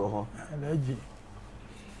allergy wo ho allergy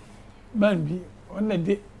man bi on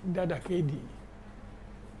de dada kedi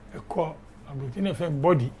e ko abuti ne fe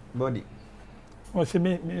body o se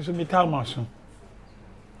me so me ta maso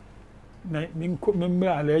na min ko me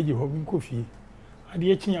allergy ho min ko fie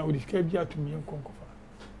ade e chinya o diska bi atumi enkonkofa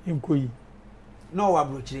enkoyi no wa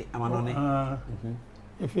brochire amanone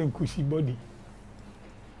e fe nkusi body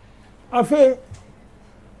afe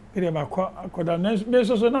ire ma ko akoda me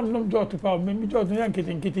so na no jot pa me mi jot yan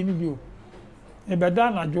kete ni bi o e be da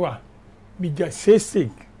na jo a mi ja 6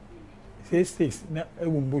 na e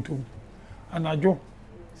wo mbotom anajo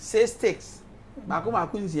 6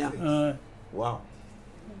 mako nsia wow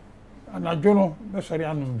anajo no me sori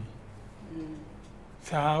anum bi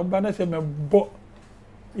sa ba na se me bo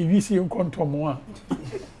ibisi nkontomo a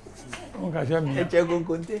on ka se mi e che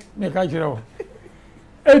gonkonte me ka jira o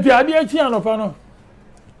e ti ade achi anofa no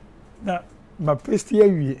na ma pesti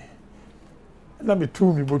awie na me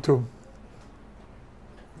tu mi botom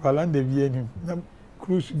valande bienu na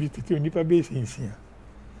cruise bi tete onipa be sensia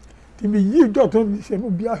ti mi yi doton se no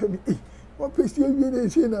bia he mi wa pesti awie na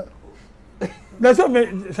se na se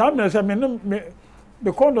me sa me no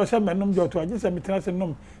me kondo se me nom joto age se me tena se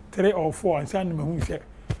nom 3 or 4 ansa na me hu se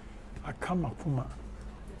akama kuma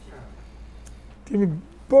ti mi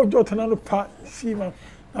bo joto na no pa si ma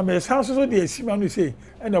na me sa so de si ma no se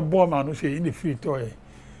e na bo ma no se in the free toy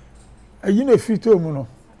ayi na free toy mu no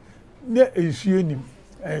ne ensuo nim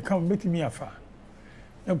come make me afa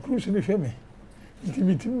na cruise ne hwe me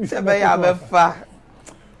intimi se be ya be fa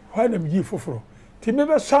why na me foforo ti me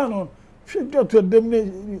be sa no hwe joto dem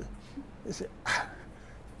ne se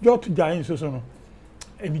joto jain so no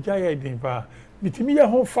e bi jaye den pa mitimi ya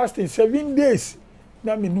home fasting 7 days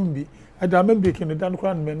na me numbi adama break no dan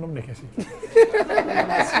kwa na me num ne kese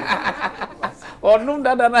onum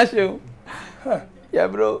dada na show yeah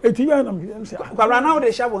bro eti ya na me say kwabra na wo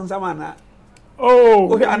de sha bonsam ana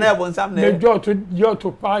oh okay ana bonsam na me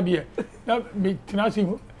joto pa de na me tinasi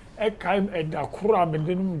e kai e da kura me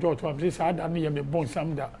de num joto am say sa da no ye me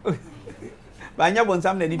bonsam da ba nya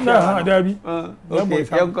bonsam na di na ha da bi okay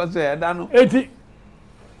ye ko so da no eti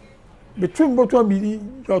between boto mi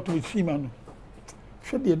joto chima no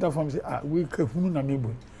hwe de da fam say we ka hunu na me bo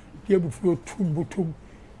ye bu fu tumbutum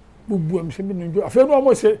bubu am se me no jo afa no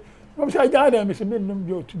mo se ja da me se me no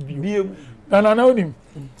jo to bi na onim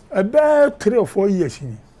about 3 or 4 years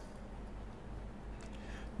ni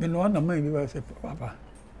me no na man bi ba se papa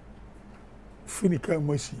funika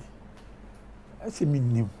mosi ase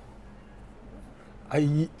minnim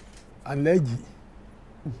ayi allergy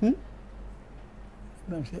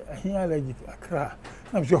nam se ahi allergy akra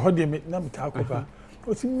nam se hode me nam ta akoba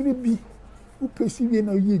o si mire bi u pesi bi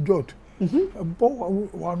na yi jot bo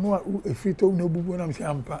wa no efito na bubu nam se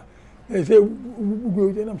ampa e se bubu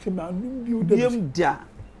go nam se ma num bi o de biem da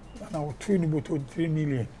na o tu ni boto 3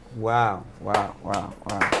 million wow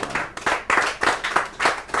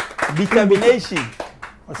determination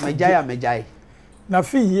mejai na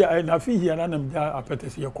fi here na nam da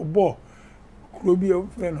apetesi yakobo krobi o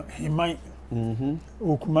fe no himan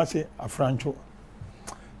o kuma se afrancho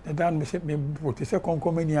da dan me se me bote se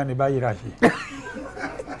konkomani ane ba yirashi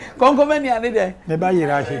konkomani ane de ne ba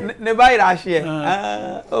yirashi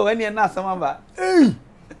oh ene na asama ba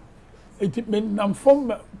eti men nam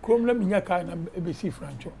fom krom na minya kai na be si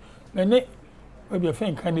francho na ne we be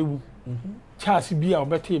fe nkan ewu Charles bia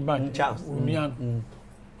obete ban Charles omian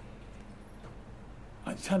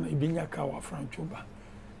ansana ibinya ka wa francho ba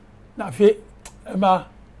na fe ma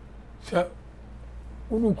se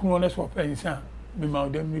unu kuno ne so pensa me ma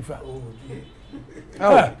odem rifa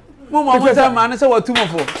mo mo ta ma ne se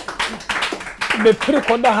watumofo me pre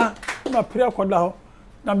koda ha na pre koda ho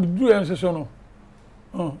na me du en so no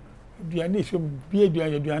duane so bia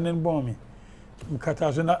duane bon mi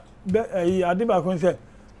mkata so na ade ba kon se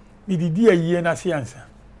mi didi ayi na siansa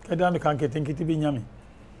kada no kan ketenkete bi nyame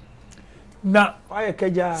na aye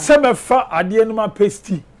kaja sebe fa ade no ma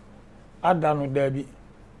pesti ada no da bi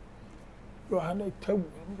yo hana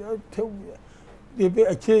taw de be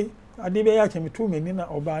ache ade be ya che mitu meni na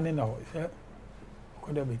oba ne na ho se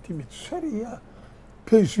ko da be ti mi sori ya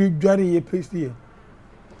pesi dware ye pesti ye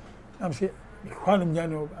am se kwanu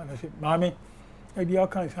nyano ana se mame e dia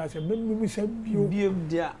kan sa se mennu se bio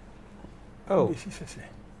dia oh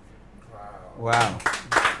wow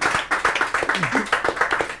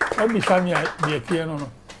abi samia de tie no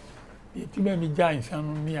ti be mi jan san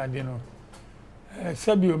no mi ade no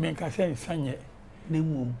sabio men ka se sanye ne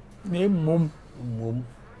mum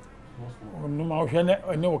no ma hwene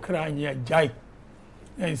ne o kra anya jai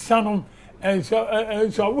ensanom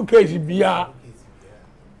enso awu case bia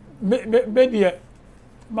me dia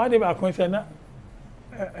ma de ba kon se na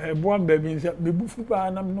bo am ba bi se me bufu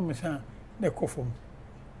ba na no me san ne kofom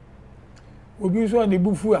obi so ne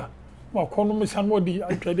bufu a ma kono me san wodi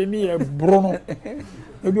atwede ne e bro no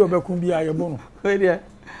ebi obekun bi aye bo no we dia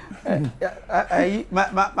ai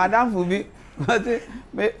madam fu bi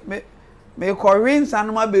me korin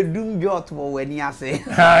san ma bedum jot bo wani ase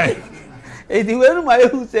eti wenu ma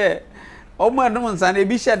yehu se o mo no san e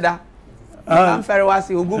bi sheda am fere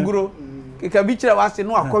wase oguguro kika bi kire wase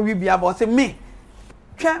no akọwi bia bo se me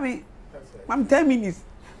twa me I'm 10 minutes.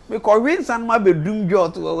 Because we san ma bedum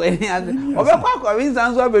jot we ni ase. Obekwa we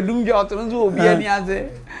san so bedum jot nso obi ani ase.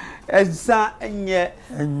 Esa enye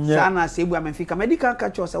sana Aseibu Amenfi ka medical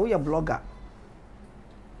catch us we blogger.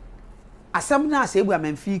 Asem na Aseibu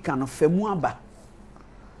Amenfi ka no famu aba.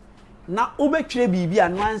 Na obetwere bibia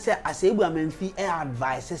no anse Aseibu Amenfi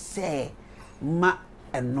advice say ma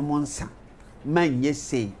enomonsa ma nye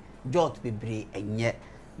sei jot bebre enye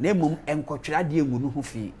na mum enkotwera de egu no ho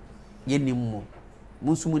fi yenimmo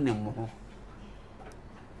munsumu nemmo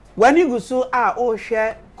wani guso a o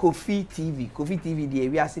hwe KOFI TV de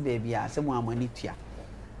ewiase ba bia asemu amani tua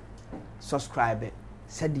subscribe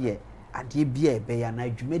sede ade bia ebe ya na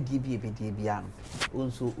adwumadi bia ebe bia no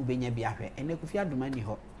onso ubenya bia hwe ene KOFI adomani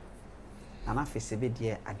ho ana fesebe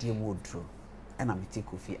de ade mu odro ena meti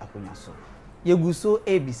KOFI akonya so yeguso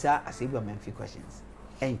ebisa Aseibu Amenfi questions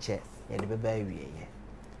enche ye de beba wiye ye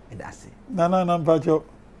edase nana mpacho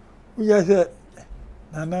uya se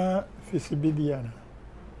nana fesebe dia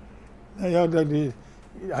na ya de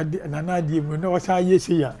nana di mu no sa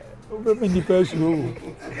yesi ya obebe ni pesu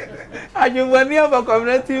ajumani aba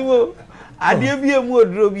community mo ade bia mu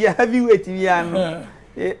odro bia heavyweight bia no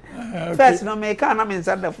first no me ka na me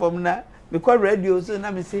nsada form na me call radio so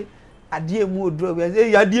na me say ade mu odro bia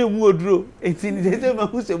say ade mu odro etini say ma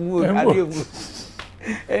hu se mu ade mu.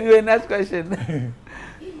 Anyway, next question.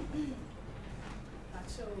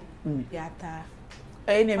 Yata.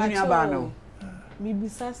 Any me abano. Mi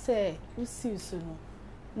bisa say usi so no.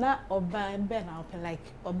 Na oba embe na ope like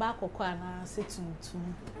oba akoko ana setuntum.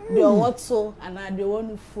 De what so ana de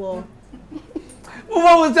wonu fo.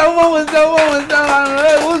 Wo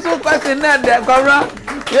so question na de kobra.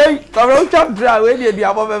 Hey, kobra chop dra we dey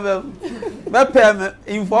abo bebe. Me pem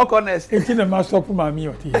in four corners. Enti na ma stop ma mi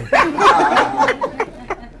oti.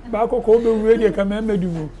 Ba akoko be we dey ka me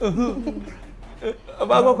medumu.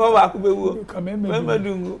 Ba akoko ba ku be wo. Ka me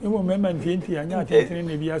medumu. E mo me man tienti anya atentene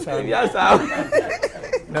na bia sa. Bia sa.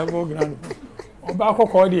 Na go grand. Oba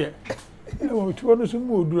akoko de. E wo tuo no so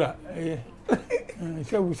mu odura.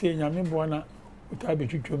 Se wo se nyame bo na uta be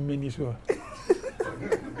twetwom mani so.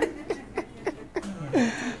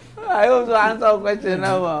 I also answer a question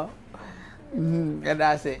now. And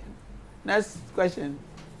that's it. Next question.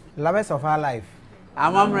 Lovers of Her Life.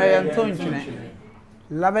 Amamrayam Tunchine.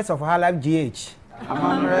 Lovers of Her Life GH.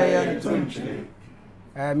 Amamrayam Tunchine.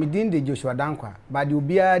 Midin de Joshua Dankwa. But you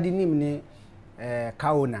be a dinim ne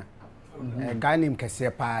Kaona. Guy named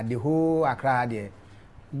Kesepa, the whole Accra there.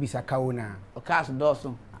 Bisa Kaona. Okas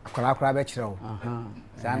Dawson. Akra Bechro.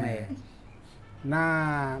 Sana.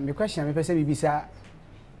 Na my question me pese bibisa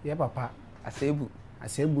ye papa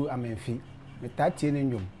Aseibu Amenfi me tatie ne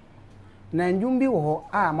ndwom na ndwom bi wo ho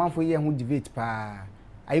a manfo ye ho debate pa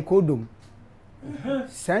ai kodom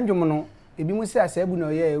sanjum no ebi mu se Aseibu no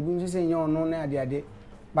ye ebi mu se nyo no na ade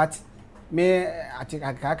but me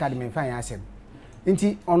aka de me fan ya asem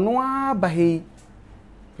nti ono aba he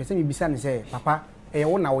pese bibisa ne se papa e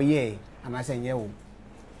wo na wo ye ana se nye wo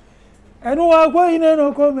enu wa kwa ine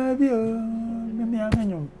no ko me bi o me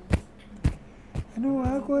amenyom enu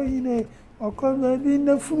wa kwa ine oko me bi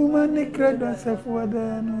na furuma ne credo se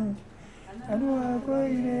fuada no enu wa kwa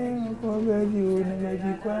ine oko me bi o ne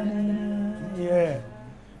bi kwa ni yeah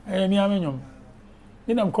me amenyom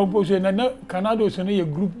ina compose na Canada so ne ye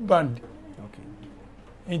group band okay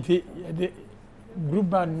enti de group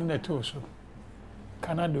band na to so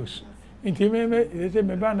Canados enti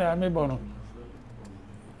me band na me bono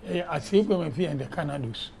Aseibu Amenfi and the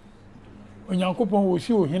Canados. Onyankopon wo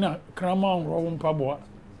si ohina krama onro mpaboa.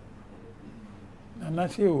 Na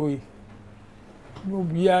se oyi. No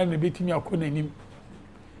bia na betimi akonanim.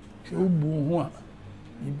 Se obu ho a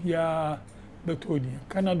bia betodi.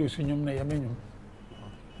 Canados nyom na yamenyom.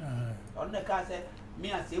 On the car say me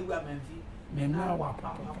Aseibu Amenfi. Me na wa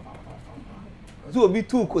papa. So obi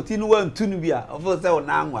tu kotinu wa ntunu bia ofo se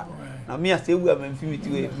ona anwa. Na me Aseibu Amenfi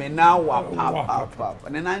mitiwe me na wa papa.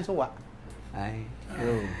 Na nan so wa. Ai.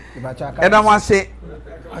 And I want to say,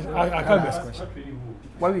 I can't ask question.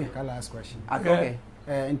 What we can last question. Okay.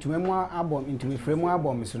 Into memoir album, into a frame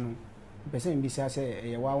album, so no. Person be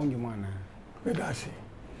say, a wow, you man. I say,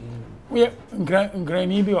 we are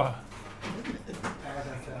granny.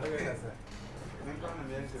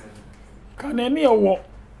 Can any walk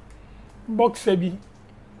box be?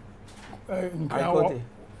 There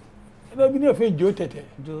be no fake Joe Tete.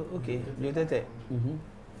 Okay, Joe Tete.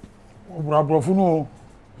 Brabofuno.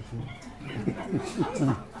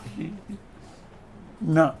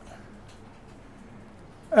 Na.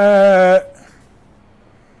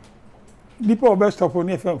 Nipa best of on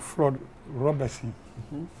FM fraud Robertson.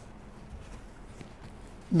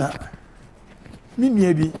 Na.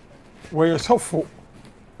 Mimi bi where suffer.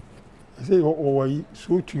 I say, oh,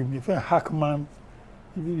 so to me, if I Hackman,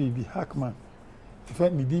 be Hackman, if I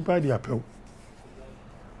need deeper the appeal.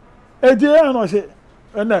 A dear, and I say,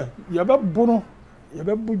 and you have a bono, you have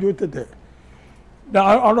a budget.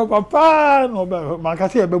 Now, on a papa, no,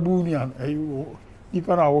 Macassi, a baboonian, a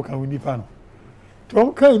Nipana walk with Nipano.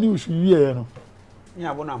 Tom can news you,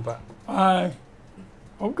 yeah, one number. Aye,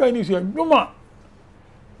 okay, you say, no, ma.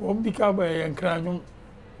 Won't be covered and crying.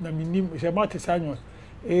 Na minim se mate sanyo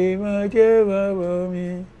ma jewa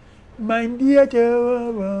bomi my dear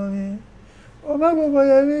jewa bomi o ma bobo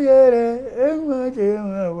ya mi yere ma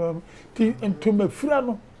jewa bomi ti ento me fura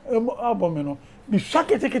no abome no mi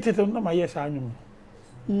swakete na ma yes anyo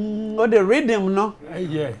o the rhythm no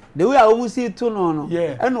yeah the way I almost see to no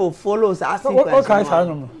and o follows as sequence okay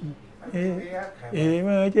sanyo no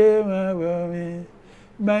ma jewa bomi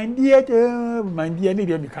my dear need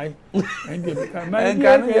to be kind. And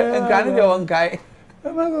can you one guy?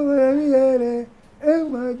 And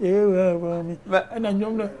I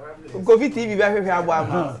know KOFI TV very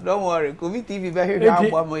don't worry, KOFI TV very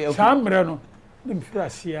Sam Reno, the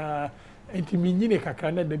Frasia, and to me,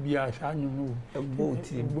 Kakana, the Bia, Sanu, a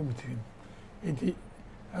boat, and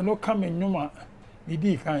I know coming Numa, the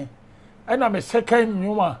D kind. And I'm a second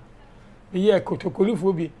Numa, the year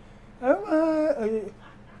Kotokolifobi.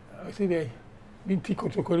 I see they been tico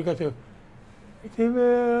to Colicato.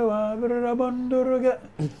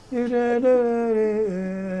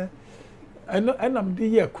 And I'm the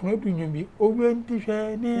year connecting me over to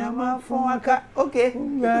share near my phone. Okay,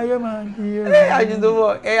 I just do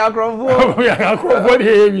a crop.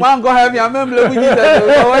 One go have your memory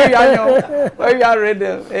where you are ready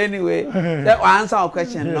anyway. That will answer our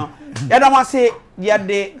question. No, I don't say, yeah,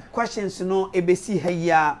 the questions no ABC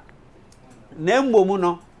here. Name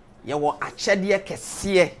woman. Ye wo akyede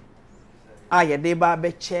kese a ye de ba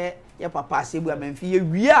be che ye papa Aseibu Amenfi ye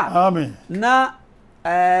wia amen na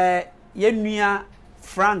ye nua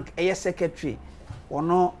Frank ye secretary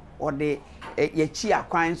wono ode ye chi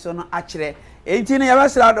akwan so no akire enti ne ye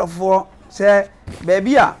besra dofo se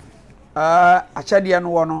baby a akyede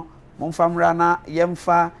no wono momfamra na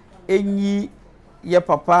yemfa enyi ye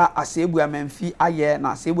papa Aseibu Amenfi aye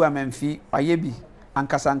na Aseibu Amenfi aye bi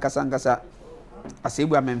ankasa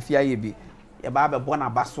Aseibu Amenfi aye bi ye ba be bona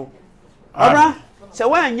baso ora se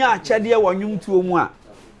wanya akyede wonwum tuo mu a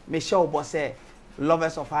me hye obo se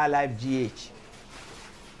Lovers of High Life GH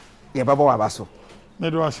ye baba wa baso me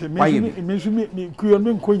do ase me kuyo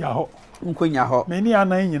me nkonya ho me ni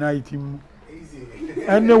anan nyina yitim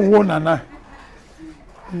ene wo nana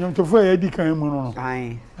nyomtofo ya di kan mu no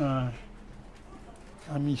ai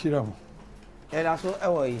ami shira ho era so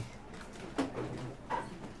ewo yi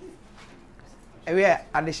ewe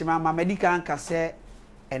adeshima ma medical kase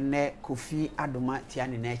ene KOFI adoma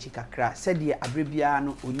tiane na echi kakra sede abrebia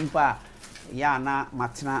no onipa ya na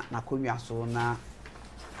matena na konwa so na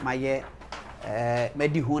maye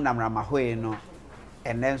medi hu na mrama hoye no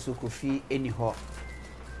ene nso KOFI eni ho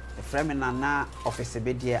efreme na office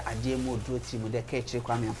bedie ade mu oduro timu de Kaakyire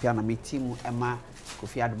Kwame Appiah na metimu ema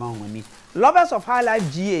KOFI adoma woni Lovers of High Life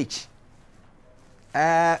GH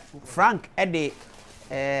Frank ede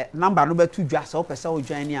number no betu dwa so pesa o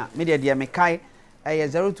dwan ni a me de me kai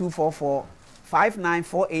 0244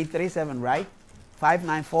 594837 right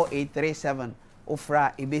 594837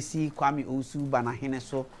 ofra ebesi Kwame Osu bana hene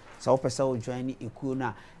so so pesa o dwan ni ekuo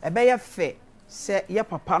na ebe ye fe se ye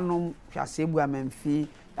papa nom Aseibu Amenfi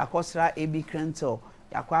yakosra ebi krento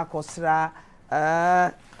yakosra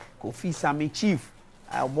KOFI Sami chief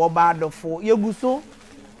oboba adofo yeguso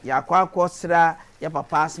yakosra ye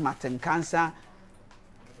papa Smartin cancer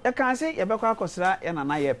ya kan say ye bekwa akosra ya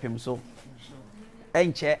nana ye pem so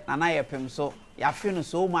enche nana ye pem so ya fe no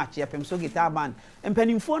so much ye pem so guitar band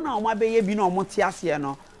empanimfo na o ma be ye bi na o mo te ase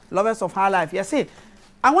no Lovers of High Life ye say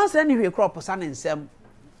I want say ni hwe crop sa ne nsem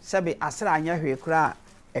sebe asra anya hwe kra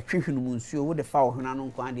etwehwenu munsuo wo de fa wo huna no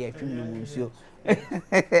nko ade etwehwenu munsuo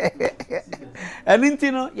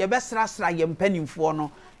aninti no ye besra ye mpanimfo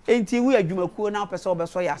no enti wi adwumakuo na opese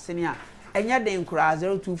obeso ya sene a enya den kra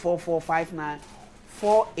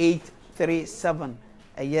 0244594837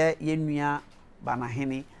 eye yenua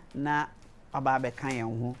banahene na aba be kan yen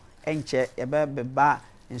ho enche ye be ba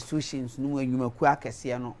institutions no adwumakuo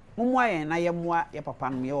akese no momwa yen na ye moa ye papa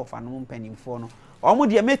no ye wofa no mpanimfo no omo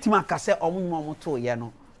de metima akase omo nwuma omo to ye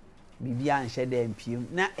no bibia nhye da mpiem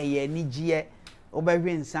na eye anigye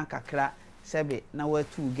obehwe nsa kakra sebe na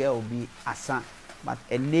watu girl bi asa but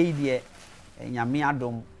a lady nyame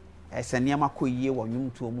adom eseniama koyie wonwum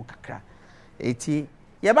to mu kakra eti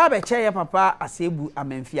ye ba be che ye papa Aseibu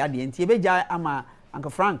Amenfi ade enti ye beja ama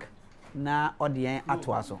Uncle Frank na ode yen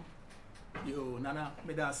ato aso Yo, Nana,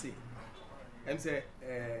 me da say. Em say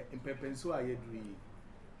impepenso ayedri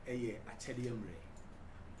eye achedemre.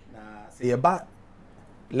 Na say yeba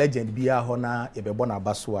legend bia ho na yebebo na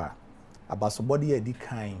abaso a abaso body edi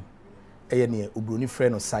kan eye ne obroni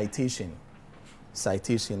frɛ no citation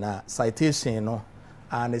no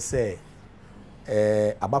and say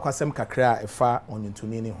abakwasem kakra efa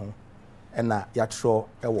onyuntuni ne ho na yatro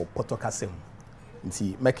ewo potokasem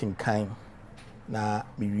nti making kan na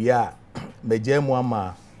miwia mejemu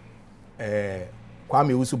ama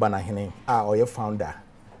Kwame Usu Banahine oye founder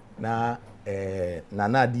na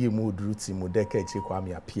nana die mu druti mu deka echi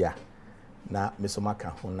Kwame Appiah na mesomaka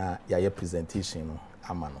ho na yaye presentation no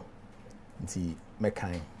amano nti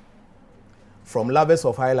mekan from Lovers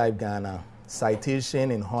of High Life Ghana,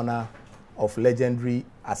 citation in honor of legendary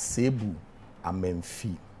Aseibu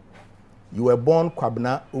Amenfi. You were born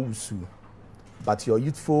Kwabena Owusu, but your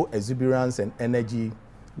youthful exuberance and energy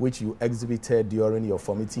which you exhibited during your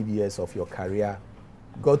formative years of your career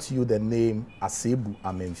got you the name Aseibu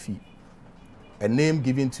Amenfi, a name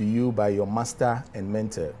given to you by your master and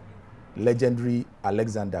mentor, legendary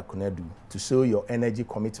Alexander Kunedu, to show your energy,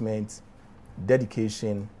 commitment,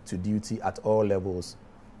 dedication to duty at all levels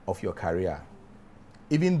of your career.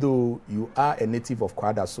 Even though you are a native of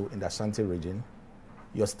Kwadaso in the Ashanti region,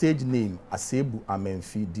 your stage name, Aseibu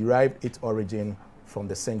Amenfi, derived its origin from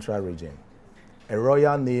the Central region. A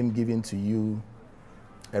royal name given to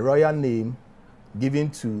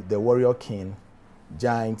the warrior king,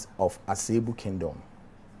 giant of Aseibu kingdom.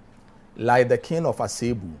 Like the king of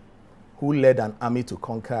Aseibu, who led an army to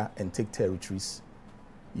conquer and take territories,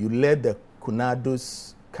 you led the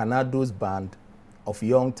Kanados band of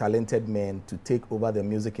young talented men to take over the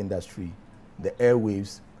music industry, the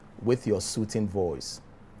airwaves, with your soothing voice,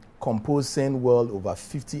 composing well over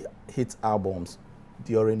 50 hit albums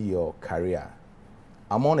during your career.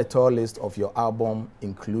 Among a tall list of your album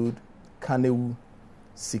include Kanewu,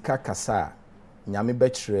 Sika Kasa, Nyame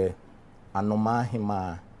Betre, Anoma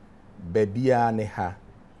Hima, Bebia Neha,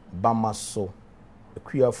 Bamaso,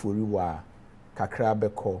 Akuya Furiwa, Kakra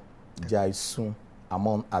Beko, Jaisun,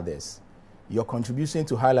 among others. Your contribution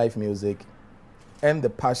to high life music and the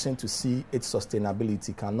passion to see its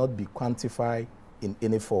sustainability cannot be quantified in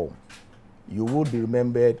any form. You will be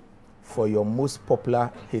remembered for your most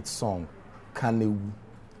popular hit song, Kanewu,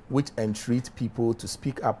 which entreat people to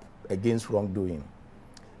speak up against wrongdoing.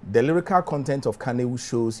 The lyrical content of Kanewu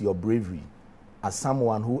shows your bravery as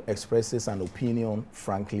someone who expresses an opinion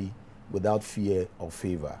frankly without fear or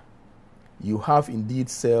favor. You have indeed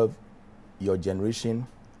served your generation,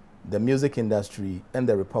 the music industry, and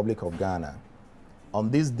the Republic of Ghana. On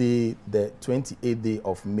this day, the 28th day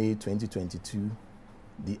of May 2022,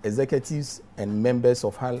 the executives and members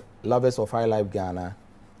of Lovers of High Life Ghana,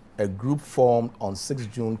 a group formed on 6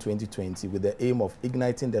 June 2020 with the aim of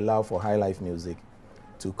igniting the love for high life music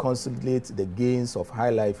to consolidate the gains of high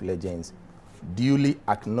life legends, duly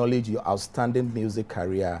acknowledge your outstanding music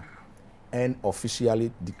career and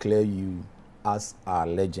officially declare you as our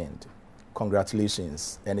legend.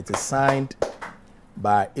 Congratulations. And it is signed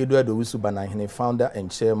by Edward Owusu Banahine, founder and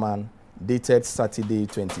chairman, dated Saturday,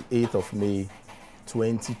 28th of May,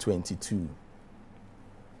 2022.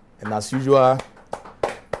 And as usual,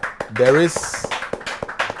 there's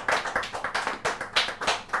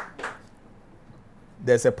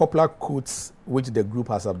a popular quote which the group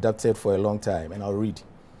has adopted for a long time, and I'll read.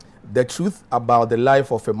 The truth about the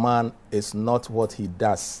life of a man is not what he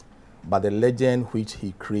does, but the legend which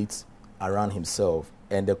he creates around himself.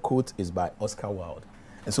 And the quote is by Oscar Wilde.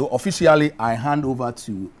 And so officially, I hand over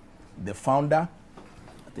to the founder.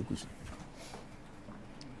 I think we should.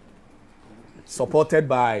 Supported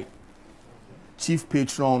by Chief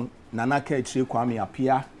Patron Nana Kaakyire Kwame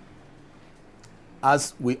Appiah,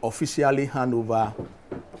 as we officially hand over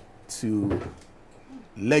to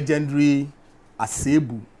legendary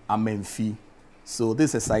Aseibu Amenfi. So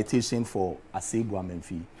this is a citation for Aseibu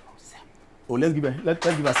Amenfi. Oh, let's give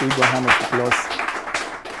Aseibu a hand of applause.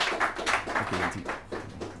 Okay,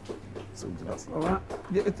 so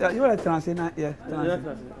you are translating, yeah.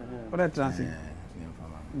 What are translating?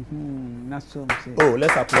 Oh,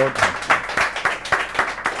 let's applaud.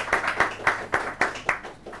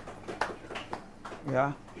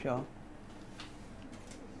 Yeah, sure.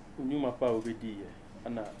 Unyuma pa obedi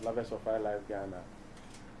ana Lovers of High Life Ghana.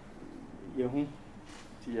 Yehu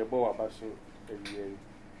ti yebo abaso ewie.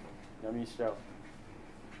 Na mi sha.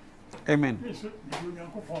 Amen.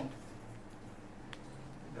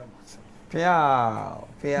 Piao.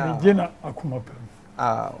 Mijena akuma pe.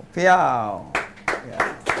 Piao.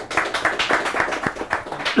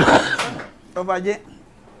 Obaje.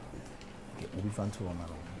 Obi fan to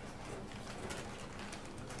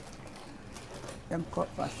Yanko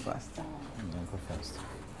fast.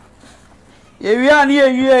 Yewiani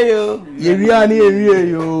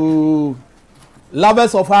yo.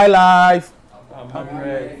 Lovers of high life.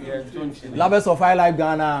 Lovers of high life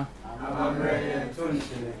Ghana.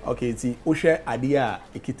 Okay, see, Oshe Adia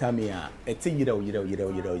Ekitamia,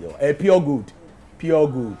 a pure good.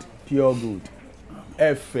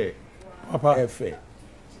 Efe, Papa. Efe.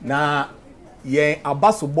 Na ye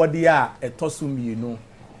abaso body a etosum you know.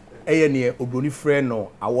 Eye ne obroni friend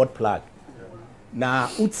no award plaque. Na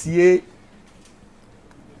utie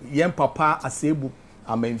yen papa Aseibu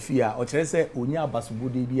Amenfi a o kire se onya abaso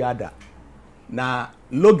body bi ada. Na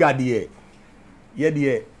loga de ye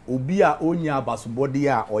de obi a onya abaso body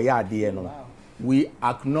a oya ade no. We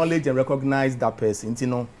acknowledge and recognize that person. You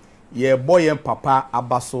know, ye boy and papa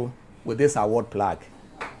abaso with this award plaque.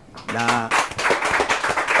 Na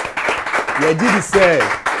ye did say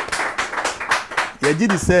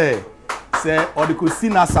odikosi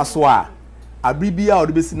na saso a abribia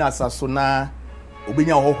odibesi na saso na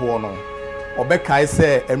obenya hoho no obekai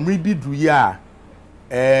say emri bi duru ya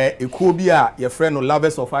ekuo bi a your friend no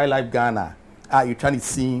Lovers of High Life Ghana you trying to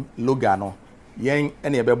see logo no yen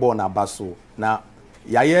ene ebebo na baso na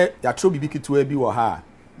yaye ya tro bibi kitu bi wo ha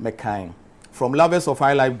mekan from Lovers of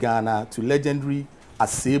High Life Ghana to legendary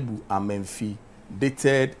Aseibu Amenfi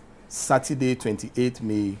dated Saturday 28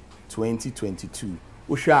 May 2022.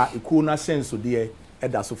 Osha ikuna senso de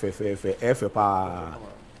eda so fefe pa.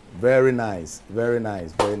 Very nice.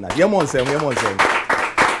 Yemon sem.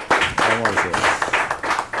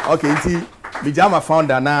 Okay, nti bijama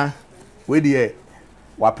founder na we de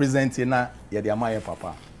wa presenting na ye de amaye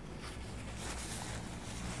papa.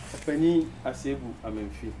 Pani Aseibu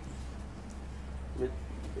Amenfi.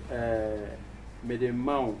 Me the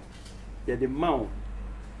mount, the mount.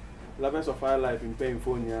 Lovers of High Life in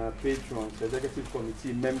Penfonia, patrons, executive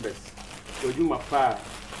committee members. So you my pa,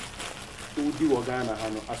 who do Ghana,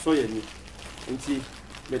 I saw you. Inti,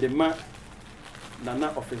 me the man, Nana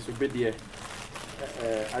office will be there.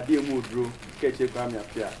 I dear mood drew, catch a Kwame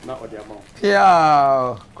Appiah, not the amount.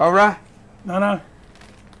 Yeah, Cobra. Nana.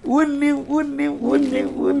 Wouldn't.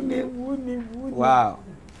 Wow.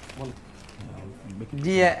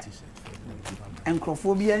 Dear.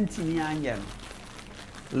 Encrophobia and Tinian.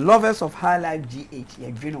 Lovers of High Life GH,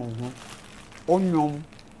 ye dream on Onyom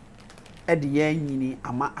at the Yeni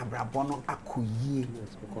Ama Abrabono Akuye.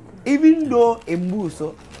 Even though a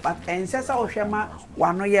muso, but ancestor Oshama,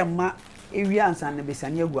 one yama, Avians and the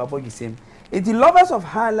Besania Guabo the same. It's the Lovers of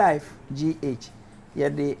High Life GH,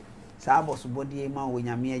 yet the Sabos body ma when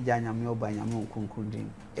Yamia Janamio by Yamu Kunkundin.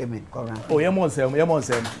 Amen. Correct. Oh, Yamon.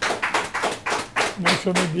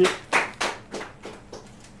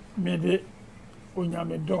 Mede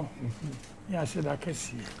onyamedon ya se da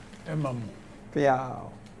kesi emamu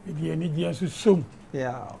piao edi ani dia so som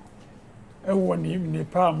piao e woni ne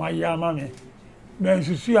pa ma ya ma me na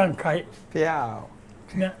susu ankai piao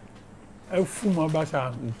na e fuma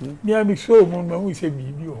basa ni ami so mo ma hu se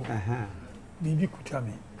bibi o bibi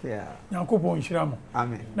kutame piao yakobon nhiramo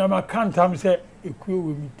amen na ma kantam se ekuo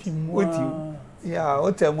we mitimu oti ya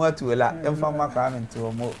otemu atuela emfa makwa me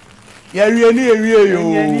nto mo Yari ye.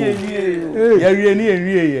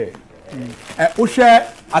 Oshe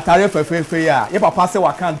atare fefefe ya. Ye papa se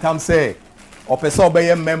wakantam se opese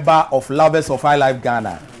obeye member of Lovers of High Life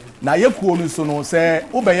Ghana. Na ye kuo nu so no se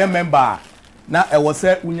obeye member na e wo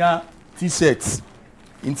se unya t-shirts.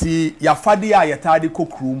 Nti ya fade a yetade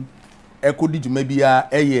kokrum e kodi djuma bia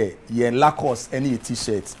eye ye Lacoste ene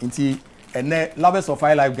t-shirts. Nti ene Lovers of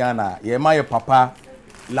High Life Ghana ye ma ye papa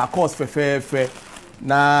Lacoste fefefe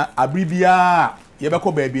na abribia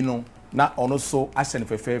yebeko baabi no na ono so ahye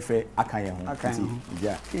fefefe akan ye ho nti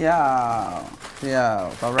yeah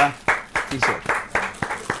Barbara t-shirt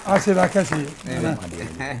asira kasi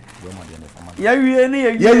ya wie ni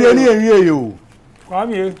yo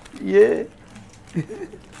Kwame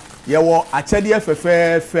ye wo achede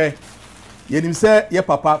fefefe yenim se ye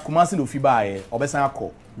papa Kumasi no fi baaye obesan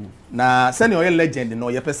akọ na send your legend no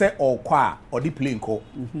ye pese okọ a odi plane ko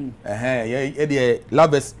ye de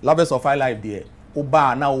lovers of High Life there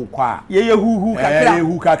oba na okọ a ye hu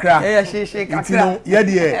kakra ye sheshe kakra no ye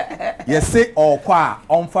de ye say okọ a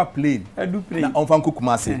onfa plane na onfa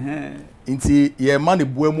Kumasi nti ye ma ne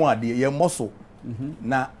boamu ade ye moso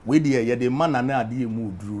na we de ye de ma na ade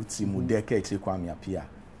mu duru ti mu de ka eche Kwame Appiah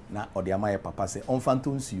na odi ama ye papa say onfa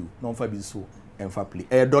ntonsuo na onfa bi so enfa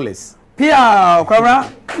play dollars Pia, Kwara,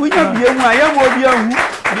 unya biemu ayemo biahu,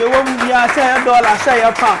 biewo mu bia say dollar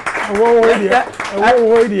say pound. Wo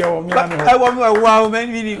dia wo mi na. I wo mi wa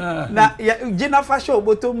many na gina fashion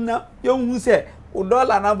botom na yo hu say o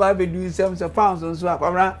dollar na ba be do sem so pounds nso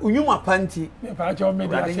akwabra unyuma panti me pa cho me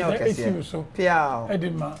dia esi so pia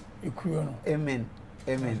edema ekuyo no amen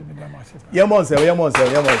amen yemon se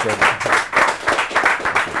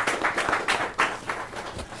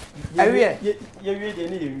awie ye wie de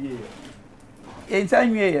ne ye wie ye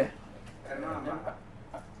ntanwie ye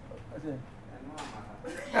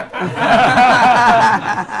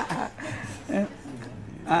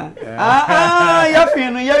ya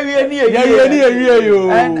finu ya wie ni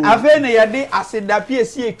yo and afa ne ya de asedapi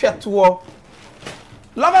esi etweto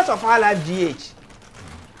Lovers of High Life GH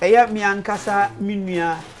eya mi ankasa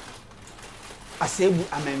minua Aseibu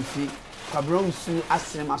Amenfi kwabronsu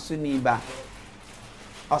asremaso ni ba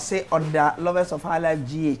ose oda Lovers of High Life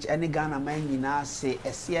GH ene Ghana man nyina se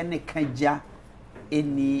ese ne kagya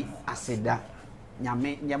eni aseda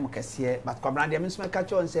nyame nyam kese but kwabrande me nsoma ka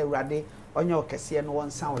cho nse urade onye okese no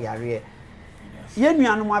wonsa oyare ye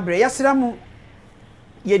nuanom abre yesra mu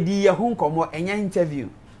yedi ye ho nkomo enya interview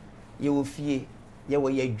ye wo fie ye wo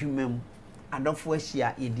ye adwumam adofo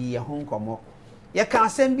ahia yedi ye ho nkomo ye ka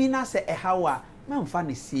asem bi na se ehawa memfa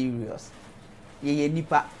ne serious ye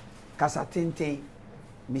nipa kasa tenten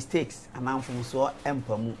mistakes anamfo so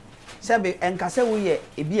empamu sebe enkase wo ye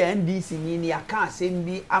ebi NDC ni aka asem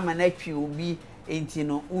bi amana twi obi enti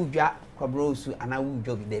no udwa kwabrosu ana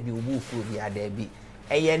udwa bi da bi obufu bi ada bi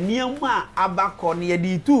eye niam abakọ ne ye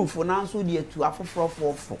di tufu nanso de atu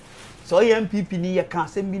afofrofofo so ye MPP ni ye ka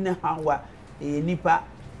asem bi na hawa nipa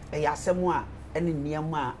eye asem a ene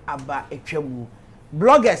niam aba etwamu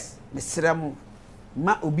bloggers mesremu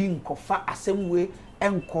ma obi nkofa asem we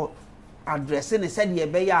enko address ne said ye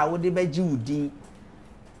be ya wo de beji udin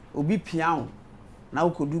obi pian na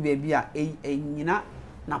ukodu be bia nyina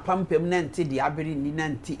na pampem na nti de abere ni na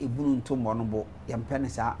nti ebunu ntomo no bo yempene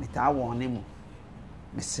sa meta won mu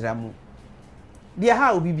mesremu dia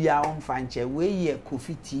ha obi bia on fanche we ye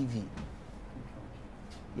KOFI TV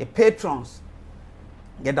ye patrons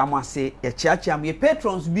ye damase ye chiachiam ye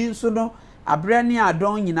patrons bi nso no abre ni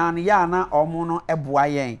adon nyina no ya na omo no eboa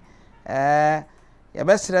yen ye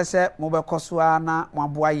besere se mo bekoso na mo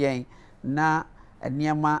aboa yen na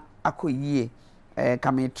eniema akoyie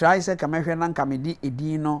kame try se kame hwe na kame di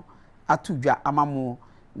edin no atudwa amamo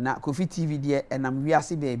na KOFI TV de enam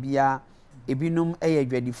wiase baabia ebinum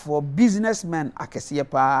adwadifo businessmen akese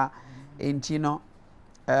pa enti no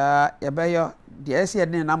yebeyo de ese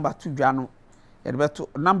de number tudwa no ye de beto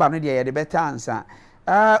number no de ye de beta ansa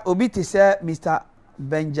obi ti se Mr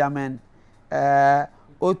Benjamin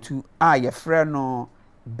otu ye frɛ no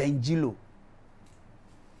Benjilo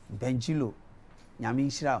nyame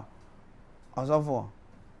nshira ozofo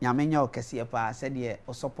nyame nya okese pa se de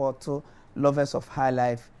o support Lovers of High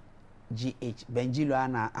Life GH Benjilo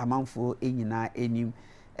ana amanfo enyina enim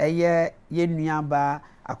eye yenua ba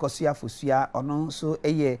akosua fosua ono so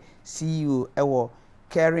eye CEO ewo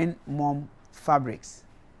Caring Mom Fabrics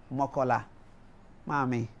Mokola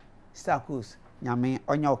mami Starcos nyame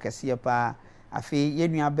onya okese pa afi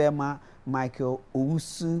yenua ba ma Michael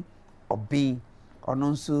Owusu Obin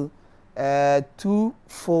ono so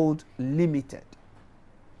Twofold Limited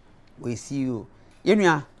we CEO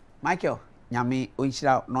yenua Michael nyame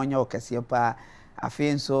onhira no nya okese pa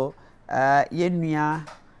afi nso yenua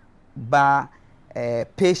ba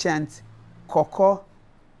patient Koko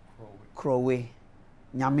Krowe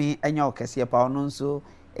nyame enya okese pa ono nso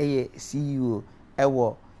eye CEO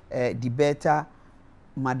ewo the better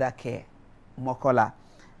Madake Mokola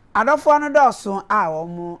adofo no doso a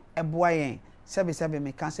omo eboa yen sebe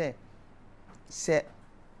me ka se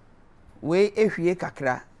we ehwie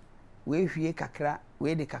kakra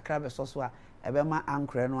we de kakra be soso a ebema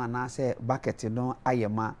ankre no ana se bucket no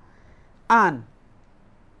ayema an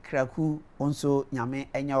kraku onso nyame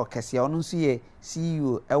enya okese ono nso ye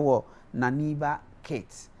CEO ewo Naniba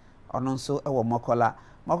Kate ono nso ewo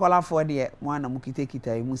Mokola for de mo ana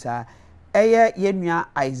mukitekita emusa eye yenua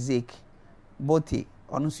Isaac Bote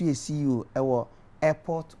ono nso ye CEO ewo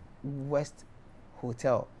Airport West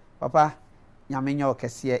Hotel papa nyame nya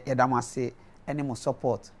okese yedamase ene mo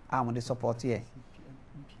support mo de support ye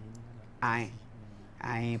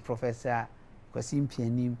ai professor Kwasi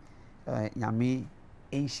Mpianim nyame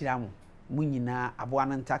enhira mu nyina aboa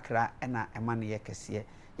no ntakra ena ema ne yekese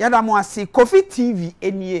yadamo ase KOFI TV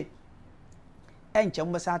enie enche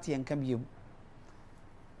mbasa ate yenka biem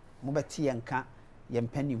mo beti yenka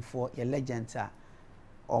yempanimfo ye legends a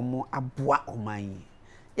omo aboa oman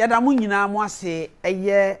yadamo nyina mo ase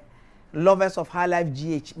eye Lovers of High Life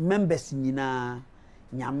GH members nyina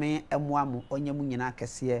nyame emoa mo onye mu nyina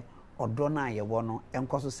kese odo na ye wo no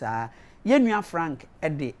enkoso saa yenua Frank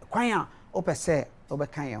ede kwan a opese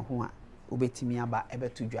obeka ye ho a obetimi aba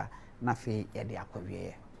ebetudwa na fe ye de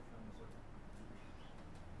akwawie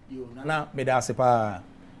yo nana me da ase pa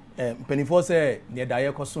mpenifo se ne da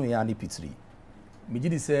ye koso ya ni pitri me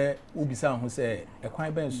gidi se ubisa ho se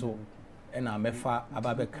ekwan ben so na mefa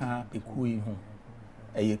ababeka ekuyi ho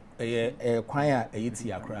eye kwan a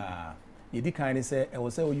eyiti akra ye di kan ni se e wo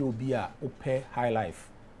se oye obi a ope high life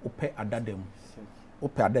ope adadam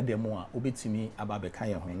a obetimi ababeka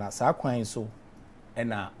ye ho na sa kwan so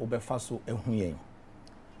na obefa so ehu yen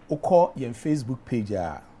ukọ yen Facebook page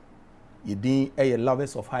a yedin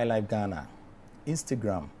lovers of high life Ghana,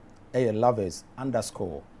 Instagram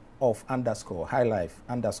lovers_of_high life_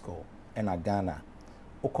 and Ghana.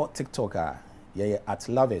 Oko TikTok at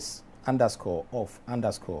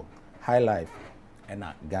lovers_of_high life and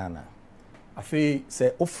Ghana. Afi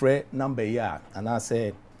say ofre number ya and I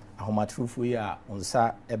said ahomatrufu ya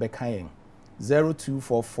onsa ebekayen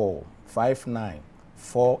 0244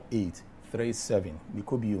 594837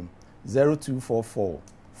 Mikobium 0244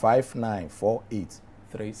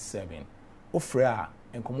 594837 ofre a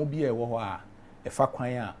enkomo bia ewo ho a efa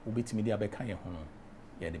kwan a obetimi dia beka ye ho no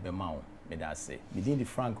ye de be ma wo me da se midin di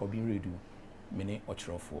Frank Obi Redu mene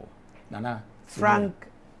okyerofo nana Frank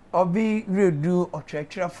Obi Redu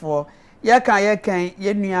okyerofo ye kan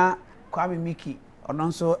ye nua Kwame Miki ono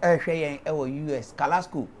nso ehwe yen ewo US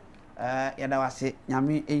Kalasco ye da wase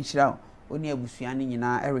nyame enhyira oni abusua ne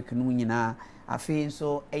nyina Eric no nyina afi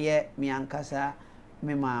nso eye miankasa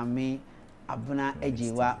me maame abuna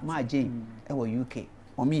ejiwa ma je ewo UK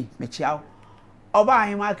omi mechiao oba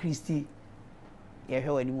ahima Christy ye hwe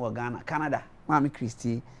wani mo Ghana Canada maame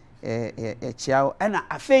Christy chiao na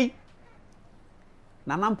afei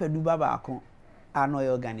na nampedu baba akon ano ye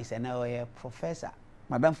organize na ye professor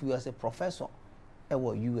madam fu say professor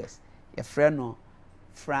ewo US ye friend no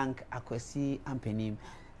Frank Akwasi Ampenim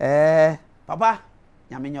papa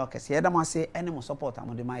nyame nya okese ye dam ase ene mo support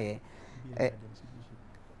amode ma ye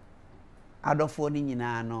adofo ni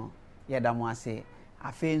nyina no ye dam ase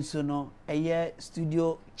afi nso no eye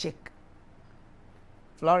studio chick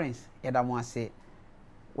Florence ye dam ase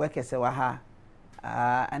wekese wa ha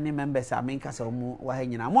any members amenka se omu wa ha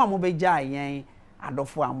nyina mo beja yen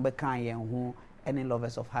adofo am be kan yen ho any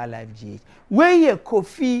lovers of high life GH we ye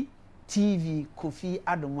KOFI TV KOFI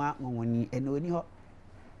adoma ngwoni ene oni ho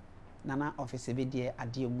nana office be die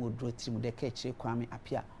ade mu odro tirim de Kaakyire Kwame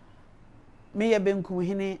Appiah me ye benkum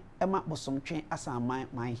hene ema bosomtwe asaman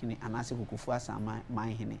man hene anase kokofu asaman man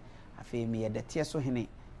hene afi me ye de tie so hene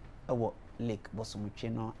ewo lake bosomtwe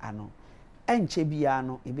no ano enche bia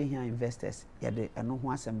no ebehia investors ye de eno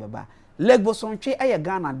ho asem beba lake bosomtwe eye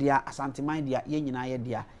Ghana dia asanteman dia ye nyina ye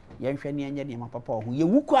dia ye nhwe ne anye ne mapapa ho ye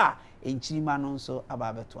wuko a enchirima no nso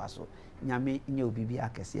aba beto aso nyame nye obibi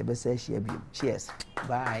akese ye besa hia bi cheers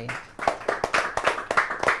bye